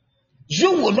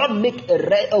 You will not make a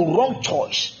wrong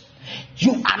choice.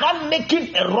 You are not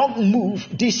making a wrong move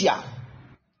this year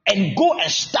and go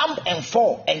and stamp and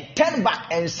fall and turn back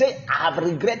and say, I have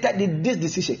regretted this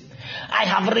decision. I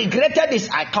have regretted this.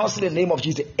 I counsel in the name of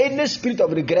Jesus. Any spirit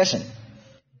of regression,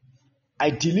 I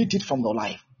delete it from your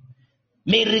life.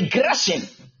 May regression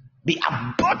be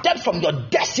aborted from your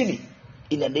destiny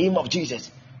in the name of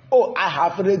Jesus. Oh, I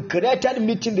have regretted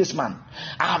meeting this man.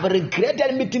 I have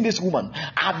regretted meeting this woman.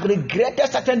 I have regretted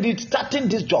starting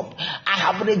this job. I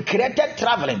have regretted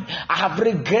traveling. I have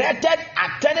regretted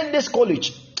attending this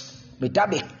college. May that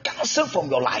be cancelled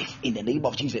from your life in the name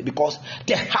of Jesus. Because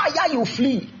the higher you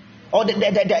flee, or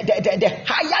the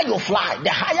higher you fly,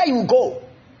 the higher you go,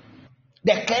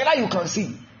 the clearer you can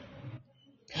see.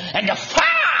 And the far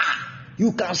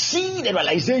you can see the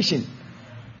realization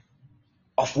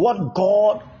of what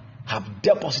God have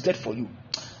deposited for you.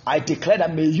 I declare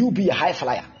that may you be a high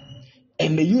flyer,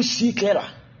 and may you see clearer,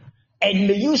 and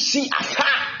may you see afar,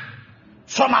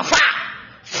 from afar,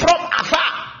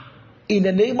 in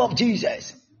the name of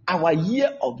Jesus. Our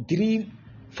year of dream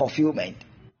fulfillment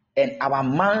and our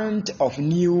month of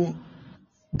new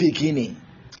beginning.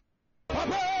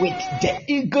 With the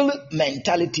eagle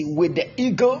mentality,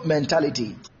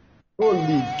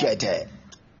 Holy get it.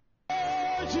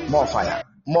 More fire.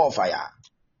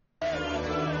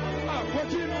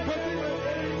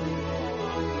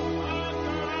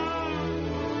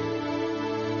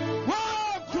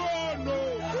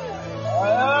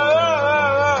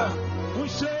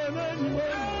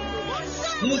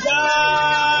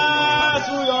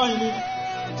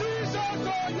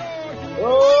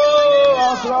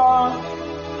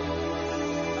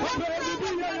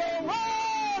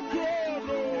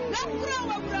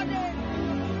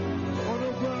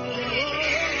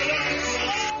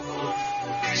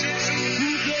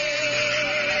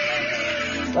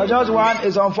 Just one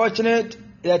is unfortunate.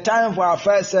 The time for our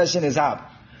first session is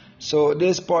up. So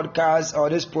this podcast or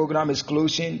this program is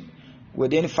closing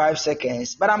within 5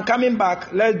 seconds. But I'm coming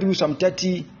back. Let's do some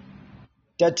 30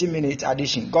 minute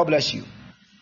addition. God bless you.